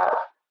for that.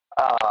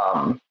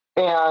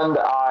 And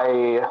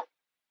I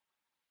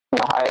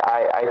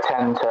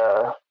tend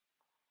to,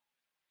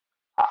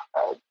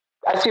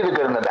 I see the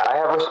good and the bad. I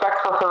have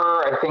respect for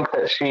her. I think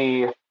that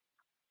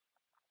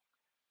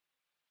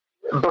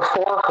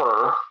before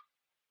her,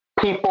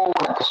 people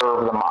went to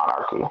serve the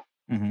monarchy.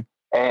 Mm-hmm.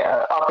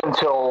 Up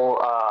until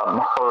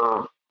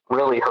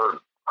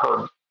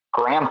her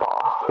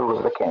grandpa, who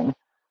was the king.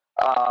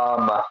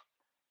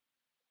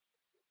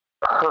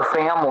 Her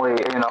family,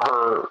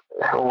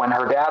 when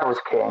her dad was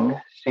king,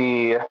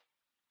 that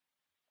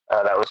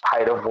was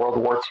height of World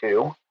War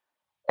II.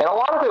 And a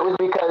lot of it was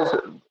because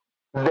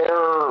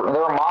their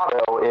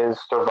motto is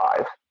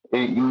survive.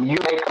 You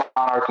make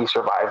monarchy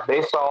survive.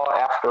 They saw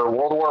after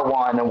World War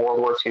I and World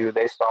War II,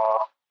 they saw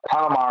a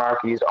ton of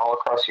monarchies all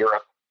across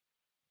Europe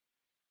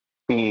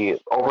be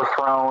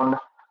overthrown,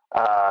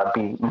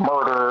 be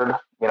murdered.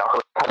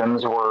 Her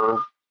cousins were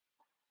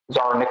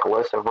Tsar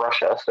Nicholas of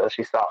Russia, so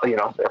she saw,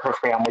 her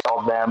family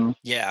saw them.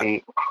 Yeah.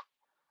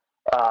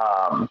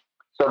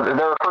 So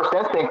their first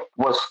instinct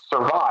was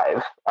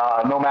survive,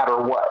 no matter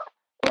what.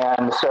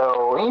 And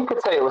so you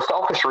could say it was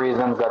selfish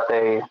reasons that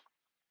they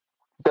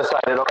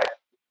decided, okay,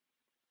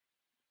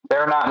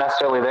 they're not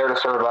necessarily there to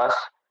serve us.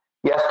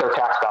 Yes, their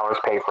tax dollars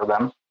pay for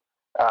them.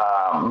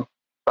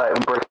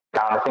 But break it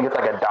down, I think it's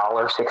like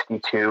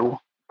 $1.62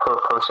 per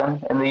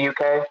person in the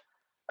UK.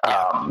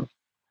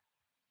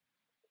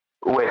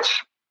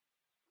 Which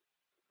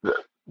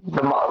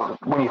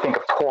when you think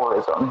of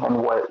tourism and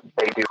what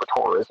they do for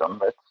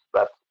tourism,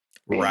 that's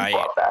being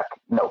brought back,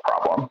 no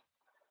problem.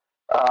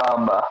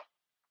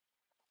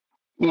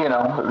 She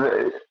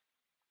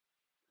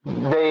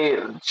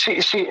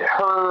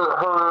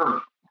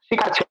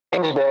kind of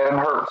changed it, and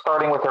her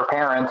starting with her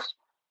parents,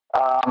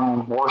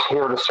 we're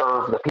here to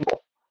serve the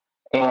people,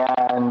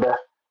 and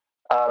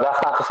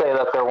that's not to say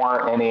that there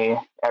weren't any.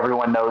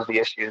 Everyone knows the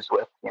issues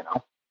with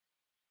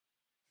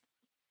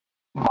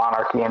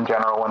monarchy in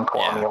general and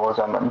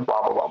colonialism and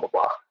blah blah blah blah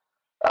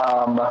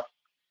blah.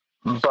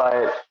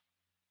 But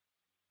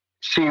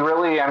she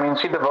really,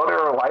 she devoted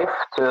her life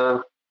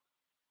to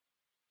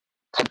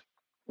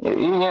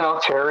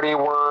charity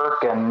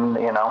work, and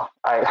it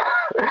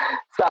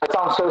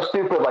sounds so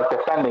stupid, like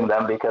defending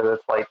them, because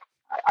it's like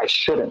I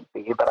shouldn't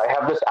be, but I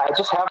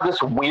just have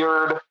this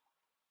weird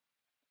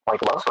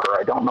like love for her.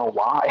 I don't know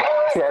why.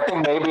 I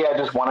think maybe I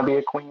just want to be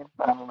a queen.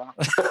 I don't know.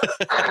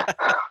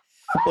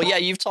 Well, yeah,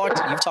 you've talked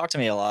to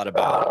me a lot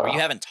about, or you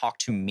haven't talked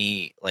to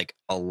me like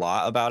a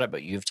lot about it,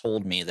 but you've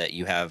told me that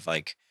you have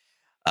like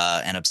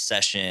an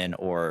obsession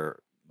or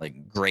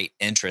like great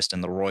interest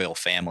in the royal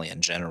family in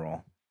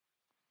general.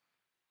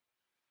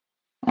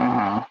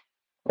 Mm-hmm.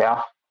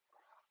 Yeah.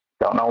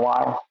 Don't know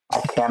why.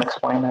 I can't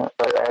explain it,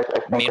 but I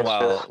think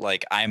meanwhile, it's just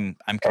like I'm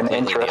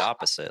completely the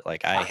opposite.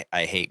 Like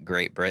I hate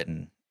Great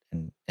Britain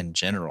in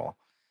general.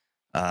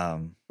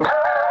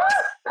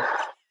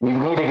 You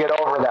need to get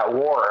over that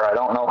war. I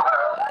don't know.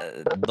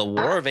 The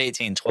War of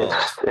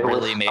 1812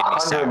 really made me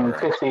sour.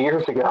 150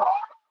 years ago.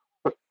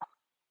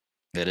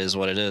 It is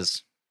what it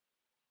is.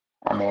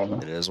 I mean,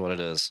 it is what it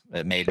is.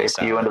 It made me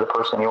sour. You into the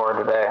person you are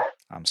today.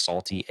 I'm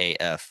salty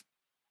AF.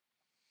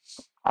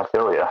 I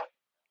feel you.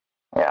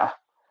 Yeah.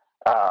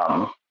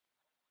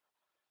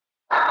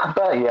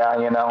 But yeah, I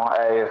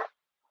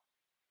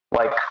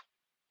like,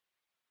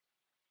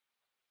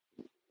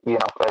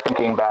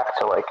 thinking back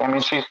to like,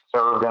 she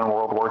served in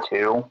World War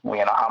II.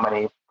 How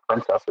many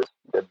princesses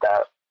did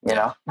that?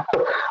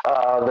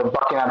 The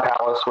Buckingham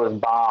Palace was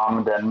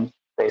bombed, and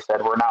they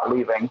said, "We're not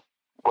leaving.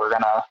 We're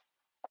gonna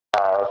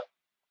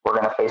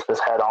face this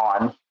head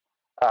on,"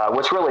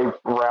 which really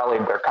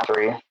rallied their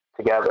country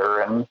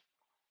together. And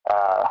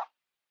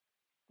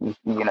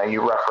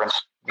you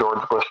referenced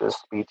George Bush's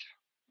speech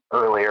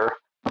earlier,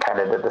 kind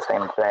of did the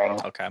same thing.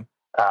 Okay.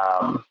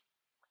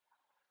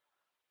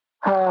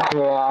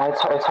 Yeah,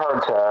 it's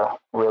hard to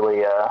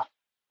really.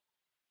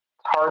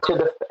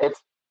 It's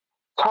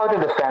hard to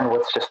defend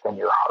what's just in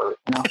your heart.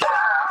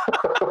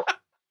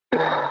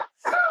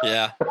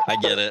 Yeah, I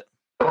get it.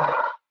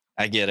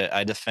 I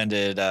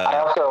defended. I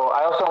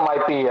also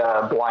might be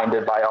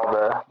blinded by all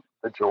the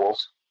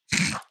jewels.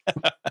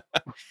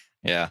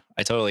 Yeah,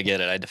 I totally get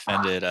it. I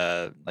defended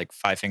like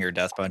Five Finger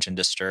Death Punch and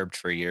Disturbed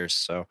for years.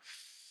 So,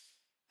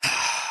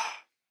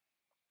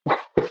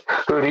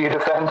 who do you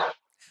defend?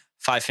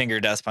 Five Finger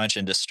Death Punch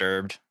and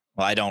Disturbed.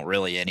 Well, I don't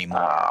really anymore,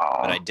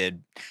 but I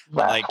did.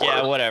 Like,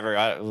 yeah, whatever.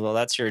 Well,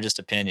 that's your just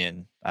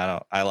opinion.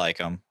 I like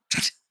them.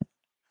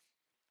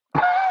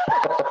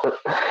 Yeah,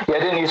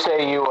 didn't you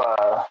say you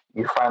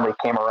finally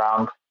came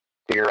around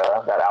to your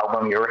that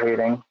album you were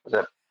hating? Was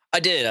it? I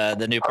did.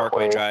 The new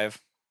Parkway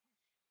Drive.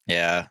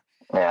 Yeah.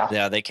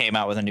 Yeah. They came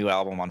out with a new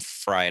album on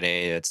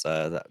Friday. It's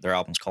their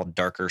album's called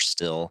Darker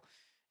Still,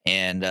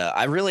 and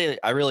I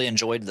really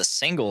enjoyed the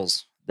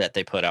singles that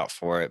they put out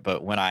for it.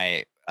 But when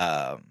I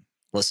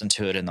listened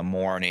to it in the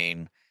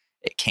morning,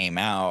 it came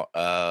out,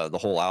 the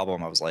whole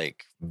album, I was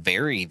like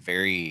very,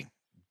 very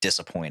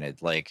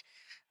disappointed. Like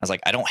was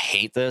like, I don't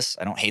hate this.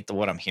 I don't hate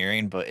what I'm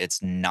hearing, but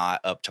it's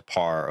not up to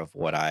par of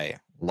what I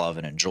love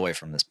and enjoy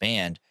from this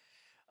band,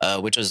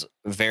 which is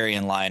very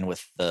in line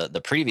with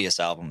the previous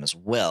album as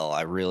well.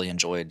 I really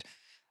enjoyed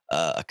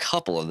a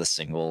couple of the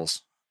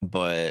singles,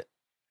 but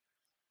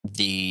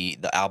the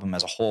album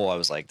as a whole, I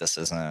was like, this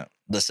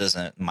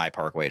isn't my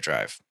Parkway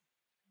Drive.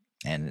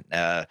 And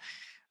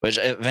which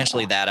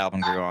eventually that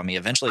album grew on me.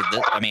 Eventually,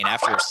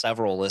 after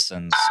several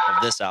listens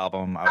of this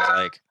album, I was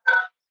like,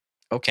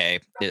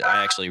 okay,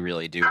 I actually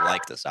really do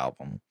like this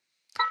album.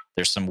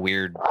 There's some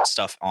weird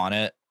stuff on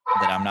it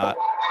that I'm not.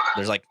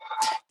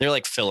 They're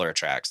like filler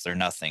tracks. They're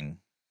nothing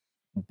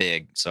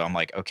big. So I'm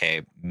like,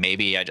 okay,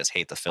 maybe I just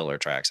hate the filler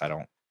tracks. I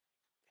don't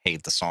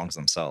hate the songs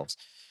themselves.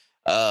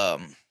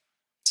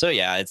 So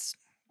yeah, it's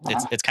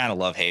kind of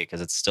love hate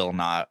because it's still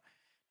not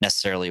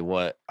necessarily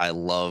what I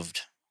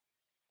loved.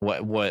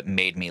 What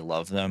made me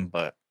love them,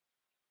 but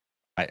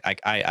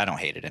I don't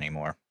hate it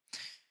anymore.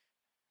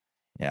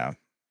 Yeah,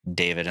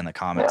 David in the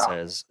comments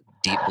says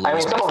Deep Blue. I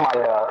mean,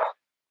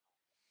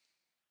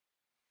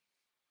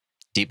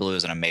 Deep Blue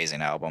is an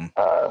amazing album.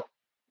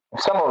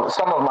 Some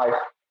of my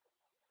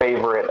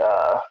favorite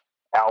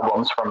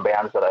albums from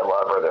bands that I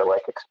love are their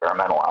like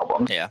experimental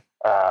albums. Yeah.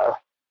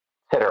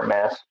 Hit or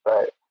miss,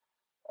 but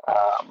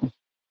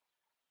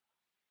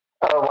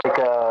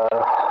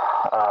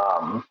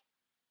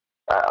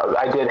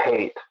I did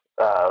hate.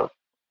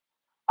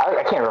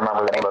 I can't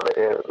remember the name of it.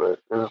 It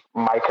was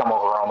My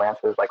Chemical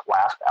Romance's like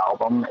last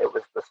album. It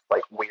was this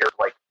like weird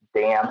like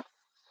dance.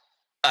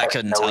 I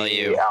couldn't tell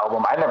you.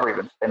 Album. I never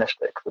even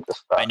finished it.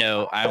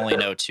 I only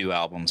know 2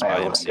 albums by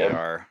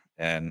MCR,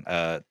 and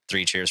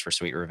 3 Cheers for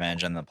Sweet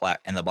Revenge and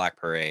the Black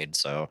Parade.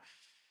 So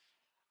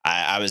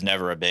I was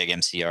never a big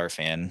MCR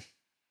fan.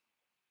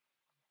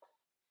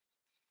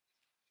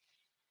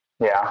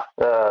 Yeah,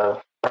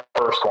 the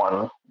first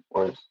one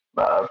was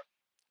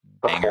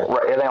banger.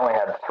 Right, they only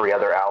had 3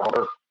 other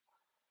albums.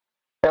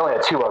 They only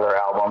had 2 other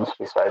albums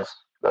besides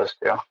those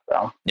 2.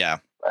 So yeah,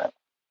 but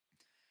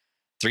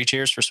 3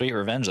 Cheers for Sweet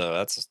Revenge though.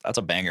 That's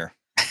a banger.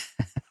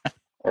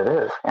 It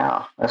is.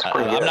 Yeah, that's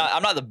pretty good.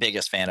 I'm not the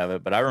biggest fan of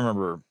it, but I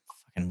remember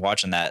fucking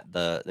watching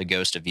the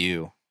Ghost of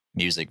You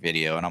music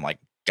video, and I'm like,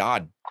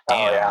 God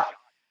damn. Oh yeah,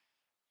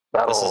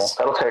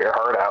 that'll tear your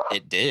heart out.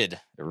 It did.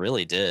 It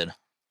really did.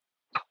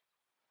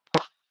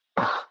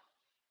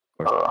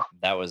 Of course,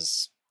 that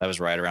was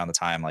right around the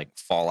time like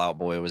Fall Out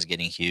Boy was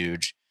getting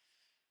huge.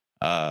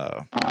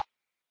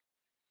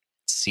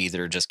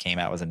 Seether just came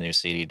out with a new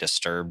CD.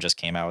 Disturbed just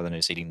came out with a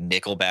new CD.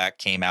 Nickelback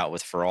came out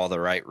with For All the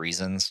Right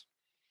Reasons.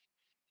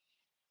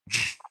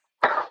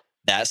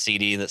 That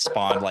CD that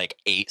spawned like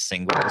 8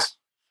 singles.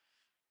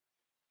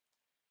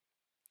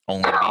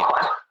 Only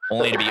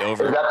to be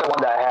over. Is that the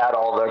one that had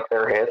all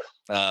their hits?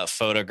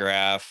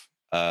 Photograph,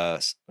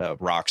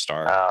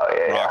 Rockstar. Oh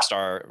yeah.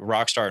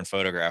 Rockstar and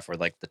Photograph were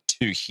like the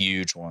 2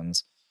 huge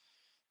ones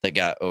that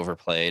got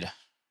overplayed.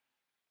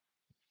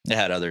 It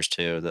had others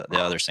too. The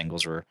other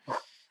singles were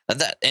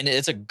that, and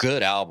it's a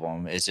good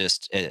album. It's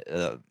just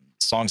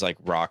songs like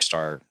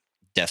Rockstar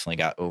definitely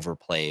got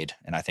overplayed,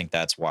 and I think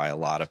that's why a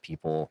lot of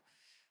people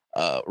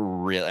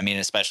really. I mean,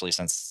 especially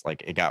since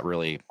like it got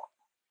really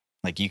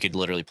like you could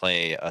literally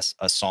play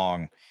a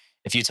song.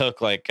 If you took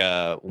like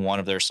one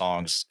of their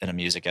songs in a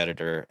music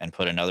editor and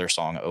put another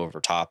song over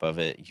top of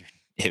it,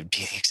 it would be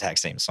the exact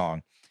same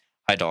song.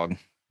 Hi, dog.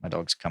 My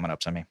dog's coming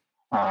up to me.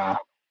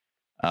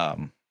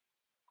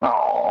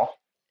 Oh.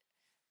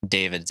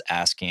 David's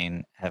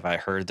asking, have I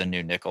heard the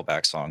new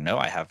Nickelback song? No,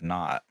 I have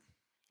not.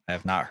 I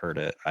have not heard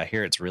it. I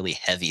hear it's really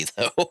heavy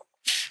though,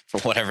 for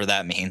whatever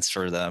that means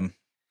for them.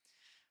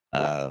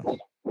 Yeah.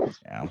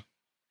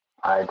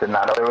 I did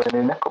not know there was a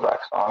new Nickelback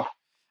song.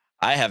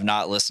 I have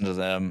not listened to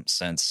them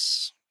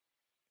since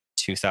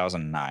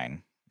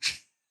 2009.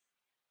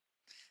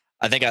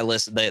 I think I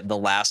listened the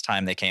last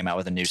time they came out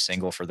with a new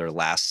single for their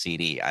last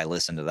CD. I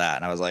listened to that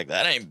and I was like,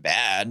 that ain't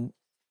bad.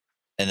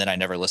 And then I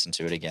never listened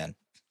to it again.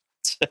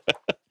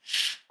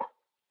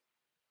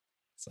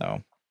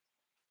 So,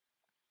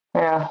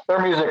 yeah, their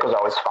music was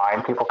always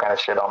fine. People kind of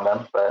shit on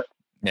them, but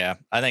yeah,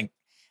 I think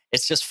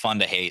it's just fun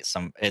to hate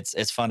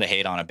it's fun to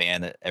hate on a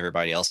band that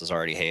everybody else is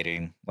already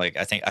hating. Like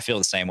I feel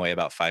the same way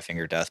about Five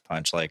Finger Death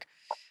Punch. Like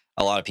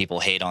a lot of people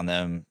hate on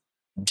them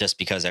just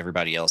because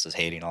everybody else is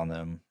hating on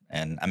them.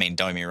 And I mean,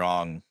 don't get me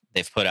wrong,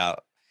 they've put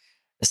out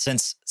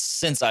since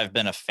I've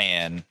been a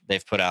fan,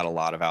 they've put out a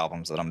lot of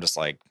albums that I'm just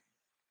like,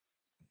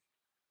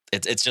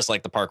 it's just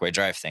like the Parkway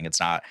Drive thing.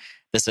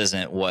 This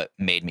isn't what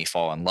made me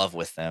fall in love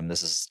with them.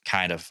 This is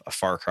kind of a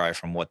far cry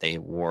from what they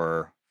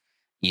were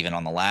even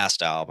on the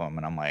last album.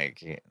 And I'm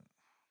like,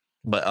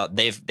 but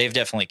they've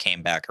definitely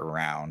came back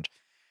around.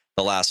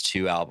 The last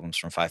 2 albums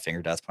from Five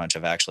Finger Death Punch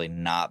have actually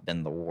not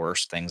been the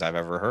worst things I've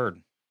ever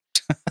heard.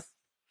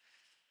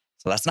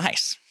 So that's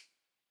nice.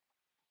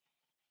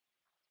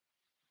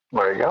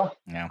 There you go.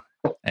 Yeah.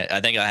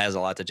 I think it has a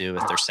lot to do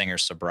with their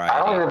singer's sobriety.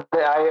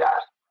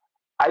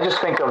 I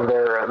just think of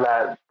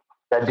that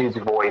dude's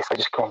voice. I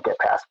just can't get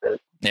past it.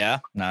 Yeah?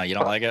 No, you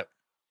don't like it?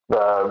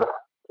 No,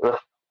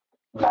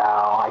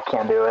 I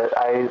can't do it.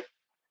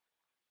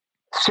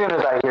 as soon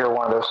as I hear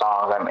one of their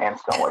songs, I'm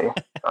instantly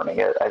learning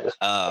it. I just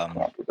can't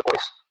do the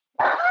voice.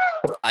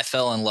 I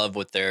fell in love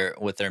with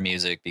their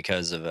music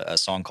because of a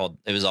song called,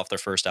 it was off their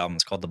first album.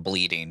 It's called The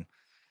Bleeding.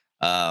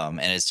 And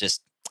it's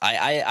just,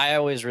 I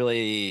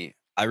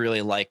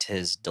really liked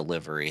his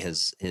delivery.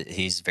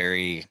 He's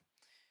very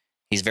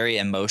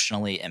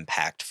emotionally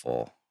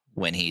impactful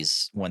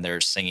when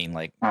they're singing,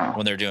 like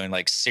when they're doing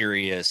like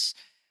serious,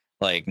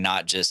 like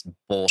not just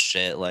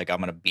bullshit, like I'm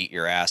going to beat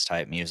your ass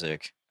type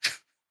music,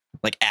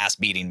 like ass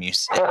beating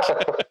music.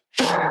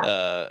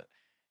 I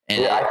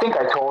think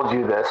I told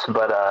you this,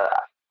 but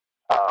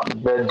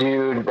that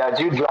dude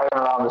driving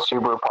around the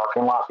Subaru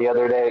parking lot the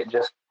other day,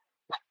 just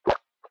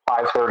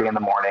 5:30 in the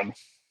morning,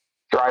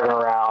 driving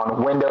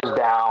around, windows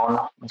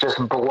down, just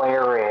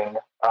blaring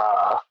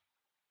that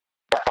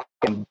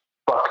fucking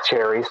Buck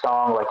Cherry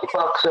song, like, you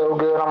fuck so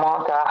good, I'm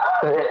on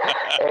top of it.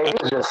 And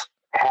he just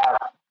had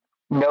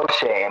no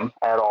shame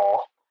at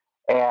all.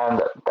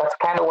 And that's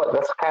kind of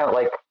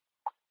like,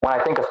 when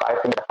I think of Five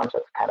Finger Punch,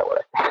 that's kind of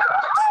what I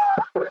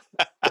think.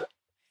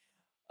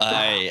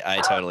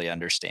 I totally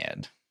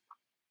understand.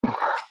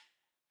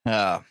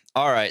 All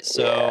right,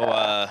 so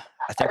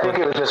I think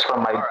it was just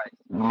from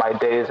my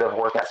days of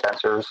working at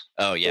Sensors.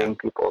 Oh yeah, seeing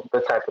people,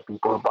 the type of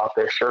people who bought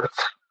their shirts.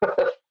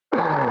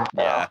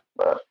 Yeah.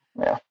 But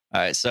yeah.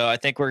 All right, so I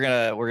think we're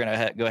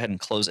gonna go ahead and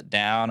close it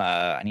down.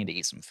 I need to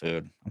eat some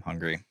food. I'm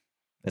hungry.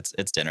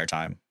 It's dinner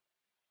time.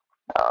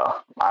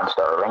 I'm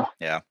starving.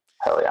 Yeah.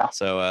 Hell yeah.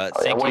 So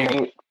thank you. What do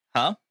you eat?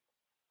 Huh?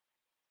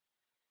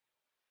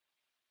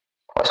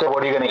 I said,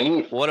 what are you gonna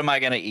eat? What am I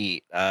gonna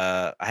eat?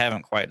 I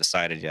haven't quite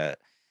decided yet.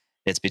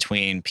 It's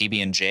between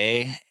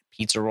PB&J,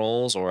 pizza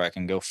rolls, or I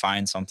can go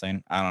find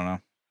something. I don't know.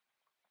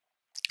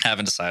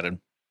 Haven't decided.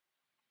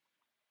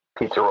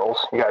 Pizza rolls.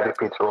 You gotta do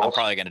pizza rolls. I'm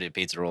probably gonna do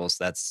pizza rolls.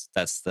 That's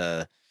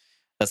the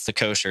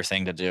kosher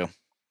thing to do.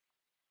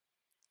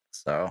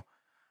 So.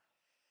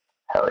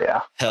 Hell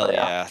yeah. Hell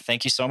yeah.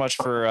 Thank you so much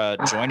for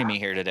joining me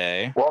here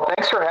today. Well,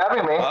 thanks for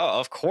having me. Oh,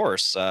 of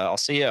course. I'll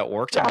see you at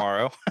work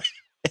tomorrow.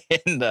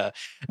 And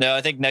no, I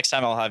think next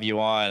time I'll have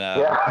you on.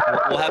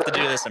 We'll have to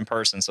do this in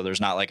person, so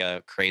there's not like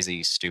a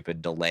crazy,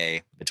 stupid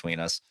delay between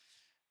us.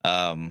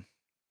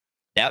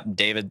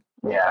 David.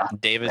 Yeah.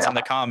 David's in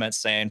the comments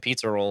saying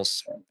pizza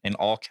rolls in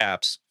all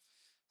caps.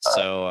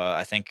 So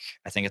I think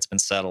it's been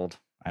settled.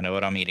 I know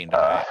what I'm eating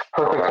tonight.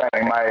 Perfect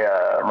timing.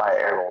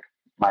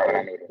 My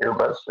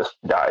earbuds just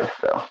died.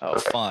 So. Oh,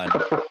 fun.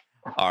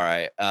 All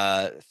right.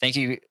 Thank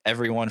you,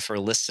 everyone, for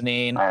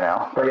listening. I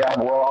know. But yeah,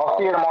 I'll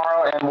see you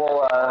tomorrow, and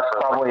we'll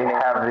probably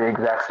have the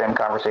exact same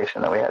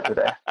conversation that we had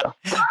today. So.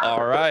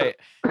 All right.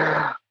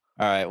 All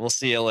right. We'll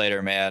see you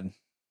later, man.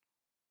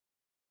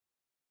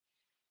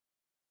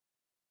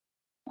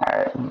 All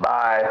right.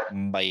 Bye.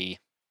 Bye.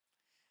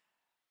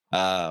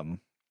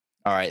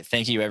 All right.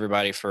 Thank you,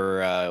 everybody,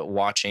 for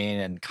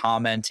watching and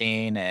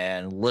commenting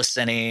and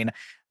listening.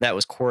 That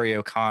was Corey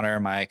O'Connor,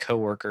 my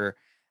coworker.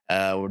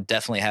 We'll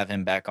definitely have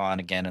him back on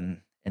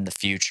again in the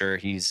future.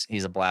 He's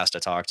a blast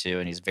to talk to,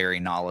 and he's very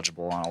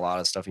knowledgeable on a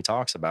lot of stuff he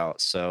talks about.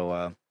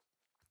 So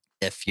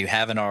if you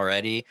haven't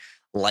already,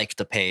 like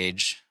the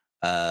page,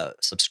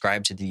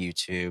 subscribe to the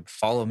YouTube,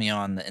 follow me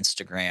on the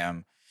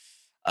Instagram,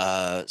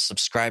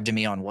 subscribe to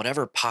me on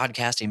whatever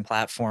podcasting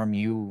platform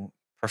you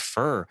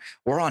prefer.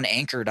 We're on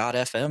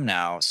Anchor.fm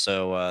now,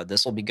 so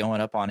this will be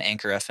going up on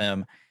Anchor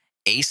FM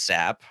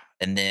ASAP.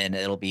 And then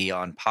it'll be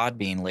on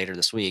Podbean later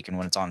this week. And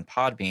when it's on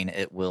Podbean,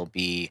 it will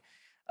be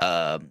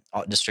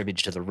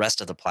distributed to the rest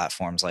of the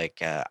platforms like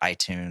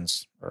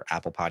iTunes or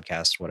Apple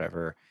Podcasts,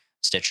 whatever,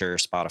 Stitcher,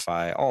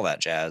 Spotify, all that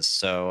jazz.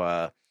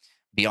 So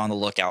be on the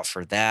lookout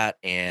for that.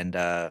 And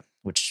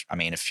which, I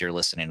mean, if you're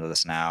listening to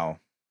this now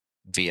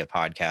via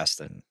podcast,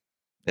 then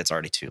it's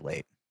already too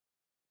late.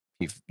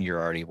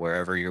 You're already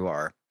wherever you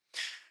are.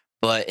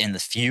 But in the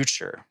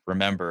future,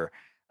 remember,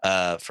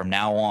 from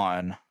now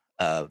on,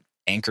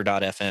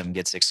 Anchor.fm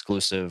gets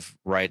exclusive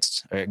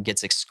rights,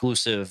 gets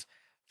exclusive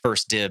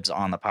first dibs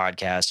on the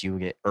podcast. You will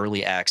get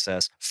early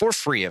access for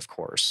free, of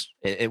course.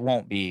 It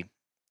won't be,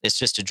 it's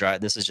just to drive,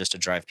 this is just to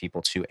drive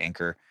people to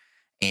Anchor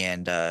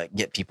and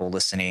get people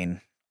listening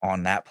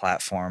on that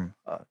platform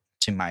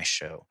to my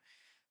show.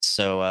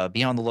 So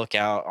be on the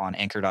lookout on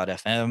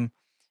Anchor.fm.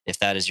 If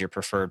that is your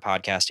preferred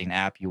podcasting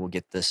app, you will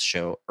get this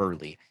show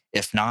early.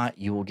 If not,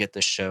 you will get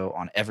this show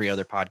on every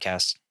other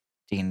podcast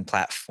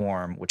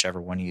platform, whichever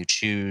one you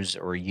choose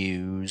or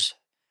use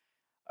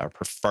or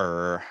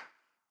prefer.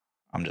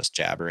 I'm just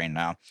jabbering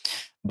now,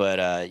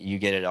 but you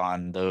get it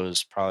on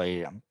those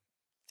probably, I'm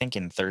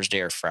thinking Thursday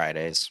or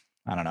Fridays.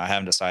 I don't know. I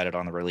haven't decided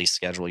on the release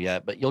schedule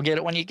yet, but you'll get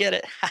it when you get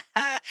it.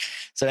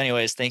 So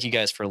anyways, thank you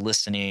guys for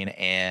listening,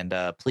 and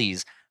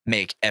please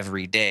make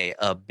every day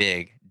a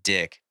big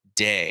dick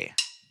day.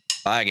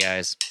 Bye,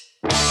 guys.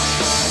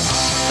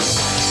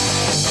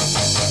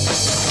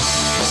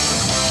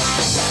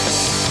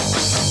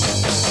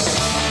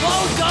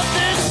 Woke up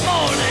this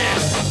morning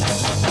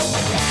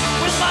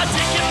with my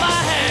dick in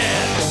my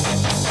hand.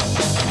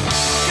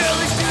 Girl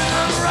is to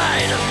the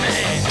right of me,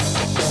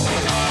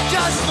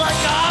 just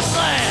like I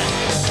planned.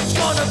 It's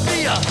gonna gonna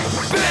be a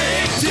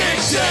big dick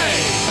day.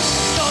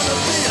 It's gonna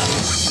be a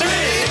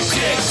big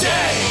dick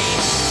day.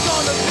 It's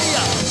gonna be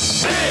a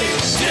big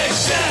dick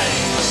day.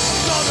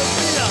 It's gonna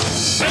be a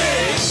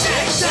big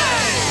dick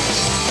day.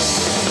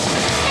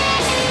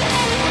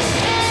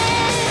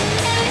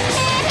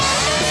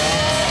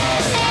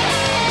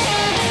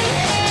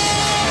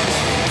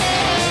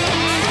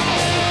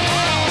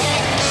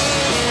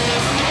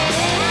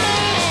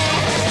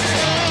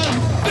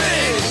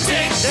 Big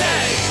dick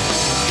day.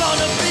 It's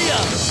gonna be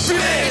a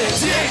big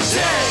dick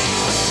day.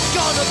 It's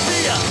gonna be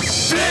a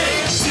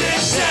big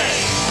dick day.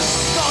 It's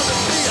gonna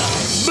be a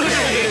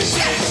big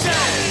dick day.